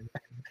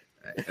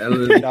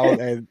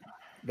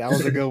 that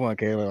was a good one,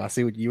 Kayla. I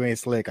see what you ain't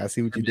slick. I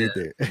see what you did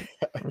there.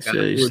 I said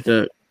he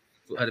stuck.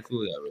 How to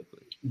fool y'all real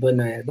quick. But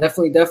no, yeah,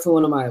 definitely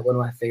one of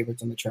my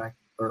favorites on the track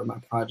or my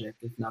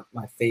project, if not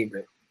my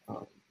favorite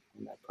on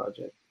that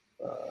project.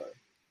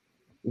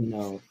 You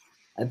know,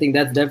 I think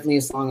that's definitely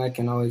a song I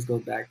can always go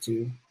back to.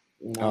 You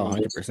know,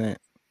 100%.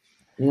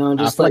 You know,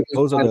 just I feel like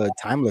those are the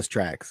timeless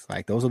tracks.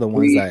 Like those are the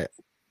ones that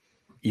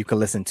you can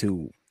listen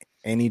to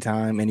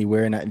anytime,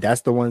 anywhere, and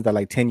that's the ones that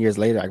like 10 years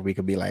later, like we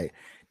could be like,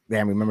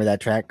 damn, remember that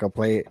track? Go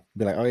play it.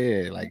 Be like, oh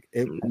yeah, like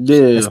it.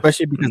 Yeah,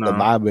 especially because the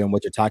vibe and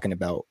what you're talking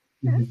about.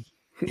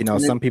 You know,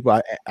 some people.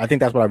 I think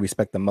that's what I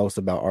respect the most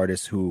about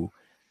artists who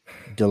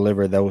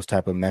deliver those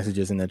type of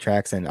messages in their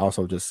tracks, and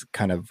also just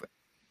kind of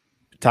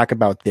talk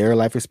about their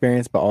life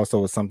experience, but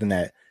also something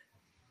that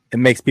it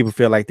makes people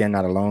feel like they're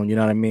not alone. You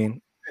know what I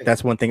mean?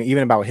 That's one thing,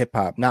 even about hip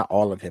hop, not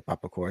all of hip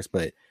hop, of course,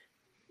 but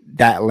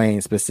that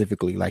lane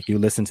specifically. Like you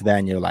listen to that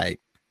and you're like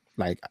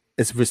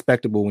it's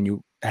respectable when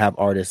you have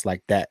artists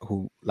like that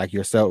who, like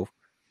yourself,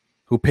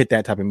 who put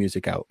that type of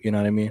music out. You know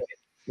what I mean?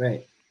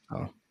 Right.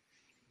 Oh.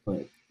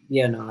 But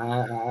yeah, no,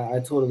 I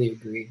totally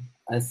agree.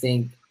 I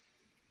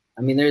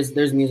mean,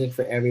 there's music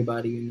for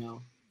everybody, you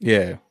know.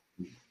 Yeah.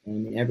 I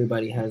mean,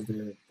 everybody has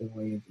their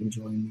way of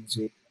enjoying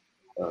music.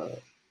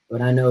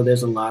 But I know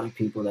there's a lot of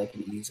people that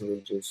can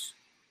easily just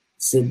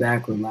sit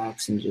back,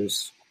 relax, and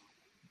just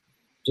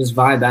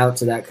vibe out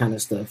to that kind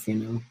of stuff, you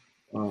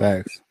know.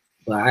 Thanks.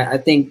 But I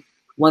think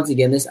once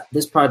again,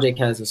 this project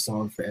has a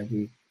song for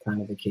every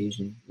kind of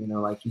occasion. You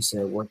know, like you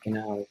said, working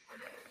out.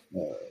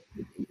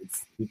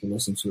 You can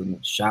listen to it in the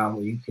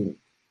shower. You can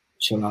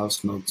chill out,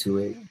 smoke to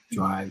it,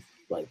 drive.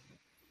 Like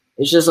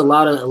it's just a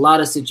lot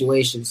of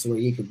situations where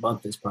you can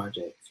bump this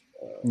project.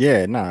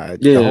 The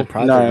whole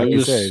project, like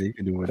you said, you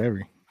can do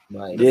whatever.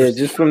 Like,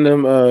 just from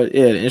them, the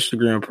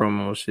Instagram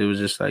promos, it was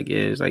just like,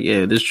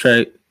 this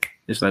track,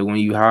 it's like when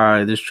you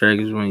high, this track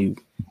is when you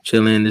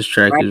chilling, this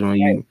track is when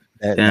you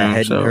that down.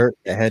 head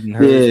and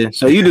hurt. Yeah,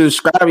 so you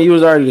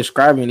was already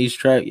describing each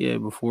track,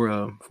 before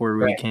it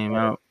really came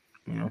out,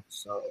 you know.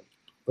 So,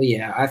 but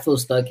yeah, I Feel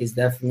Stuck is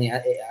definitely.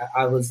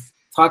 I was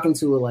talking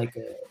to like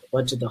a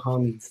bunch of the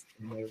homies,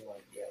 and they were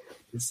like, "Yeah,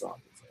 this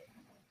song is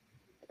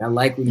I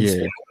like when you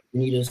speak,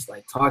 when you just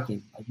like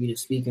talking, like you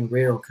just speaking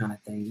real kind of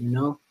thing, you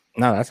know."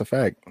 No, that's a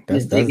fact.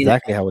 That's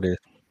exactly how it is.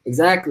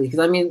 Exactly, because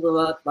I mean,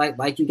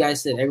 like you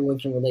guys said, everyone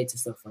can relate to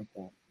stuff like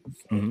that.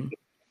 So, you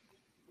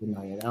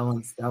know, yeah, that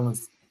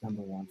one's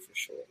number one for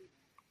sure.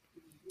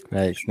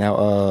 Thanks.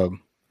 Now,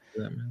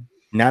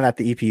 now that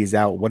the EP is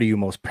out, what are you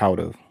most proud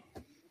of?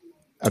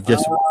 Of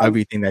just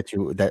everything that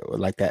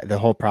the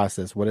whole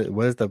process. What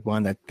is the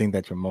one thing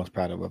that you're most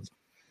proud of? It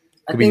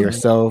could be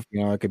yourself, you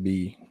know. It could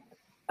be.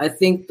 I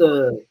think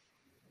the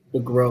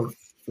growth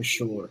for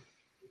sure.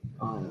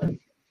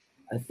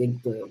 I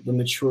think the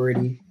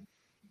maturity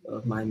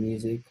of my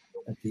music,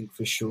 I think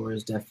for sure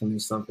is definitely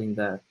something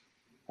that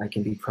I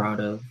can be proud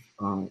of.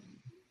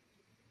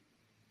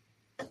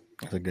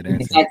 That's a good answer.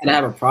 The fact that I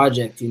have a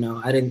project, you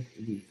know,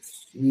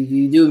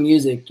 you do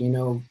music, you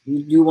know,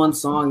 you do one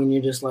song and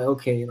you're just like,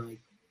 okay, like,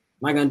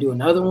 am I gonna do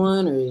another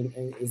one, or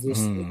is this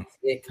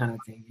it kind of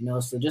thing, you know?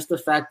 So just the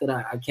fact that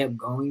I kept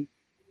going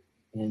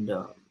and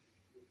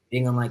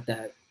being on like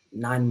that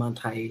 9-month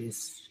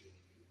hiatus,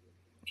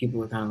 people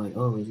were kind of like,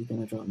 oh, is he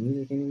gonna drop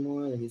music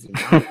anymore? Like, is he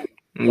not?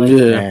 Like,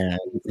 man,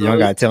 you don't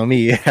gotta tell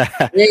me. Yeah,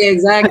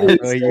 exactly.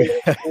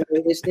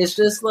 It's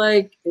just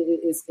like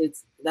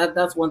it's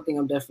that's one thing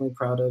I'm definitely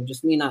proud of.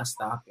 Just me not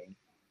stopping,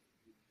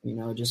 you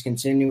know, just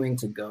continuing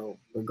to go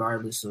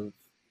regardless of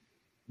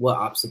what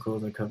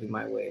obstacles are coming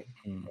my way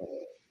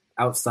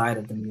outside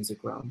of the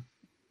music realm,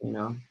 you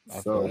know.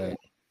 So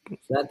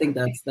I think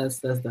that's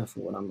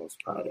definitely what I'm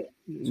most proud of.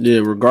 Yeah,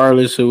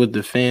 regardless of what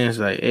the fans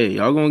like, hey,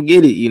 y'all gonna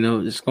get it, you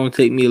know. It's gonna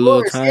take me a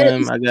little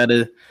time.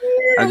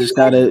 I just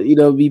gotta, you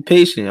know, be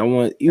patient.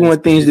 You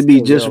want things to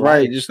be just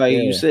right, just like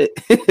you said.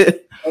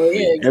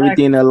 Exactly.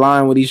 Everything that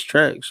line with these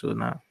tracks. So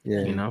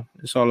you know,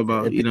 it's all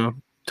about, you know,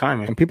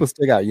 timing. And people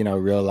still got, you know,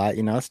 real life,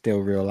 you know, it's still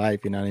real life,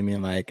 you know what I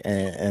mean? Like,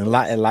 and a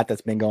lot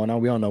that's been going on.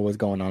 We don't know what's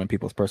going on in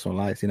people's personal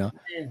lives, you know?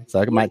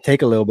 So it might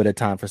take a little bit of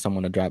time for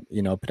someone to drop,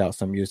 you know, put out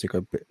some music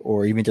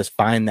or even just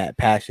find that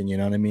passion, you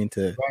know what I mean?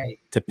 To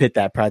put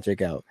that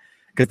project out.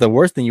 Because the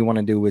worst thing you want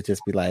to do is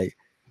just be like,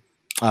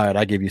 all right,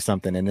 I'll give you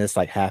something, and it's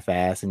like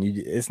half-ass, and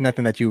it's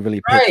nothing that you really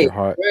put your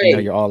heart, you know,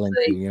 you're all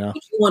into, you know?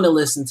 If you want to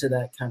listen to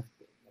that kind of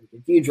thing, like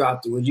if you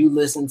dropped it, would you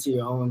listen to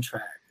your own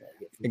track?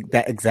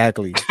 That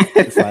exactly.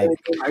 It's like,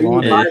 if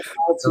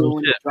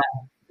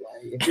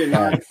you're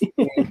not,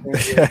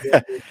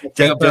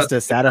 just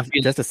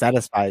to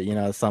satisfy, you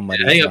know,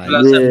 somebody.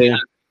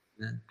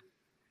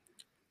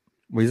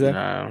 What is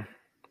that?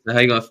 How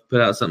you gonna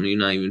put out something you're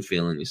not even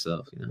feeling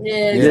yourself? You know?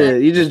 Yeah,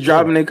 you just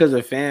dropping it because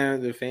the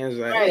fans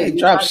like, hey,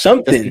 drop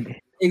something.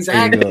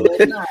 Exactly.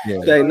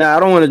 Like, nah, I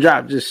don't want to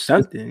drop just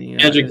something. You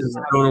know? Kendrick is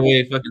throwing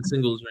away fucking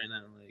singles right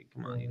now. Like,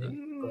 Come on, you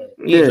know.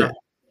 But, Yeah.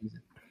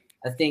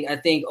 I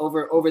think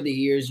over the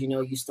years, you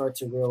know, you start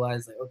to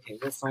realize like, okay,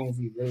 what songs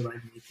you really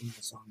like making,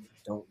 what songs you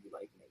don't you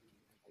like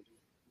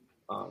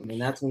making.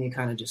 And that's when you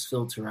kind of just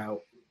filter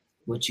out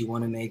what you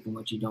want to make and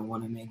what you don't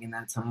want to make in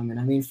that time. And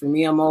I mean, for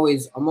me, I'm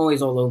always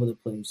all over the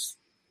place.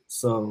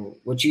 So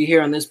what you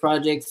hear on this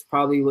project is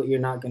probably what you're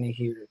not going to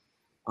hear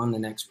on the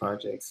next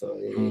project. So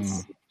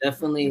it's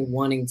definitely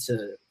wanting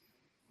to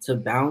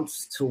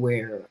bounce to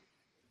where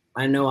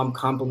I know I'm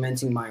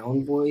complimenting my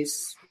own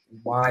voice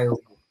while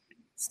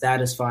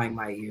satisfying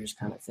my ears,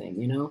 kind of thing,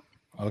 you know.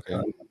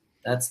 Okay.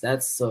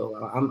 That's so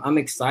I'm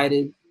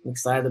excited. I'm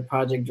excited the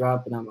project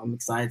dropped, and I'm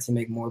excited to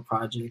make more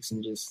projects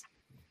and just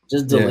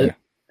deliver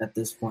at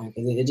this point.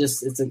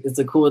 It's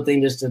a cool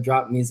thing just to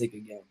drop music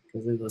again,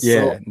 because it was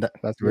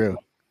that's real.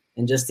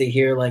 And just to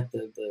hear like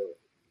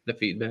the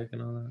feedback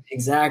and all that.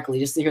 Exactly,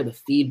 just to hear the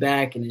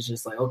feedback, and it's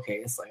just like, okay,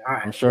 it's like, all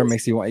right. I'm sure it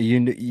makes you want, you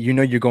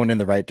know you're going in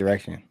the right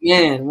direction.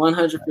 Yeah,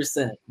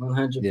 100%.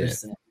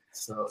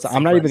 So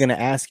I'm not even gonna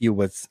ask you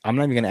what's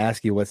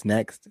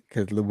next,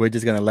 because we're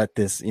just gonna let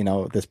this, you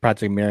know, this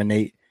project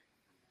marinate.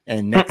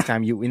 And next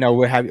time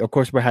we'll have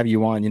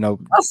you on, you know.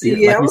 I'll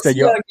see. Yeah, like we said,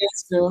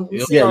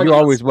 you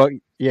always work.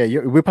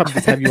 Yeah, we probably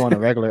just have you on a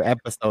regular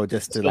episode,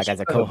 just to like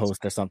as a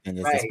co-host or something,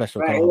 just a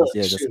special co-host.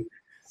 Yeah, just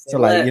so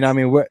like, you know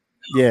what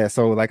I mean.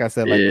 So like I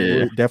said, like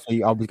we're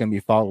definitely always gonna be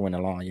following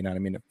along. You know what I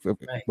mean?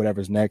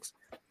 Whatever's next.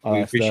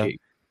 We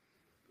appreciate.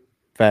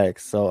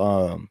 Facts.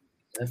 So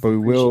but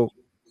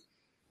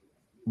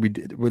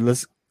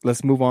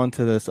let's move on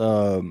to this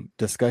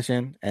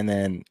discussion, and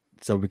then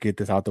so we get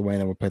this out the way, and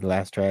then we'll play the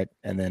last track,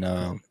 and then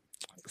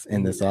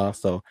end this off.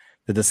 So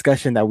the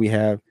discussion that we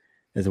have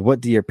is,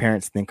 what do your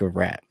parents think of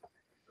rap?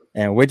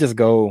 And we'll just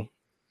go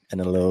in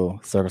a little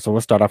circle. So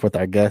we'll start off with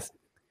our guest,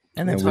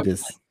 and then we'll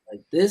just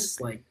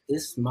like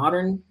this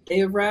modern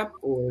day of rap,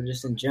 or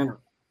just in general.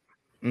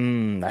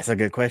 That's a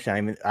good question.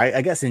 I mean,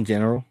 I guess in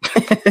general.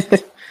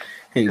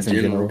 in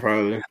general,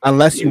 probably.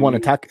 Unless you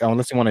want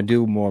to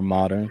do more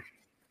modern.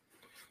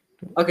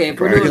 Okay, if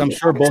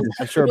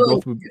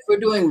we're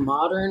doing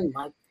modern,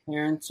 my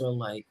parents are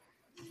like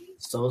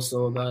so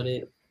about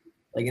it.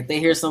 Like if they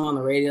hear someone on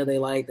the radio they're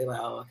like,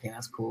 oh, okay,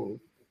 that's cool.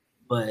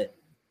 But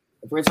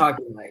if we're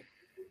talking like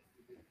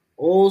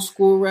old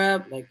school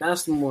rap, like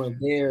that's more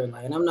there.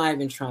 Like, and I'm not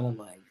even trying to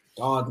like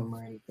dog them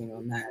or anything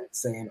on that,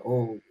 saying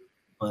old,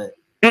 but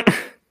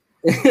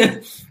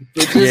they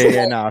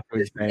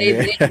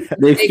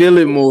feel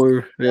it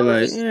more. They're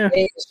like,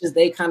 it's just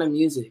they kind of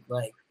music,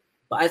 like.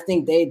 But I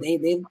think they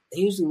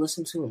usually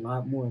listen to a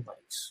lot more like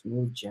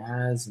smooth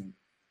jazz, and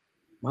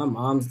my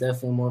mom's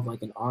definitely more of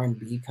like an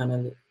R&B kind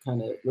of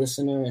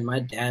listener, and my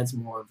dad's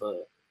more of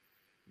a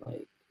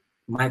like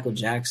Michael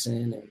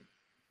Jackson, and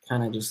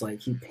kind of just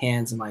like he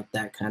pans in like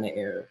that kind of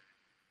era.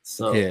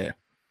 So yeah.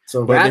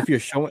 So but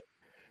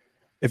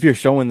if you're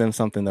showing them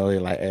something though,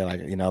 they're like, hey,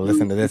 like, you know,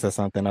 listen to this or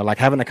something, or like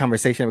having a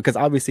conversation, because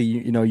obviously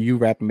you know you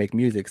rap and make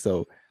music,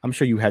 so I'm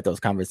sure you had those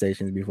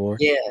conversations before.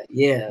 Yeah.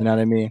 You know what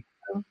I mean?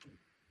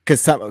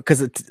 Because a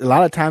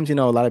lot of times, you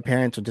know, a lot of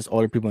parents or just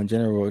older people in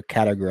general will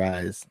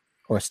categorize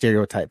or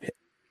stereotype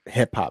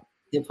hip hop.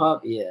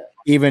 Yeah.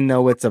 Even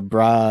though it's a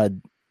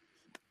broad,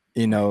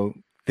 you know,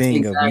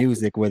 thing of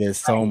music where there's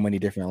so many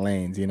different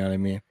lanes. You know what I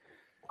mean?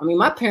 I mean,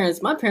 my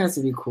parents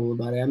would be cool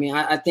about it. I mean,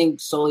 I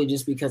think solely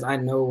just because I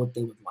know what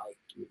they would like.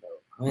 You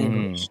know, I ain't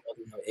gonna show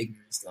them no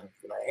ignorant stuff.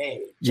 Like,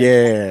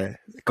 hey,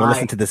 go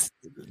listen to this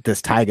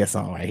Tyga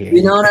song right here.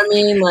 You know what I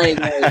mean? Like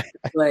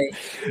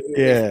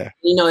yeah.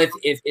 You know,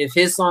 if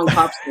his song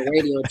pops on the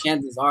radio,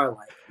 chances are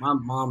like my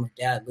mom or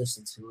dad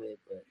listen to it,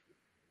 but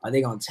are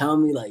they gonna tell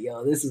me like,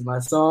 yo, this is my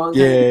song?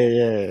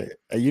 Yeah.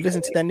 Are you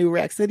listening to that new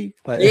Rack City?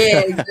 Like,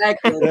 yeah,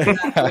 exactly. They're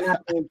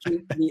not gonna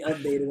keep me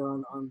updated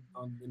on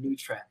the new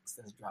tracks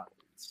that's dropping.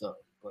 So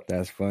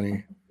that's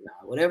funny.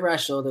 Whatever I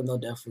show them, they'll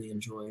definitely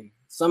enjoy.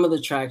 Some of the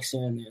tracks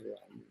here and there.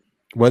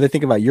 What do they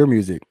think about your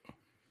music?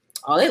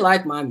 Oh, they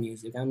like my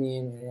music. I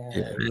mean,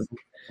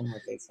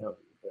 what they tell me.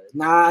 But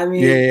nah, I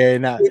mean,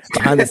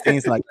 behind the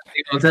scenes, like,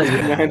 but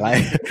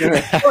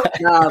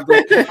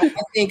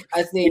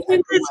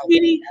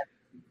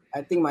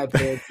I think my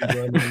parents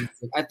enjoyed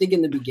music. I think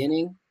in the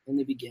beginning,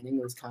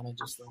 it was kind of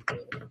just like,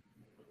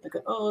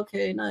 oh,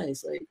 okay,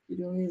 nice, like you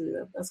doing music,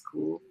 that's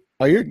cool.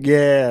 Oh,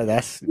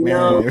 that's you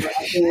know. I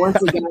think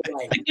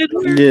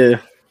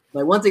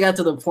once it got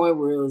to the point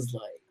where it was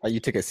like you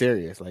took it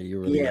serious, like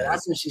you really. Yeah,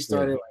 that's when she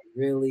started like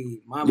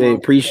really. They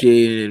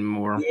appreciated it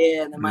more.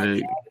 Yeah, and then my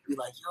dad would be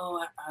like, "Yo,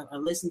 I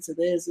listened to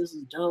this. This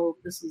is dope.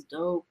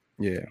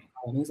 Yeah.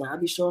 And he's like, I'll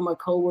be showing my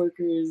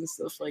coworkers and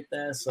stuff like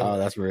that. So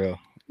that's real.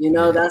 You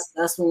know,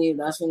 that's when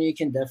you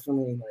can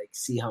definitely like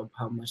see how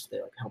much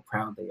they like, how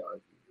proud they are,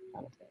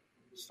 kind of thing.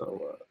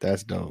 So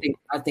that's dope.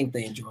 I think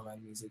they enjoy my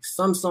music.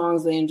 Some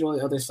songs they enjoy,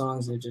 other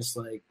songs are just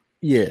like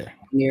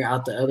near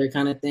out the other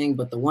kind of thing.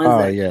 But the ones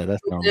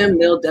that's them,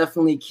 they'll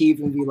definitely keep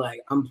and be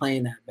like, I'm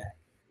playing that back.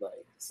 Like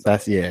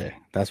that's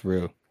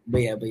real.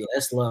 But yeah,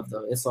 it's love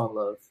though. It's all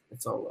love.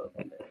 It's all love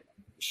in there,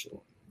 for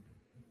sure.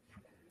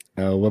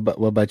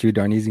 What about you,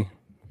 Darneezy?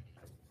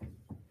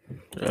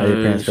 How your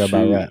parents feel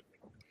about rap?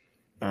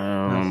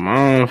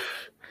 Mom,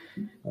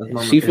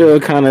 she feel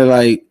kind of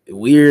like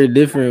weird,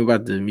 different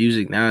about the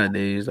music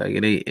nowadays. Like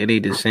it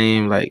ain't the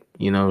same. Like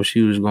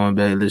she was going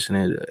back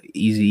listening to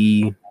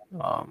Eazy-E,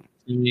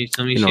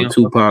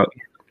 Tupac.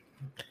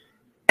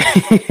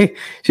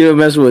 She don't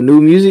mess with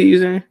new music. You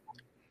saying?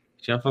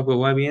 She don't fuck with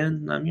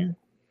YBN? Not here.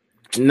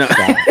 No,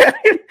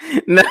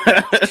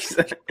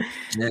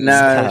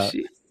 nah.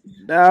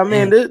 I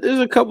mean, there's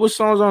a couple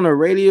songs on the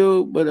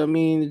radio, but I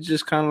mean, it's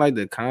just kind of like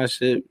the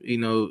concept,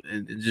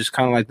 it's just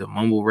kind of like the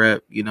mumble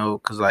rap,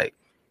 because like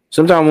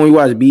sometimes when we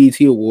watch BET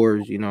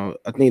Awards,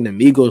 I think the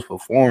Migos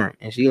perform,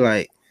 and she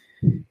like,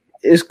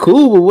 it's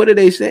cool, but what did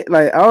they say?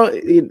 Like,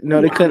 they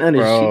couldn't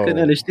understand. She couldn't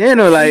understand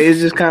her. Like, it's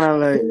just kind of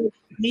like,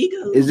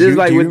 is this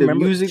like with the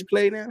music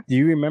play now? Do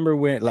you remember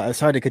when? Like,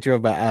 sorry to cut you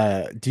off,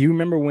 but do you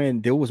remember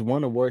when there was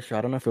one award show?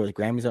 I don't know if it was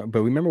Grammys,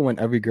 but remember when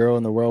Every Girl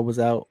in the World was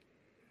out?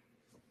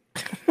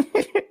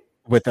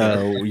 With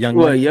Young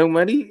Money. Young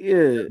Money?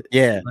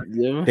 Yeah.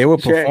 They were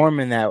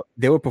performing that.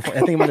 They were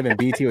performing. I think it might have been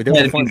BT. Or they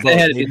were performing.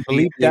 They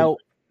bleeped out.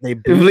 They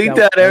bleeped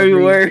out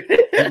every word.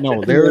 No,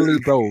 literally,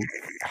 bro.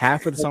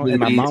 Half of the song, and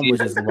my mom was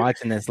just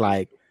watching this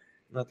like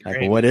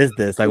what is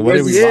this? Like, what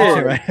are we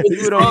watching? Right?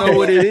 People don't know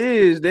what it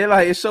is. They're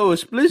like, it's so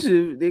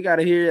explicit. They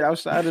gotta hear it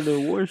outside of the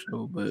award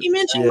show. But you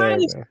mentioned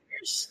Miley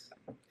Cyrus.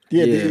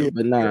 Yeah,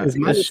 but nah. Is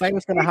Miley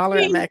Cyrus gonna holler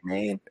at Mac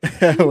Man?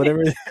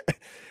 Whatever.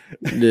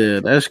 Yeah,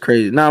 that's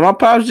crazy. Nah, my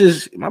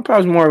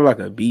pop's more of like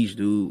a beach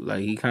dude.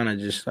 Like he kind of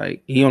just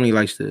like he only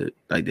likes the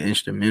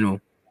instrumental.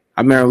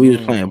 I remember we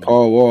was playing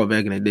Paul Wall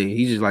back in the day.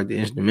 He just like the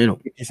instrumental.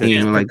 He didn't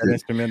even like the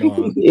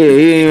instrumental. Yeah, he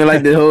didn't even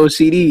like the whole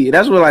CD.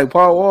 That's what like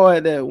Paul Wall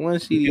had that one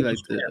CD, like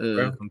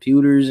the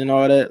computers and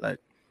all that. Like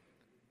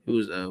it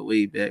was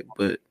way back.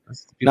 But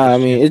I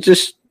mean, it's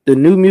just the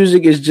new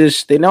music is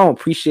just they don't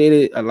appreciate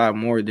it a lot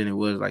more than it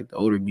was like the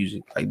older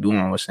music. Like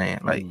Duan was saying,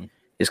 like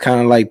it's kind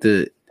of like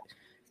the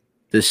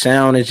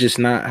sound is just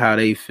not how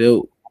they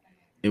felt,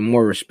 and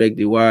more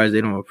respected wise, they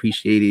don't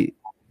appreciate it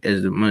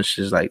as much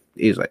as like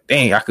it's like,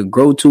 dang, I could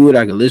grow to it,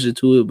 I could listen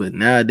to it, but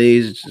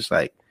nowadays it's just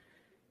like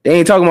they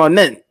ain't talking about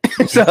nothing.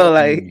 So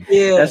like,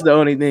 that's the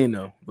only thing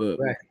though. But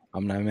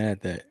I'm not mad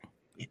at that.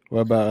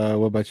 What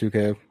about you,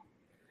 Kev?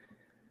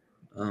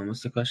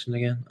 What's the question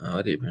again?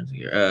 I did parents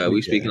here.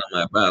 We speaking of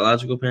my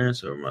biological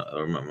parents or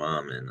my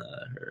mom and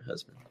her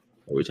husband.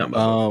 What are we talking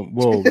about?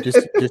 Well,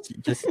 just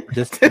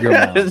your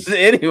mom.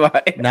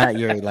 Anyway, not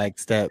your like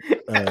step.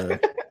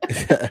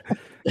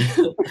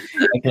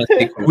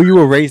 Who you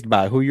were raised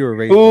by? Who you were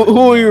raised?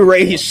 Who were you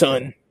raised,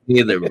 son?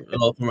 Neither.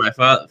 Well, for my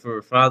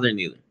father,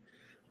 neither.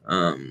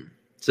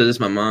 So this is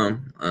my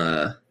mom.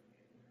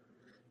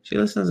 She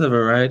listens to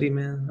variety,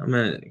 man. I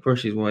mean, of course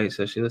she's white,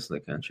 so she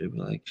listens to country,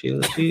 but like she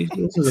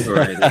listens to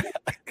variety.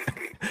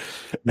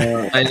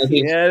 My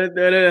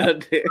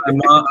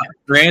mom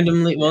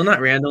randomly, well, not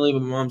randomly,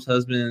 but my mom's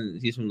husband,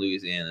 he's from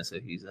Louisiana,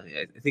 so he's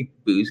I think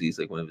Boosie's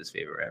like one of his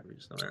favorite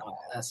rappers. So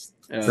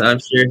I'm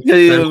sure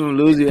he's from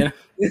Louisiana.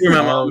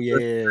 My mom, I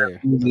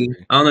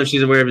don't know if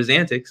she's aware of his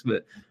antics,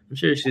 but I'm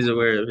sure she's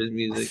aware of his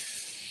music.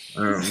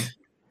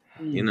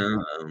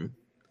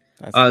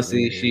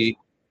 Obviously she,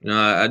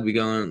 I'd be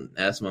going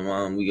ask my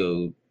mom. We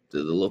go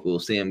to the local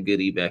Sam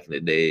Goody back in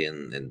the day,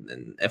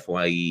 and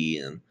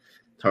FYE and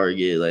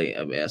Target. Like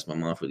I'd ask my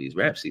mom for these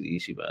rap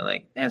CDs. She'd be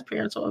like, "That's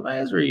parental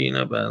advisory,"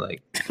 but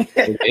like,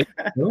 okay.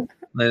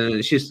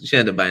 She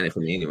ended up buying it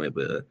for me anyway.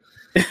 But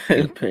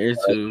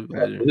parental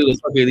advisory. Who the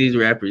fuck are these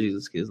rappers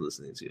these kids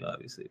listening to?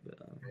 Obviously, but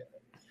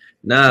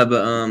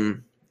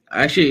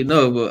I actually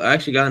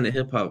got into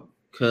hip hop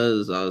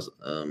because I was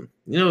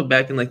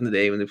back in like in the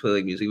day when they play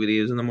like music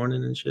videos in the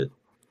morning and shit.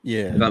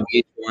 Yeah, like on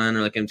VH1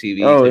 or like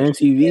MTV. Oh,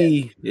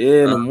 MTV.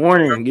 Yeah, in the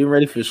morning, getting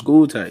ready for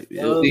school type.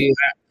 Yeah.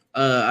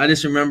 I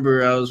just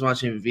remember I was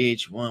watching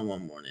VH1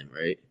 one morning,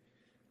 right?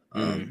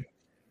 I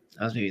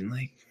was maybe in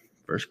like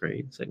first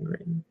grade, second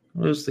grade. It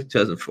was like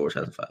 2004,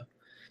 2005.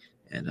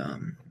 And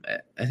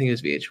I think it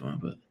was VH1,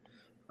 but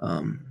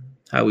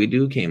How We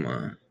Do came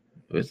on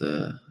with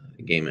a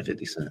Game and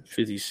 50 Cent.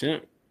 50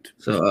 Cent.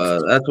 So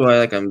that's why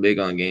like I'm big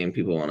on Game.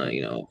 People want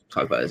to,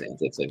 talk about his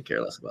antics. I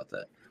care less about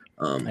that.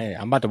 Hey,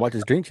 I'm about to watch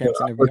his Drink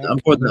Champs interview. I'm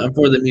for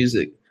the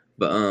music,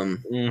 but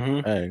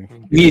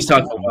he's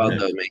talking about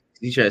though, man.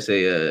 He tried to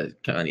say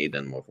Kanye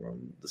done more for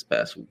him this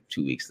past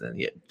 2 weeks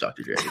than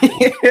Dr. Dre.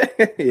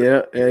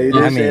 yeah, he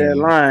didn't say that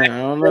line. I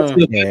don't know.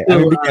 Yeah,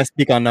 we can't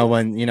speak on no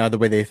one, the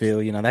way they feel.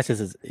 That's just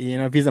his,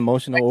 if he's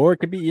emotional, or it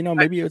could be,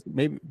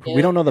 maybe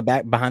we don't know the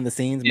behind the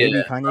scenes.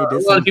 Maybe Kanye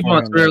did. A lot of people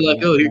on Twitter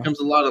like, "Oh, here comes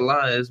a lot of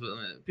lies," but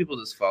people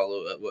just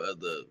follow what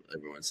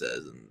everyone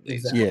says,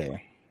 and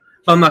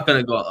I'm not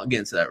gonna go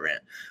against that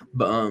rant,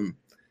 but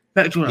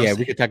back to what I was saying.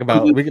 We could talk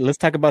about. Let's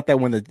talk about that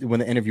when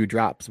the interview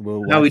drops.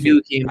 How We Do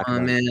came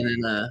on, man,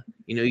 and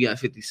you got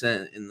 50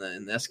 Cent in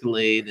the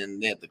Escalade, and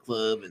they at the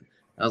club, and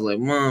I was like,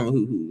 "Mom,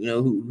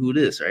 who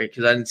this?" Right?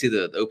 Because I didn't see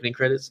the opening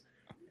credits,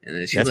 and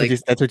then she's like,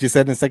 "That's what you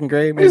said in second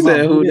grade." Who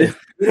said who this?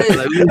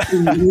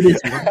 Who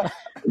this?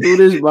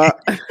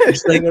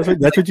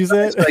 That's what you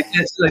said.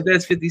 She's like,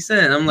 that's 50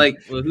 Cent. I'm like,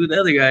 well, who the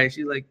other guy? And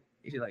she's like,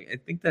 she's like, I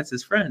think that's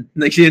his friend.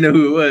 Like she didn't know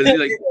who it was. She's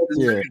like, that's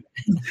his friend.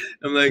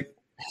 I'm like,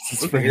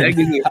 okay, that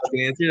gives me a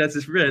fucking answer. That's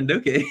his friend.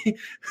 Okay.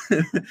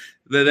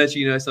 But that's,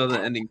 I saw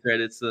the ending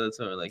credits, so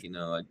like,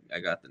 I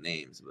got the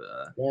names,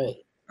 but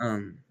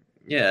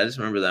yeah, I just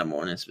remember that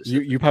morning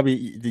specifically. You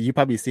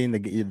probably seen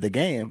the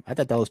game. I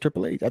thought that was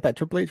Triple H. I thought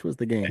Triple H was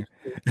the game.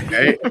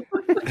 Right?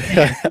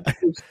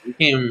 He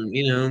came,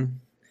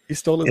 he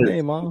stole his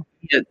name, Mom.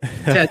 Yeah,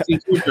 tattoo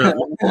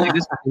like,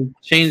 this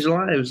changed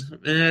lives.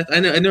 And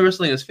I know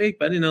wrestling is fake,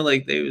 but I didn't know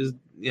like they was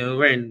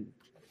wearing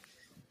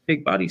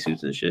fake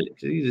bodysuits and shit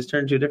because he just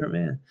turned to a different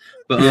man.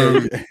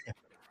 But but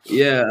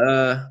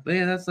yeah,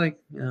 that's like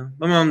my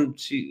mom.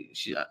 She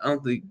I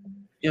don't think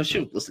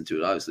she'll listen to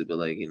it obviously, but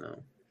like she's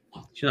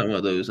not one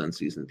of those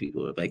unseasoned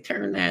people who are like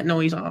turn that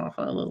noise off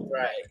a little.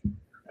 Right.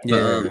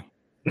 Yeah.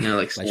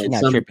 Like she's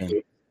not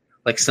tripping.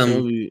 Like some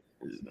of you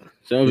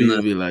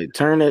be like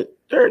turn that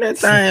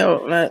thing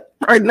out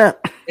right now.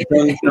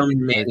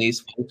 Some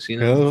mayonnaise folks, It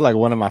was like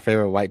one of my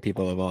favorite white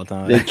people of all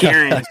time.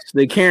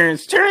 The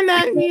Karens, turn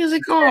that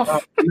music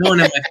off. No one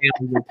in my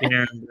family is a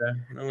Karen, bro.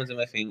 No one's in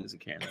my family is a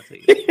Karen. I'll tell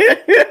you.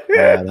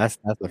 That's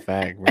a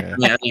fact, bro.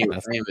 Yeah,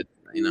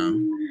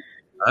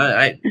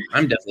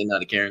 I'm definitely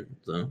not a Karen.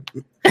 So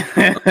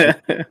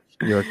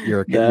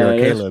you're a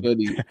Caleb.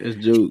 It's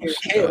jokes.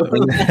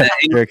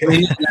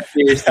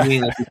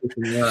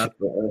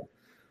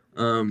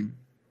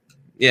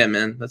 Yeah,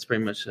 man. That's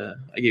pretty much. I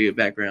gave you a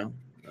background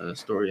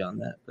story on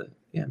that, but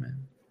yeah, man.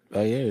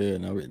 Oh yeah.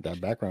 No, that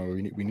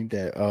background. We need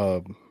that.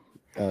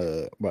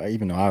 Well,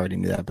 even though I already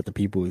knew that, but the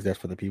people is that's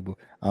for the people.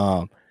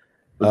 For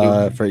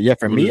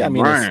me, I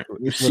mean,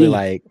 it's really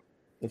like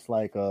it's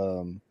like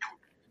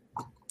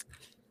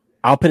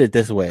I'll put it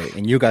this way,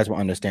 and you guys will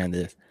understand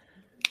this.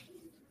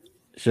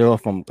 She'll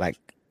from like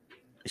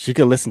she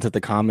could listen to the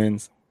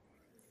Commons,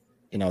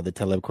 the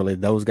Talib Kweli,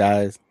 those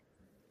guys,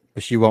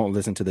 but she won't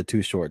listen to the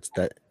Too Shorts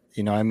that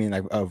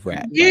like of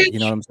rap. Like, you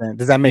know what I'm saying?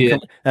 Does that make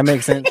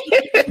sense?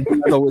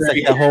 So it's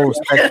like the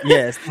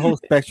whole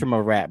spectrum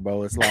of rap,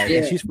 bro. It's like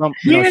she's from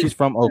she's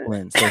from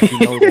Oakland, so she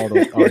knows all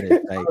those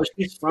artists. Like,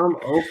 she's from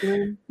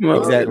Oakland.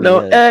 Exactly.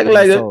 Don't act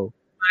like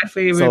my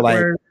favorite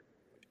word.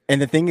 And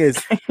the thing is,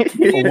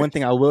 one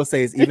thing I will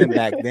say is even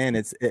back then,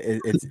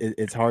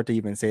 it's hard to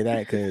even say that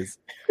because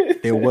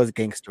there was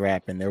gangster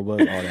rap and there was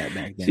all that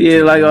back then.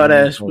 Yeah, like all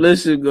that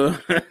explicit go.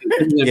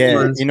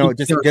 Yeah,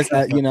 just just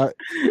as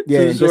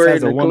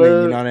a woman,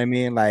 you know what I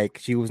mean. Like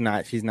she's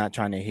not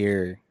trying to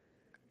hear.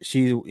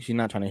 She's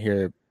not trying to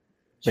hear.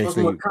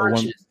 Basically, a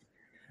woman.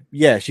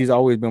 Yeah, she's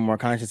always been more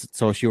conscious,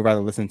 so she would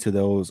rather listen to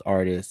those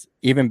artists.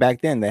 Even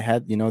back then, they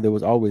had there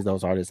was always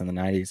those artists in the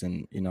 90s,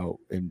 and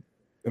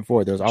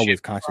before there was always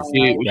conscious.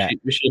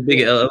 Was she a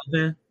big LL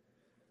fan?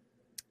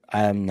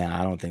 I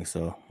don't think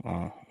so.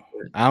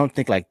 I don't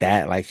think like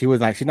that. Like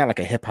she's not like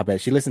a hip hop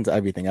head. She listens to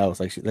everything else.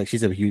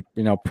 She's a huge,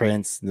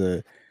 Prince.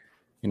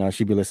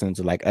 She'd be listening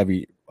to like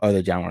every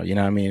other genre. You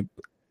know what I mean?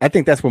 I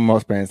think that's what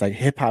most parents like.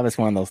 Hip hop is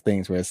one of those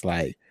things where it's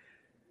like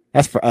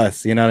that's for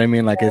us. You know what I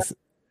mean? Like it's,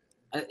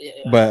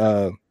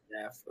 but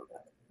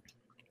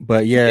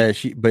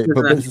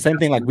it's the same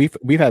thing. Like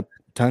we've had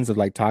tons of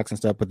like talks and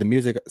stuff, but the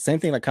music, same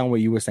thing. Like kind of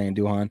what you were saying,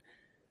 Duhan.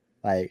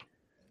 Like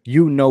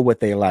what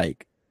they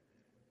like.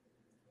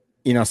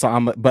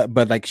 So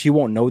but like she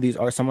won't know these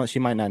artists. She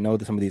might not know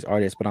some of these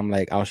artists, but I'm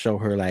like, I'll show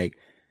her like,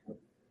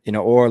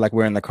 or like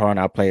we're in the car and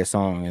I'll play a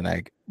song and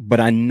like, but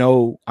I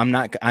know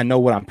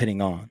what I'm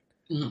putting on.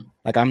 Mm-hmm.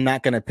 Like I'm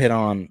not gonna put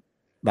on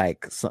I'm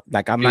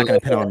not gonna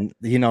put on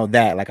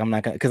that. Like I'm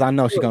not gonna because I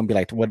know she's gonna be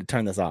like, what?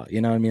 Turn this off. You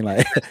know what I mean?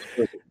 Like,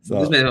 so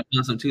this man on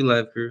some 2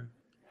 Live Crew.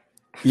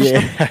 Yeah,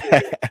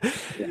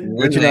 but you know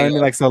what I mean.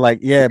 Like so,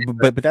 like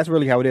but that's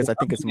really how it is. I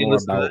think it's more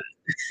about.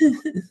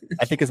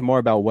 I think it's more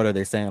about what are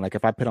they saying. Like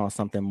if I put on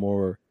something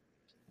more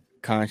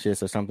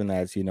conscious or something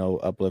that's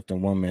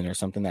uplifting women or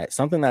something that's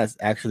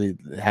actually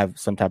have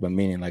some type of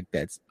meaning, like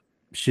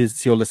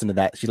she'll listen to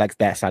that. She likes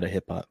that side of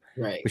hip hop,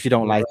 right? But she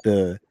don't like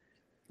the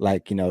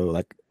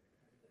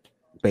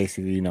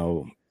basically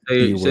all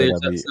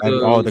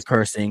the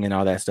cursing and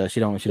all that stuff.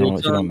 She don't mess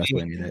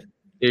with any of that.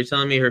 You're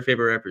telling me her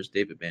favorite rapper is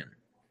David Banner.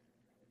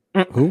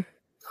 Who?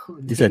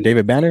 You said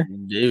David Banner?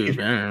 David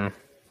Banner.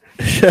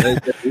 Hey,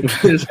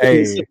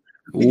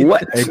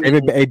 what?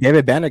 Hey,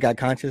 David Banner got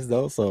conscious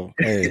though, so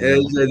hey.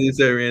 It's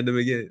so random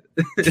again.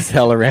 Just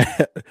hella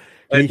random.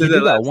 He did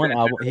that one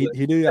album.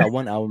 He did that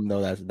one album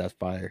though. That's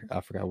fire.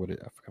 I forgot what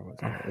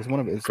it's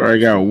one of it. Probably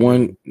got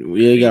one. Yeah,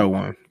 he got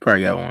one.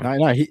 Probably got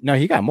one.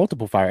 He got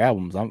multiple fire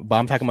albums. But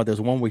I'm talking about this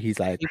one where he's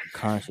like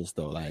conscious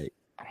though, like.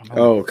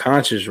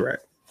 Conscious rap.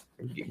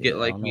 Get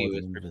like me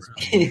with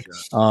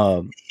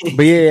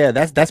but yeah,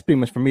 that's pretty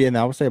much for me. And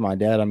I would say my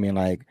dad,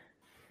 most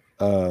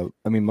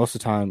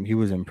of the time he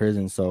was in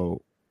prison,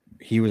 so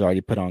he was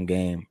already put on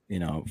game,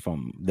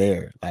 from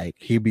there. Like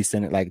he'd be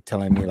sending like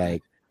telling me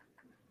like,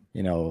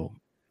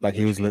 like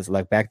he was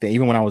like back then,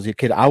 even when I was a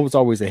kid, I was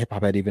always a hip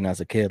hop head even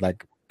as a kid.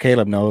 Like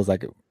Caleb knows,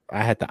 like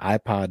I had the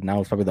iPod and I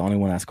was probably the only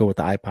one at school with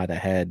the iPod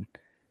that had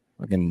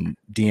fucking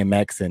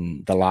DMX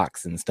and the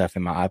Locks and stuff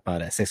in my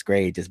iPod at 6th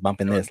grade, just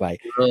bumping this.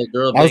 Like I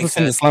was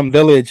listening to Slum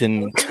Village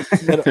and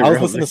I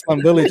was listening to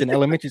Slum Village in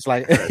elementary. It's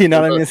like, you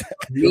know what I mean?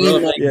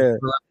 Yeah.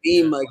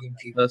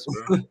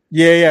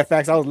 Yeah,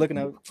 facts. I was looking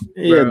at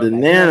the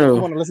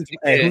Nano.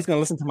 Who's gonna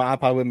listen to my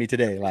iPod with me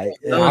today? Like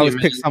I always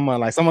pick someone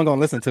gonna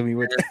listen to me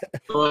with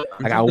I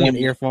got one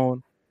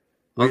earphone.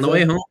 On the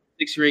way home,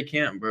 6th grade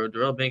camp, bro.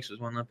 Darrell Banks was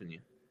one up in you.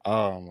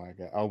 Oh my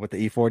god! Oh, with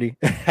the E40,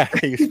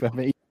 you spelled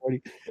the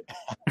E40.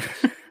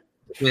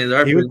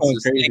 Man, he was going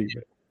crazy.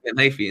 And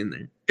hyphy in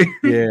there.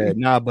 Yeah,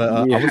 nah, but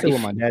I would say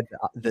with my dad,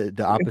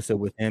 the opposite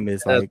with him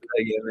is like,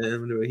 yeah, man, I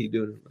wonder what he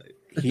doing. Like,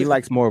 he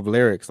likes more of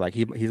lyrics. Like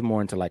he's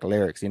more into like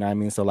lyrics. You know what I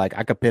mean? So like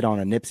I could put on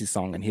a Nipsey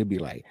song and he'll be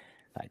like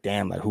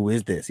damn, like who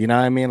is this? You know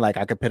what I mean? Like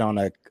I could put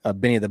on a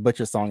Benny the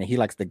Butcher song and he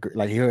likes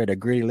he heard a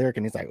gritty lyric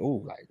and he's like,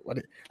 oh,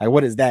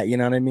 what is that? You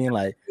know what I mean?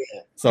 Like,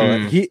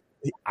 so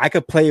I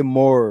could play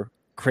more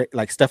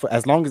like stuff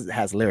as long as it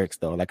has lyrics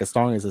though. Like a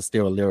song is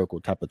still a lyrical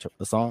type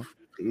of song.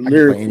 I can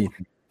play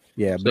anything.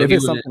 Yeah, but if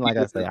it's something like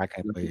I say, I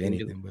can't play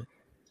anything. But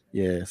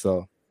yeah,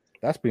 so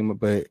that's pretty much.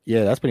 But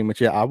yeah, that's pretty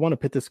much it. I want to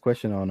put this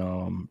question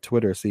on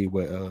Twitter, see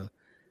what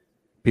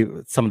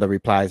people, some of the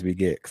replies we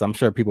get, because I'm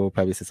sure people will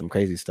probably say some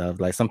crazy stuff.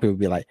 Like some people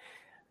be like,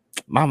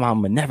 "My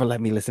mom would never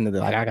let me listen to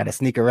this. Like I got to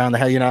sneak around the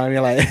hell." You know what I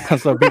mean? Like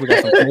so people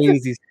got some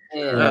crazy.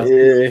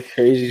 Yeah,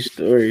 crazy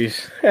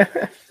stories.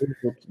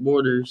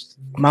 Borders.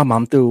 My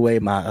mom threw away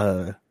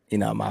my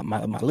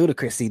my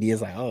Ludacris CD.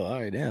 Is like, oh, all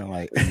right, damn,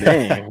 like,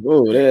 damn,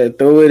 whoa, they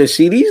throw away the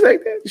CDs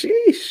like that.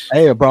 Jeez.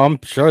 Hey, bro, I'm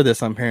sure there's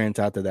some parents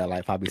out there that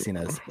like probably seen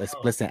a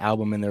explicit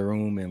album in their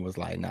room and was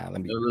like, nah,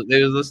 let me.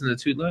 They was listening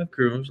to 2 Live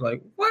Crew and was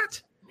like,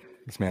 what?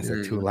 This man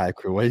said 2 Live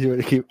Crew. What do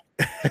you keep?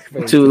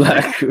 2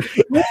 Live Crew.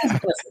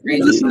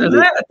 Listen to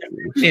that.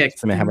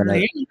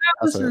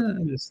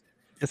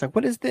 It's like,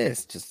 what is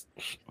this? Just.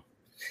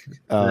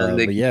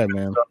 But yeah,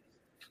 man.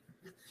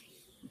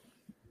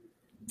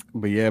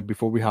 But yeah,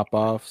 before we hop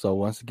off, so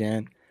once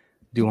again,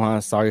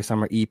 Duhan's Sorry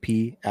Summer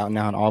EP out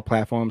now on all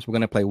platforms. We're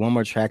gonna play one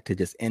more track to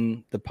just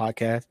end the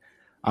podcast.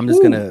 I'm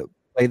just gonna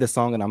play the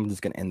song and I'm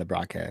just gonna end the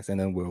broadcast, and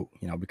then we'll,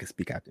 we can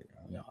speak after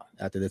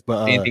this.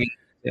 But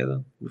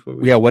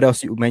what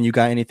else, you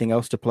got anything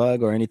else to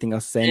plug or anything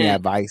else to say? Any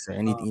advice or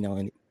anything?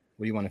 What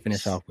do you want to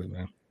finish off with,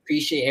 man?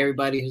 Appreciate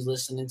everybody who's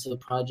listening to the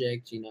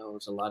project.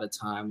 It's a lot of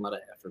time, a lot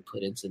of effort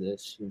put into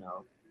this.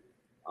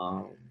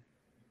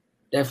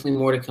 Definitely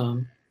more to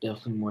come.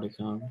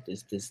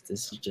 This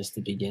is just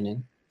the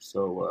beginning.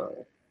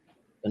 So,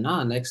 but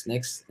nah, next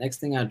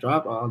thing I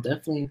drop, I'll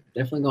definitely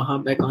gonna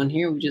hop back on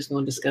here. We're just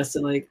gonna discuss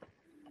it like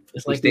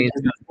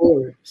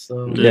before.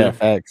 So yeah,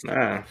 facts.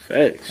 Facts.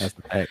 That's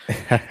the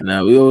fact.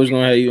 Nah, we always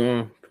gonna have you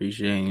on.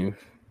 Appreciate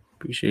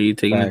you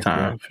taking the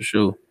time, for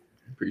sure.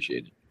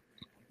 Appreciate it.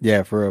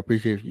 Yeah, for real.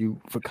 Appreciate you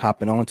for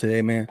hopping on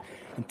today, man,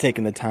 and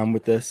taking the time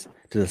with us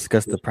to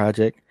discuss the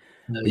project.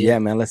 Yeah,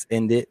 man, let's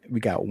end it. We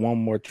got one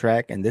more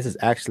track, and this is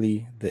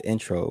actually the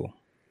intro,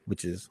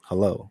 which is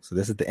Hello. So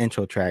this is the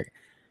intro track.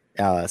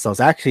 So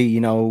it's actually,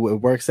 it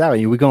works out.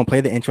 We're gonna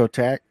play the intro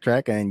track,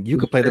 and you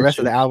can play the rest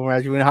of the album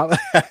as you went.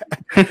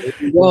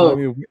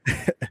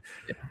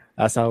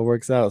 That's how it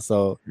works out.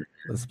 So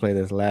let's play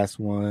this last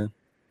one.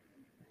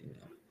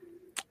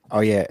 Oh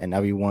yeah, and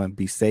everyone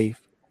be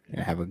safe and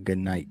have a good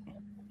night.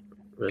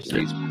 Rest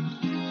in peace.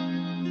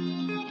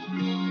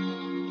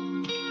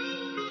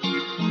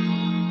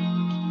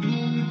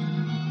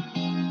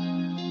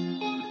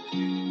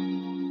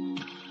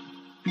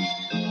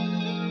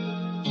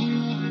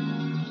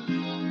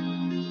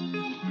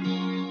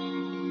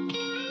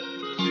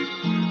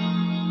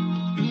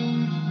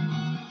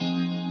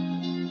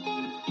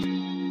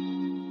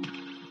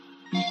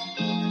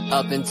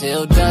 Up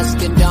until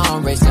dusk and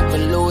dawn, racing for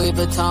Louis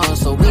Vuitton,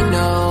 so we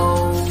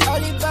know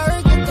early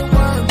bird get the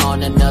worm.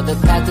 On another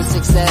path to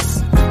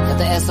success, got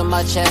the S on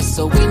my chest,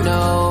 so we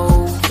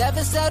know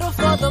never settle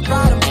for the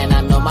bottom. And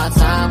I know my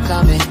time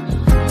coming,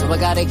 so I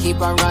gotta keep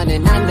on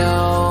running. I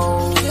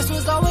know this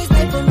was always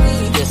meant for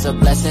me. It's a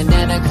blessing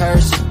and a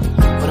curse,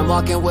 but I'm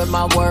walking with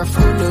my worth.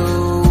 Who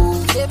knew?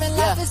 Living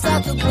life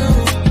inside the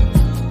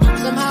blue.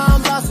 Somehow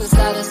I'm lost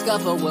inside a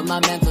scuffle with my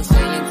mental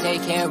saying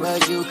take care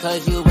of you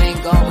cause you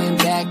ain't going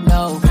back,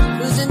 no.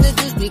 Losing the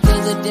juice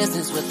because of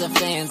distance with the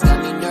fans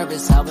got me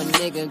nervous how a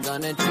nigga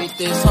gonna treat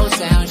this whole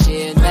sound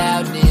shit.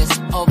 Loudness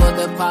over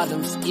the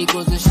problems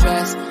equals the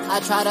stress. I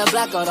try to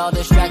black out all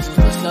distractions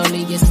but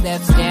slowly it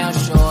steps down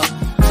short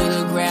to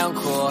the ground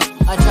core.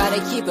 I try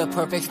to keep a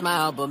perfect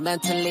smile but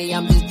mentally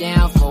I'm just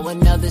down for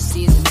another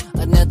season,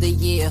 another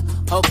year,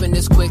 hoping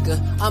it's quicker.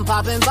 I'm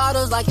popping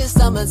bottles like it's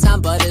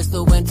summertime, but it's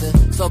the winter.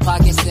 So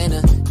pockets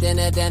thinner than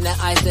the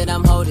ice that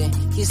I'm holding.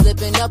 Keep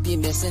slipping up, you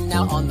missing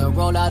out on the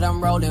rollout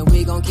I'm rolling.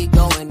 We gon' keep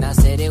going, I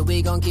said it,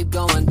 we gon' keep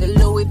going. The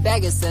Louis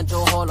bag is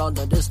central, hold on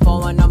to this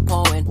pouring, I'm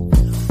pouring.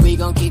 We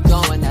gon' keep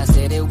going, I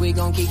said it, we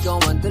gon' keep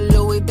going. The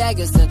Louis bag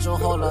is central,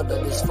 hold on to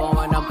this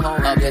pouring, I'm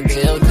pouring. Up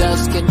until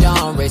dusk and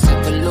dawn,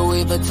 racing for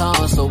Louis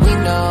Vuitton, so we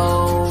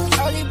know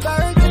early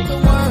bird get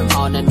the worm.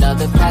 On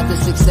another path to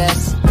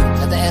success,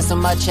 got the hands on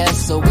my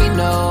chest so we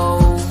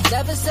know.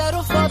 Never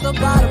settle for the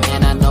bottom.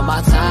 And I know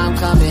my time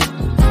coming,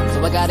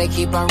 so I gotta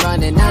keep on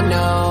running. I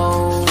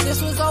know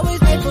this was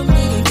always made for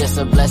me. Just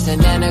a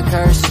blessing and a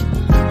curse,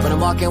 but I'm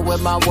walking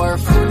with my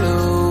worth. Who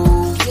knew?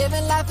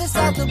 Living life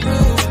inside the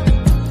blue.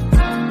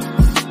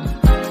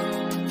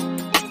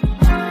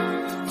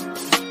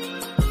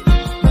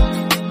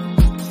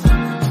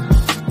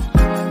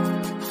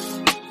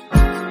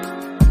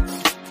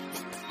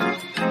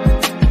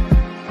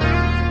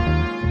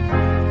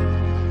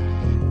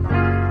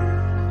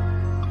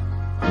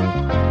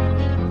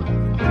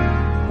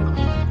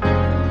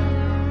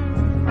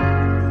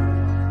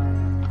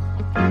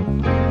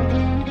 Bye.